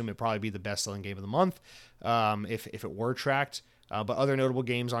 You could assume it'd probably be the best-selling game of the month if it were tracked. But other notable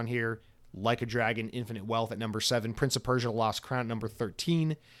games on here, Like a Dragon, Infinite Wealth at number 7, Prince of Persia: Lost Crown at number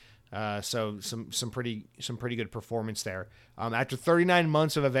 13. So some pretty good performance there. After 39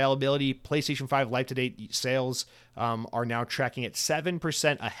 months of availability, PlayStation 5 life-to-date sales are now tracking at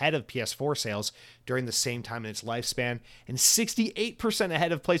 7% ahead of PS4 sales during the same time in its lifespan, and 68%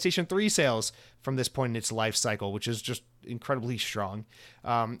 ahead of PlayStation 3 sales from this point in its life cycle, which is just incredibly strong.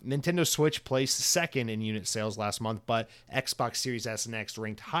 Nintendo Switch placed second in unit sales last month, but Xbox Series S and X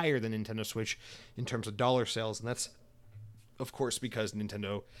ranked higher than Nintendo Switch in terms of dollar sales, and that's, of course, because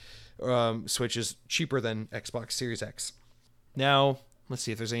Nintendo Switch is cheaper than Xbox Series X. Now, let's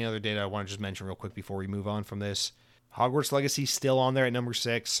see if there's any other data I want to just mention real quick before we move on from this. Hogwarts Legacy still on there at number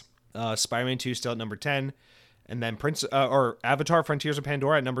 6. Spider-Man 2 still at number 10. And then Avatar Frontiers of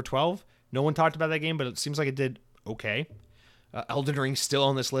Pandora at number 12. No one talked about that game, but it seems like it did okay. Elden Ring still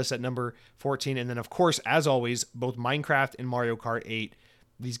on this list at number 14. And then, of course, as always, both Minecraft and Mario Kart 8,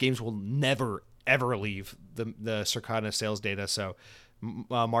 these games will never, ever leave the Circana sales data. So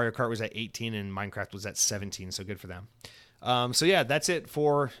Mario Kart was at 18 and Minecraft was at 17, so good for them. So yeah, that's it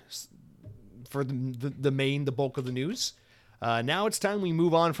for the bulk of the news. Now it's time we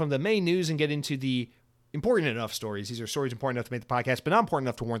move on from the main news and get into the important enough stories. These are stories important enough to make the podcast, but not important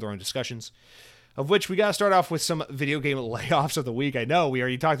enough to warrant their own discussions. Of which we got to start off with some video game layoffs of the week. I know we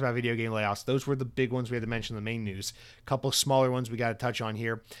already talked about video game layoffs. Those were the big ones we had to mention in the main news. A couple smaller ones we got to touch on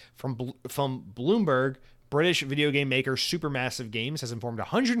here. From Bloomberg, British video game maker Supermassive Games has informed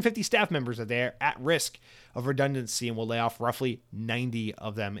 150 staff members that they are at risk of redundancy and will lay off roughly 90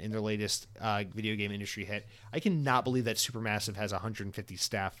 of them in their latest video game industry hit. I cannot believe that Supermassive has 150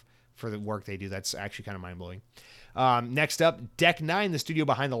 staff for the work they do. That's actually kind of mind-blowing. Next up, Deck 9, the studio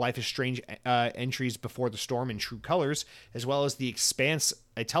behind the Life is Strange entries Before the Storm and True Colors, as well as the Expanse,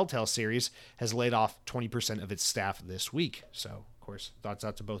 a Telltale series, has laid off 20% of its staff this week. So, of course, thoughts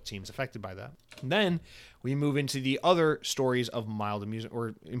out to both teams affected by that. And then we move into the other stories of mild amusement,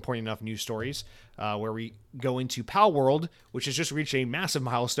 or important enough news stories, where we go into Palworld, which has just reached a massive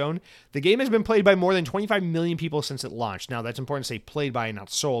milestone. The game has been played by more than 25 million people since it launched. Now, that's important to say played by and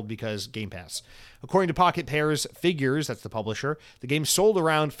not sold, because Game Pass. According to Pocket Pair's figures, that's the publisher, the game sold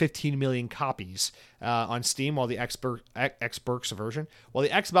around 15 million copies on Steam, while the Xbox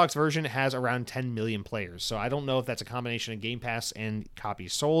version has around 10 million players. So I don't know if that's a combination of Game Pass and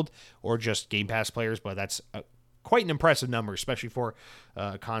copies sold, or just Game Pass players, but that's quite an impressive number, especially for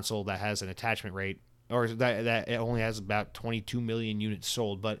a console that has an attachment rate, or that it only has about 22 million units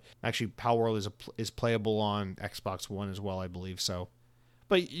sold. But actually, Palworld is playable on Xbox One as well, I believe. So,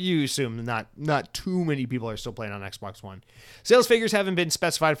 but you assume not too many people are still playing on Xbox One. Sales figures haven't been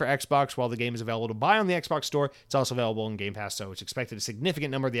specified for Xbox. While the game is available to buy on the Xbox Store, it's also available in Game Pass, so it's expected a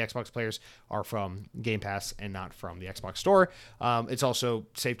significant number of the Xbox players are from Game Pass and not from the Xbox Store. It's also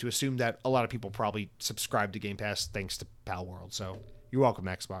safe to assume that a lot of people probably subscribe to Game Pass thanks to Palworld, so you're welcome,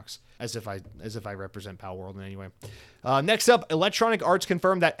 Xbox, as if I represent Palworld in any way. Next up, Electronic Arts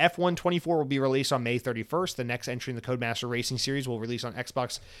confirmed that F1 24 will be released on May 31st. The next entry in the Codemaster Racing series will release on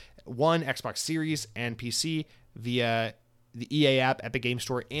Xbox One, Xbox Series, and PC via the EA app, Epic Game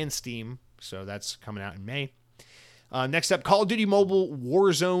Store, and Steam. So that's coming out in May. Next up, Call of Duty Mobile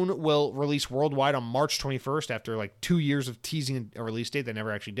Warzone will release worldwide on March 21st after like 2 years of teasing a release date. They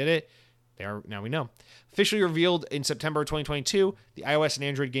never actually did it. They are, now we know. Officially revealed in September 2022, the iOS and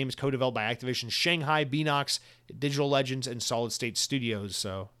Android game is co-developed by Activision Shanghai, Beenox, Digital Legends, and Solid State Studios.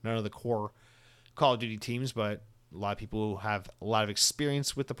 So none of the core Call of Duty teams, but a lot of people who have a lot of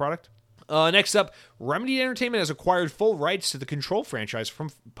experience with the product. Next up, Remedy Entertainment has acquired full rights to the Control franchise from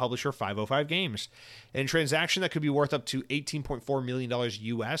publisher 505 Games. In a transaction that could be worth up to $18.4 million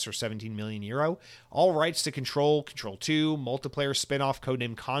US or 17 million euro, all rights to Control, Control 2, multiplayer spin-off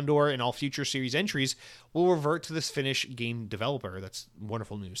codenamed Condor, and all future series entries will revert to this Finnish game developer. That's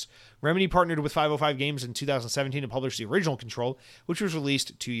wonderful news. Remedy partnered with 505 Games in 2017 to publish the original Control, which was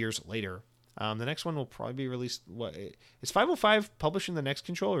released 2 years later. The next one will probably be released. What is 505 publishing the next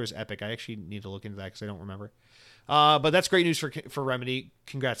Control, or is Epic? I actually need to look into that because I don't remember. But that's great news for Remedy.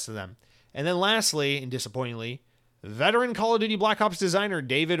 Congrats to them. And then lastly, and disappointingly, veteran Call of Duty Black Ops designer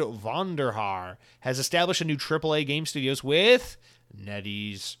David Vonderhaar has established a new AAA game studios with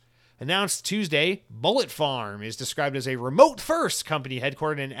NetEase. Announced Tuesday, Bullet Farm is described as a remote-first company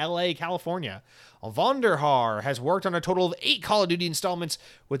headquartered in LA, California. Vonderhaar has worked on a total of 8 Call of Duty installments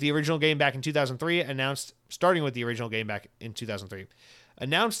with the original game back in 2003, starting with the original game back in 2003.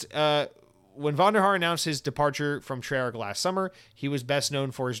 When Vonderhaar announced his departure from Treyarch last summer, he was best known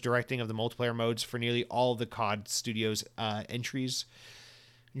for his directing of the multiplayer modes for nearly all of the COD Studios entries.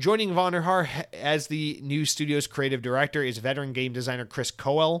 Joining Vonderhaar as the new studio's creative director is veteran game designer Chris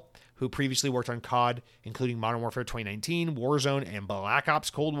Coel, who previously worked on COD, including Modern Warfare 2019, Warzone, and Black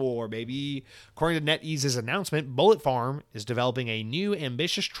Ops Cold War, baby. According to NetEase's announcement, Bullet Farm is developing a new,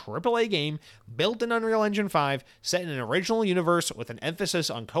 ambitious AAA game built in Unreal Engine 5, set in an original universe with an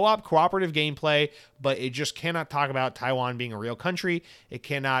emphasis on co-op cooperative gameplay, but it just cannot talk about Taiwan being a real country. It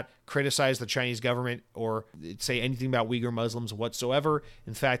cannot criticize the Chinese government or say anything about Uyghur Muslims whatsoever.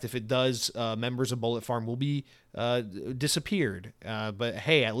 In fact, if it does, members of Bullet Farm will be disappeared. But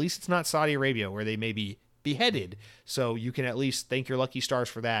hey, at least it's not Saudi Arabia where they may be beheaded. So you can at least thank your lucky stars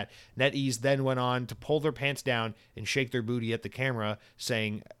for that. NetEase then went on to pull their pants down and shake their booty at the camera,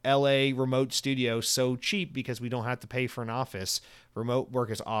 saying, LA remote studio so cheap because we don't have to pay for an office. Remote work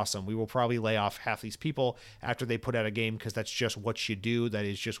is awesome. We will probably lay off half these people after they put out a game because that's just what you do. That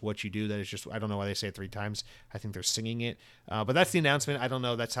is just what you do. That is just, I don't know why they say it 3 times. I think they're singing it. But that's the announcement. I don't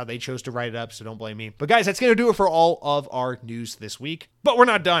know. That's how they chose to write it up, so don't blame me. But guys, that's going to do it for all of our news this week. But we're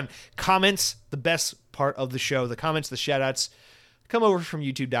not done. Comments, the best part of the show. The comments, the shout-outs, come over from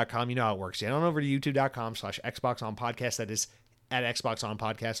youtube.com. You know how it works. Get on over to youtube.com/XboxOnPodcast. That is at Xbox On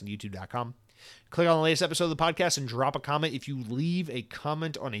Podcast and youtube.com. Click on the latest episode of the podcast and drop a comment. If you leave a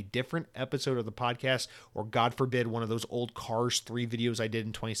comment on a different episode of the podcast, or God forbid, one of those old Cars 3 videos I did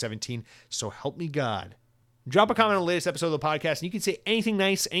in 2017, so help me God, drop a comment on the latest episode of the podcast, and you can say anything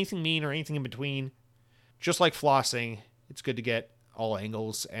nice, anything mean, or anything in between. Just like flossing, it's good to get all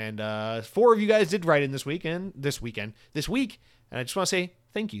angles. And 4 of you guys did write in this week, and I just want to say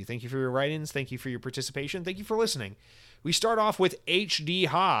thank you. Thank you for your write-ins. Thank you for your participation. Thank you for listening. We start off with HD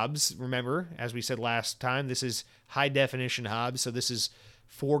Hobbs. Remember, as we said last time, this is high definition Hobbs. So this is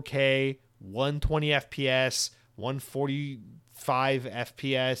 4K, 120 FPS, 145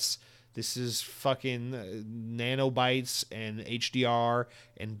 FPS. This is fucking nanobytes and HDR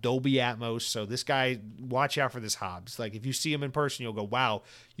and Dolby Atmos. So this guy, watch out for this Hobbs. Like, if you see him in person, you'll go, wow,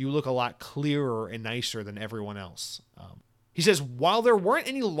 you look a lot clearer and nicer than everyone else. He says, while there weren't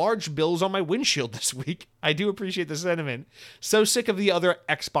any large bills on my windshield this week, I do appreciate the sentiment. So sick of the other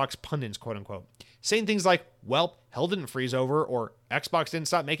Xbox pundits, quote unquote, saying things like, well, hell didn't freeze over, or Xbox didn't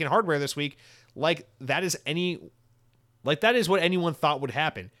stop making hardware this week. That is what anyone thought would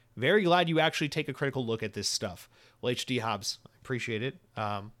happen. Very glad you actually take a critical look at this stuff. Well, HD Hobbs, I appreciate it.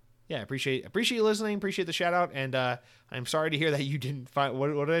 Appreciate you listening. Appreciate the shout out. And I'm sorry to hear that you didn't find,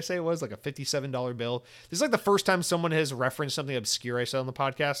 what did I say it was? Like a $57 bill. This is like the first time someone has referenced something obscure I said on the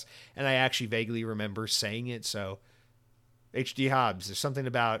podcast, and I actually vaguely remember saying it. So HD Hobbs, there's something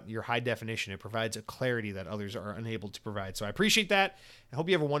about your high definition. It provides a clarity that others are unable to provide. So I appreciate that. I hope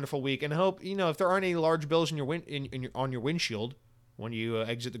you have a wonderful week. And I hope, if there aren't any large bills in your on your windshield when you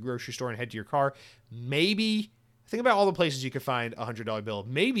exit the grocery store and head to your car, maybe think about all the places you could find a $100 bill.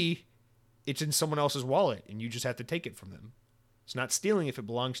 Maybe it's in someone else's wallet and you just have to take it from them. It's not stealing if it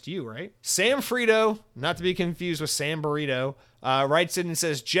belongs to you, right? Sam Frito, not to be confused with Sam Burrito, writes in and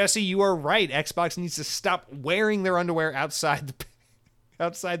says, Jesse, you are right. Xbox needs to stop wearing their underwear outside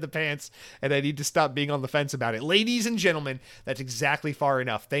the pants, and I need to stop being on the fence about it. Ladies and gentlemen, that's exactly far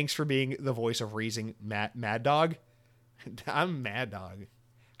enough. Thanks for being the voice of reason, Mad Dog. I'm Mad Dog.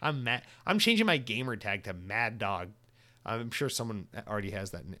 I'm changing my gamer tag to Mad Dog. I'm sure someone already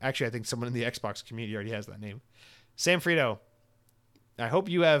has that. Actually, I think someone in the Xbox community already has that name. Sam Frito, I hope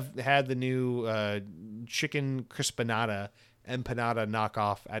you have had the new chicken empanada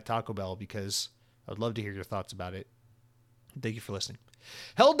knockoff at Taco Bell, because I would love to hear your thoughts about it. Thank you for listening.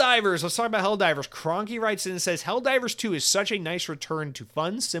 Helldivers. Let's talk about Helldivers. Cronky writes in and says, Helldivers 2 is such a nice return to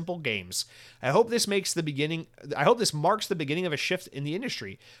fun, simple games. I hope this marks the beginning of a shift in the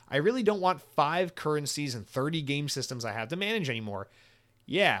industry. I really don't want 5 currencies and 30 game systems I have to manage anymore.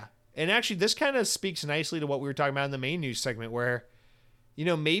 Yeah. And actually, this kind of speaks nicely to what we were talking about in the main news segment, where,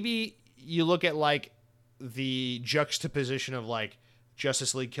 maybe you look at like the juxtaposition of like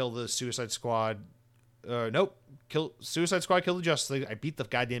Justice League kill the Suicide Squad. Suicide Squad kill the Justice League. I beat the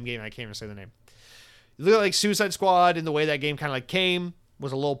goddamn game. I can't even say the name. You look at like Suicide Squad and the way that game kind of like came,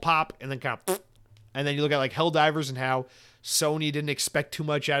 was a little pop, and then kind of, and then you look at like Helldivers and how Sony didn't expect too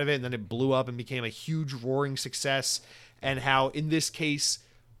much out of it, and then it blew up and became a huge roaring success, and how in this case,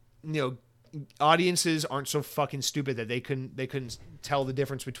 audiences aren't so fucking stupid that they couldn't tell the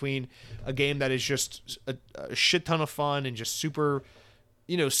difference between a game that is just a shit ton of fun and just super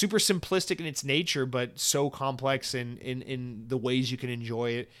simplistic in its nature, but so complex in the ways you can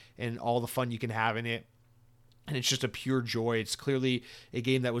enjoy it and all the fun you can have in it. And it's just a pure joy. It's clearly a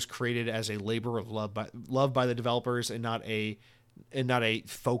game that was created as a labor of love by the developers, and not a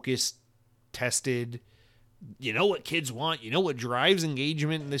focused, tested, what kids want, what drives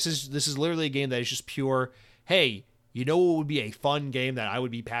engagement. And this is literally a game that is just pure, hey, what would be a fun game that I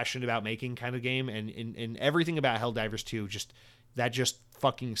would be passionate about making kind of game. And everything about Helldivers 2 just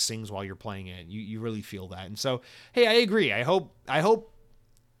fucking sings while you're playing it. You really feel that. And so, hey, I agree. I hope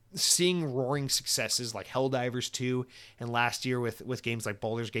seeing roaring successes like Helldivers 2 and last year with games like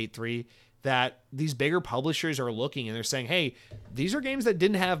Baldur's Gate 3, that these bigger publishers are looking and they're saying, hey, these are games that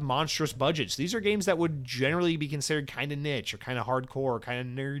didn't have monstrous budgets. These are games that would generally be considered kind of niche or kind of hardcore or kind of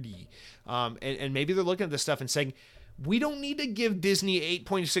nerdy. And maybe they're looking at this stuff and saying, we don't need to give Disney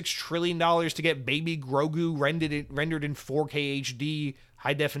 $8.6 trillion to get Baby Grogu rendered in 4K HD,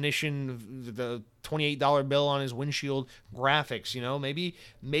 high definition, the $28 bill on his windshield graphics.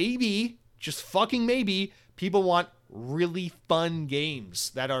 Maybe, just fucking maybe, people want really fun games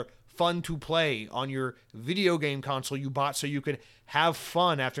that are fun to play on your video game console you bought so you could have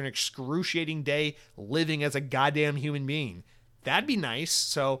fun after an excruciating day living as a goddamn human being. That'd be nice.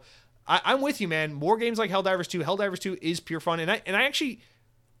 So I'm with you, man. More games like Helldivers 2. Helldivers 2 is pure fun. And I actually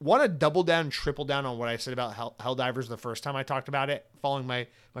want to double down, triple down on what I said about Helldivers the first time I talked about it, following my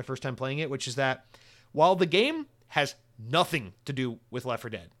first time playing it, which is that while the game has nothing to do with Left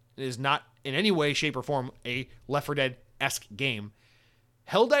 4 Dead, it is not in any way, shape, or form a Left 4 Dead-esque game,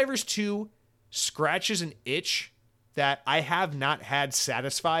 Helldivers 2 scratches an itch that I have not had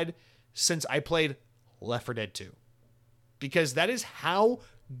satisfied since I played Left 4 Dead 2. Because that is how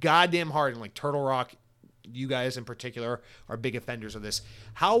goddamn hard, and like Turtle Rock, you guys in particular are big offenders of this,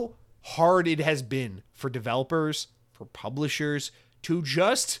 how hard it has been for developers, for publishers to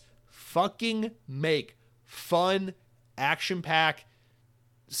just fucking make fun, action-packed,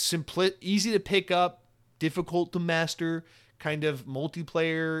 easy to pick up, difficult to master kind of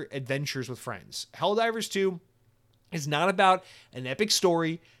multiplayer adventures with friends. Helldivers 2 is not about an epic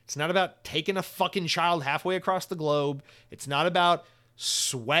story. It's not about taking a fucking child halfway across the globe. It's not about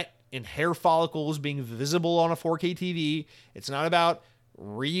sweat and hair follicles being visible on a 4K TV. It's not about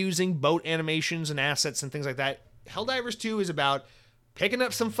reusing boat animations and assets and things like that. Helldivers 2 is about picking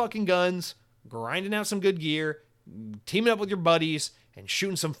up some fucking guns, grinding out some good gear, teaming up with your buddies, and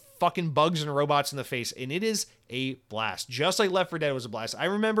shooting some fucking bugs and robots in the face. And it is a blast. Just like Left 4 Dead was a blast. I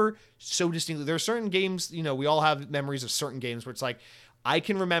remember so distinctly. There are certain games, we all have memories of certain games where it's like, I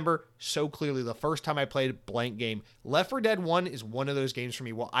can remember so clearly the first time I played a blank game. Left 4 Dead 1 is one of those games for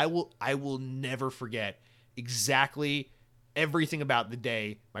me. Well, I will never forget exactly everything about the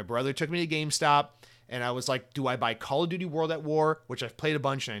day my brother took me to GameStop, and I was like, do I buy Call of Duty World at War, which I've played a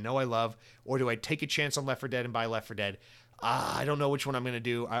bunch and I know I love, or do I take a chance on Left 4 Dead and buy Left 4 Dead? I don't know which one I'm going to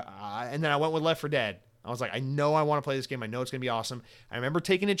do. And then I went with Left 4 Dead. I was like, I know I want to play this game. I know it's going to be awesome. I remember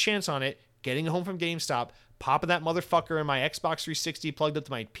taking a chance on it, getting it home from GameStop, popping that motherfucker in my Xbox 360, plugged up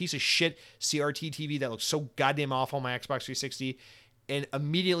to my piece of shit CRT TV that looks so goddamn awful on my Xbox 360, and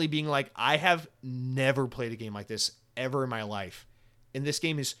immediately being like, I have never played a game like this ever in my life. And this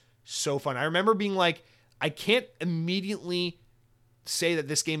game is so fun. I remember being like, I can't immediately say that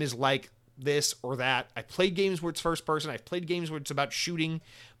this game is like this or that. I played games where it's first person. I've played games where it's about shooting,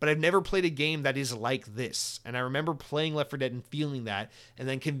 but I've never played a game that is like this. And I remember playing Left 4 Dead and feeling that, and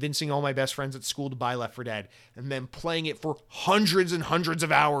then convincing all my best friends at school to buy Left 4 Dead, and then playing it for hundreds and hundreds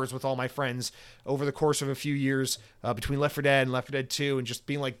of hours with all my friends over the course of a few years between Left 4 Dead and Left 4 Dead 2, and just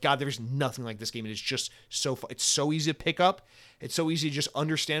being like, God, there's nothing like this game. It is just so fun. It's so easy to pick up. It's so easy to just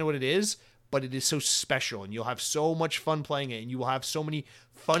understand what it is, but it is so special, and you'll have so much fun playing it, and you will have so many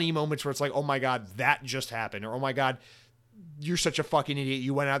funny moments where it's like, oh my God, that just happened, or oh my God, you're such a fucking idiot,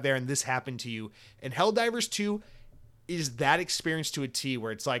 you went out there and this happened to you. And Helldivers 2 is that experience to a T,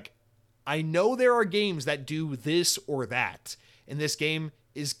 where it's like, I know there are games that do this or that, and this game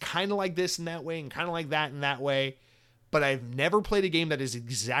is kind of like this in that way, and kind of like that in that way, but I've never played a game that is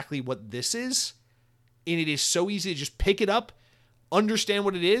exactly what this is, and it is so easy to just pick it up, understand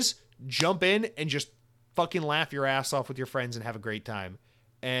what it is, jump in, and just fucking laugh your ass off with your friends and have a great time.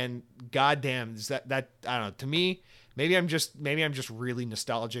 And goddamn, is that I don't know, to me, maybe I'm just really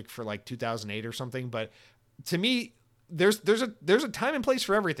nostalgic for like 2008 or something, but to me, there's a time and place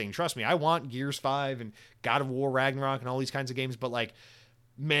for everything. Trust me, I want Gears 5 and God of War Ragnarok and all these kinds of games, but like,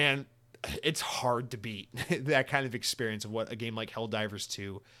 man, it's hard to beat that kind of experience of what a game like Helldivers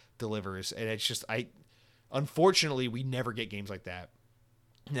 2 delivers. And it's just, unfortunately, we never get games like that.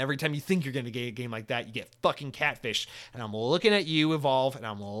 And every time you think you're going to get a game like that, you get fucking catfish. And I'm looking at you, Evolve, and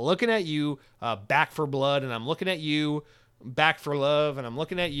I'm looking at you, Back 4 Blood, and I'm looking at you, Back 4 Love, and I'm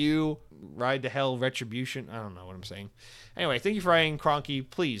looking at you, Ride to Hell, Retribution. I don't know what I'm saying. Anyway, thank you for writing, Cronky.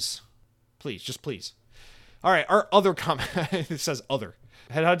 Please, just please. All right, our other comment. It says other.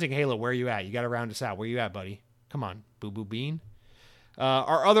 Headhunting Halo, where are you at? You got to round us out. Where you at, buddy? Come on, Boo Boo Bean.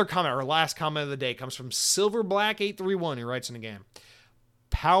 Our other comment, our last comment of the day, comes from Silverblack831, who writes in again.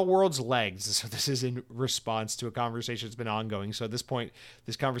 Palworld's legs. So this is in response to a conversation that's been ongoing. So at this point,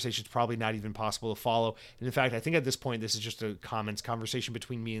 this conversation is probably not even possible to follow. And in fact, I think at this point, this is just a conversation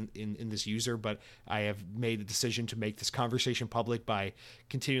between me and this user, but I have made the decision to make this conversation public by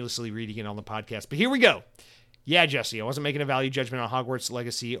continuously reading it on the podcast. But here we go. Yeah, Jesse, I wasn't making a value judgment on Hogwarts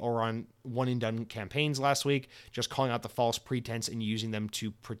Legacy or on one-and-done campaigns last week, just calling out the false pretense and using them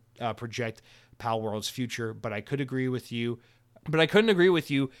to project Palworld's future. But I couldn't agree with you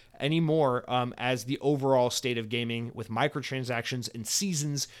anymore as the overall state of gaming, with microtransactions and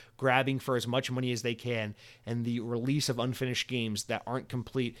seasons grabbing for as much money as they can, and the release of unfinished games that aren't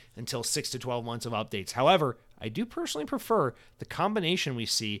complete until 6 to 12 months of updates. However, I do personally prefer the combination we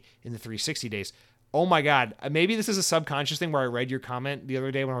see in the 360 days. Oh my God, maybe this is a subconscious thing where I read your comment the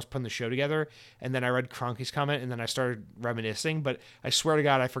other day when I was putting the show together, and then I read Cronky's comment, and then I started reminiscing, but I swear to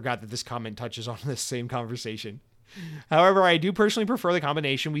God, I forgot that this comment touches on this same conversation. However, I do personally prefer the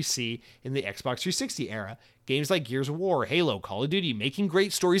combination we see in the Xbox 360 era. Games like Gears of War, Halo, Call of Duty, making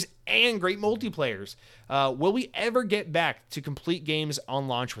great stories and great multiplayers. Will we ever get back to complete games on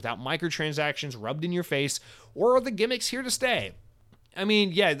launch without microtransactions rubbed in your face, or are the gimmicks here to stay? I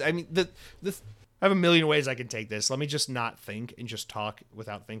mean, yeah, I have a million ways I can take this. Let me just not think and just talk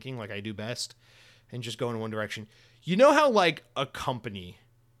without thinking like I do best and just go in one direction. You know how like a company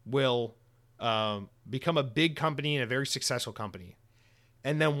will become a big company and a very successful company,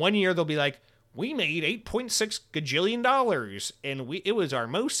 and then one year they'll be like, we made $8.6 gajillion and it was our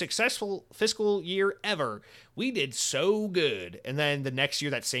most successful fiscal year ever. We did so good. And then the next year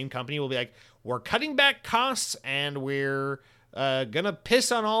that same company will be like, we're cutting back costs and we're gonna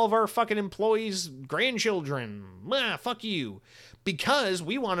piss on all of our fucking employees' grandchildren. Fuck you. Because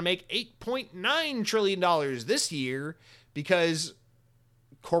we want to make $8.9 trillion this year, because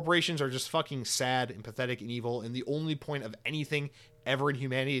corporations are just fucking sad and pathetic and evil, and the only point of anything ever in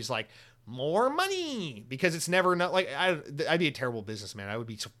humanity is like more money, because it's never not like I'd be a terrible businessman. I would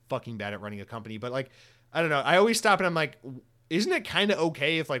be so fucking bad at running a company, but like I don't know, I always stop and I'm like, isn't it kind of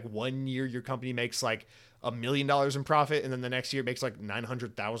okay if like one year your company makes like $1 million in profit, and then the next year it makes like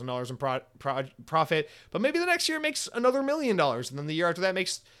 $900,000 in profit, but maybe the next year it makes another $1 million, and then the year after that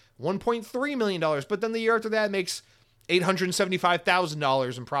makes $1.3 million, but then the year after that it makes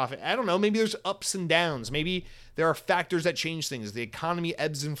 $875,000 in profit. I don't know. Maybe there's ups and downs. Maybe there are factors that change things. The economy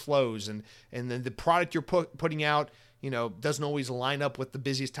ebbs and flows, and then the product you're putting out, doesn't always line up with the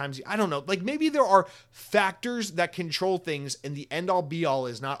busiest times. I don't know. Like maybe there are factors that control things, and the end all be all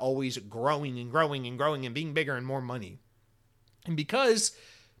is not always growing and growing and growing and being bigger and more money. And because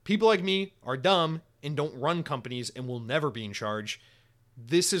people like me are dumb and don't run companies and will never be in charge,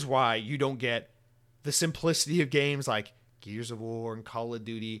 this is why you don't get the simplicity of games like Gears of War and Call of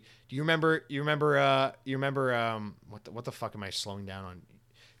Duty. Do you remember what the fuck am I slowing down on?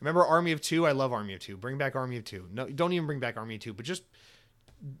 Remember Army of Two? I love Army of Two. Bring back Army of Two. No, don't even bring back Army of Two, but just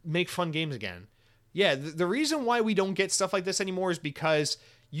make fun games again. Yeah, the reason why we don't get stuff like this anymore is because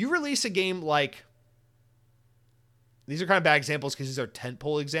you release a game like, these are kind of bad examples because these are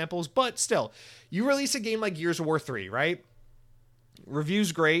tentpole examples, but still, you release a game like Gears of War 3, right?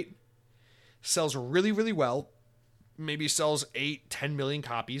 Reviews great, sells really, really well, maybe sells 8-10 million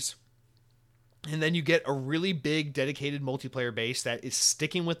copies, and then you get a really big dedicated multiplayer base that is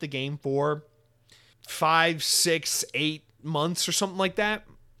sticking with the game for 5, 6, 8 months or something like that,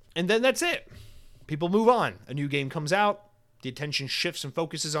 and then that's it. People move on. A new game comes out, the attention shifts and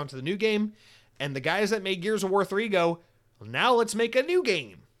focuses onto the new game, and the guys that made Gears of War 3 go, well, now let's make a new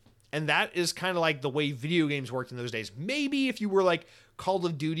game. And that is kind of like the way video games worked in those days. Maybe if you were like Call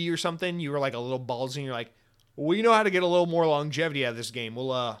of Duty or something, you were like a little ballsy and you're like, we know how to get a little more longevity out of this game.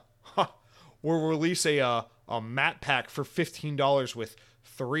 We'll release a map pack for $15 with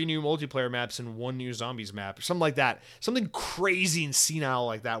 3 new multiplayer maps and 1 new zombies map or something like that. Something crazy and senile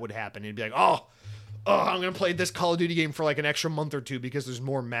like that would happen. It'd be like, oh, I'm going to play this Call of Duty game for like an extra month or 2 because there's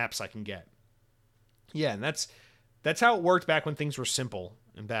more maps I can get. Yeah, and that's how it worked back when things were simple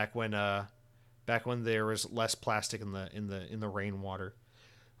and back when there was less plastic in the rainwater.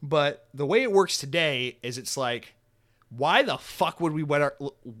 But the way it works today is it's like, why the fuck would we wet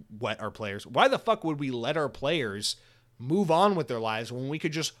our players? Why the fuck would we let our players move on with their lives when we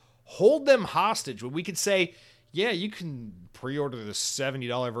could just hold them hostage? When we could say, yeah, you can pre-order the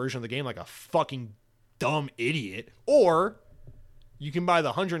 $70 version of the game like a fucking dumb idiot, or you can buy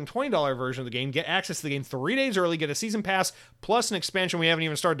the $120 version of the game, get access to the game 3 days early, get a season pass, plus an expansion we haven't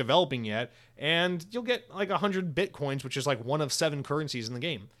even started developing yet, and you'll get like 100 Bitcoins, which is like one of 7 currencies in the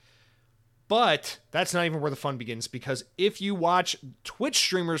game. But that's not even where the fun begins, because if you watch Twitch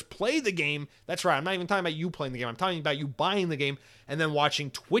streamers play the game, that's right, I'm not even talking about you playing the game, I'm talking about you buying the game and then watching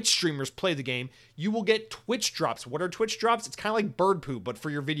Twitch streamers play the game, you will get Twitch drops. What are Twitch drops? It's kind of like bird poop, but for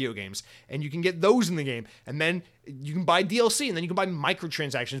your video games. And you can get those in the game. And then you can buy DLC, and then you can buy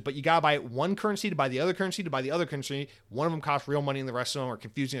microtransactions, but you gotta buy one currency to buy the other currency to buy the other currency. One of them costs real money and the rest of them are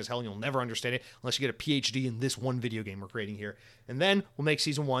confusing as hell, and you'll never understand it unless you get a PhD in this one video game we're creating here. And then we'll make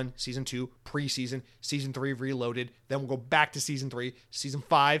Season 1, Season 2, Pre-Season, Season 3 Reloaded. Then we'll go back to Season 3, Season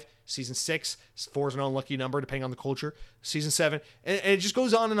 5, Season 6, 4 is an unlucky number depending on the culture, Season 7, and it just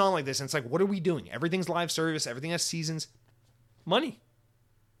goes on and on like this. And it's like, what are we doing? Everything's live service, everything has seasons. Money.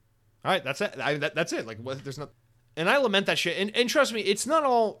 All right, that's it. That's it. Like, there's not... And I lament that shit. And trust me, it's not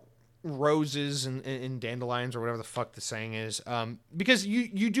all roses and dandelions or whatever the fuck the saying is. Because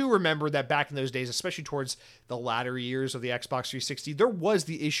you do remember that back in those days, especially towards the latter years of the Xbox 360, there was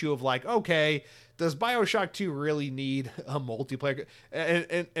the issue of like, okay, does BioShock 2 really need a multiplayer?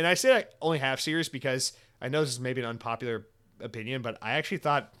 And I say that only half serious because I know this is maybe an unpopular opinion, but I actually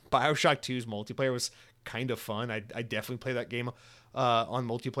thought BioShock 2's multiplayer was kind of fun. I definitely play that game on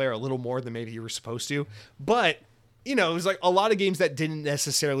multiplayer a little more than maybe you were supposed to. But you know, it was like a lot of games that didn't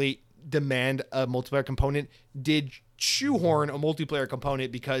necessarily demand a multiplayer component did shoehorn a multiplayer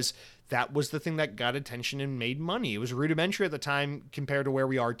component because that was the thing that got attention and made money. It was rudimentary at the time compared to where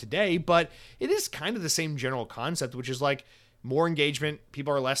we are today, but it is kind of the same general concept, which is like more engagement.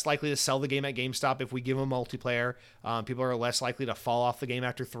 People are less likely to sell the game at GameStop if we give them multiplayer. People are less likely to fall off the game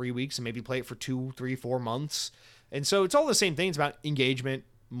after 3 weeks and maybe play it for 2, 3, 4 months. And so it's all the same things about engagement,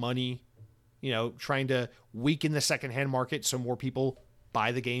 money, you know, trying to weaken the secondhand market so more people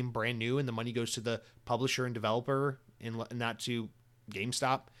buy the game brand new and the money goes to the publisher and developer and not to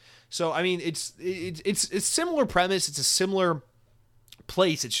GameStop. So, I mean, it's similar premise. It's a similar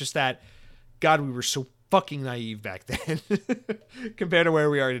place. It's just that, God, we were so fucking naive back then compared to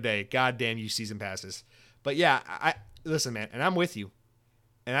where we are today. God damn you season passes. But yeah, listen, man, and I'm with you.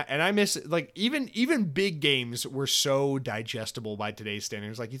 And I miss, like, even big games were so digestible by today's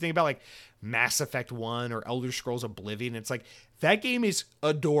standards. Like, you think about, like, Mass Effect 1 or Elder Scrolls Oblivion. It's like, that game is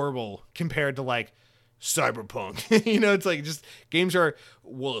adorable compared to, like, Cyberpunk. You know, it's like, just, games are,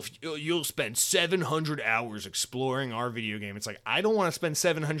 well, if you'll spend 700 hours exploring our video game. It's like, I don't want to spend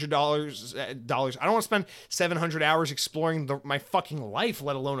 $700. I don't want to spend 700 hours exploring my fucking life,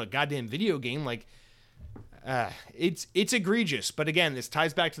 let alone a goddamn video game. Like, it's egregious. But again, this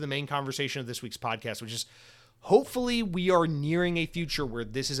ties back to the main conversation of this week's podcast, which is hopefully we are nearing a future where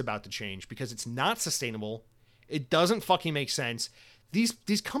this is about to change because it's not sustainable. It doesn't fucking make sense.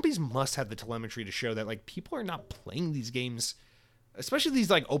 These companies must have the telemetry to show that like people are not playing these games, especially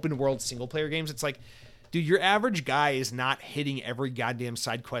these like open world single player games. It's like, dude, your average guy is not hitting every goddamn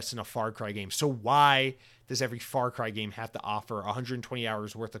side quest in a Far Cry game. So why does every Far Cry game have to offer 120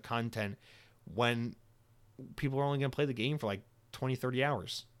 hours worth of content when people are only going to play the game for like 20, 30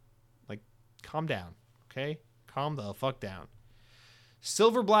 hours. Like, calm down, okay? Calm the fuck down.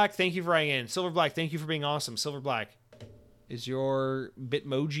 Silver Black, thank you for writing in. Silver Black, thank you for being awesome. Silver Black, is your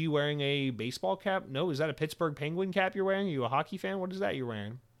Bitmoji wearing a baseball cap? No, is that a Pittsburgh Penguin cap you're wearing? Are you a hockey fan? What is that you're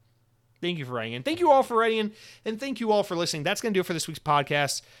wearing? Thank you for writing in. Thank you all for writing in, and thank you all for listening. That's going to do it for this week's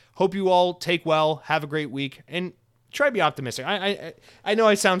podcast. Hope you all take well, have a great week, and try to be optimistic. I know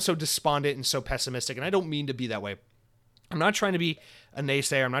I sound so despondent and so pessimistic, and I don't mean to be that way. I'm not trying to be a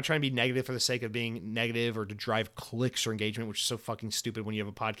naysayer. I'm not trying to be negative for the sake of being negative or to drive clicks or engagement, which is so fucking stupid when you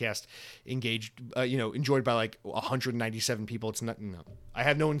have a podcast enjoyed by like 197 people. It's not, no. I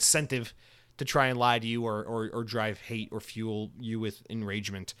have no incentive to try and lie to you or drive hate or fuel you with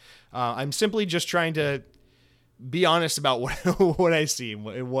enragement. I'm simply just trying to be honest about what I see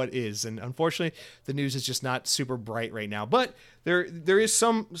and what is. And unfortunately, the news is just not super bright right now. But there is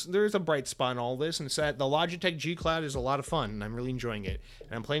a bright spot in all this, and it's that the Logitech G Cloud is a lot of fun, and I'm really enjoying it.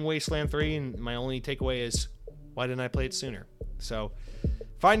 And I'm playing Wasteland 3, and my only takeaway is, why didn't I play it sooner? So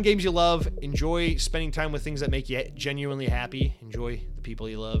find games you love, enjoy spending time with things that make you genuinely happy, enjoy the people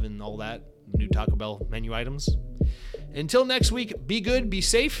you love and all that, new Taco Bell menu items. Until next week, be good, be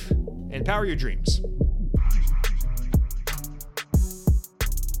safe, and power your dreams.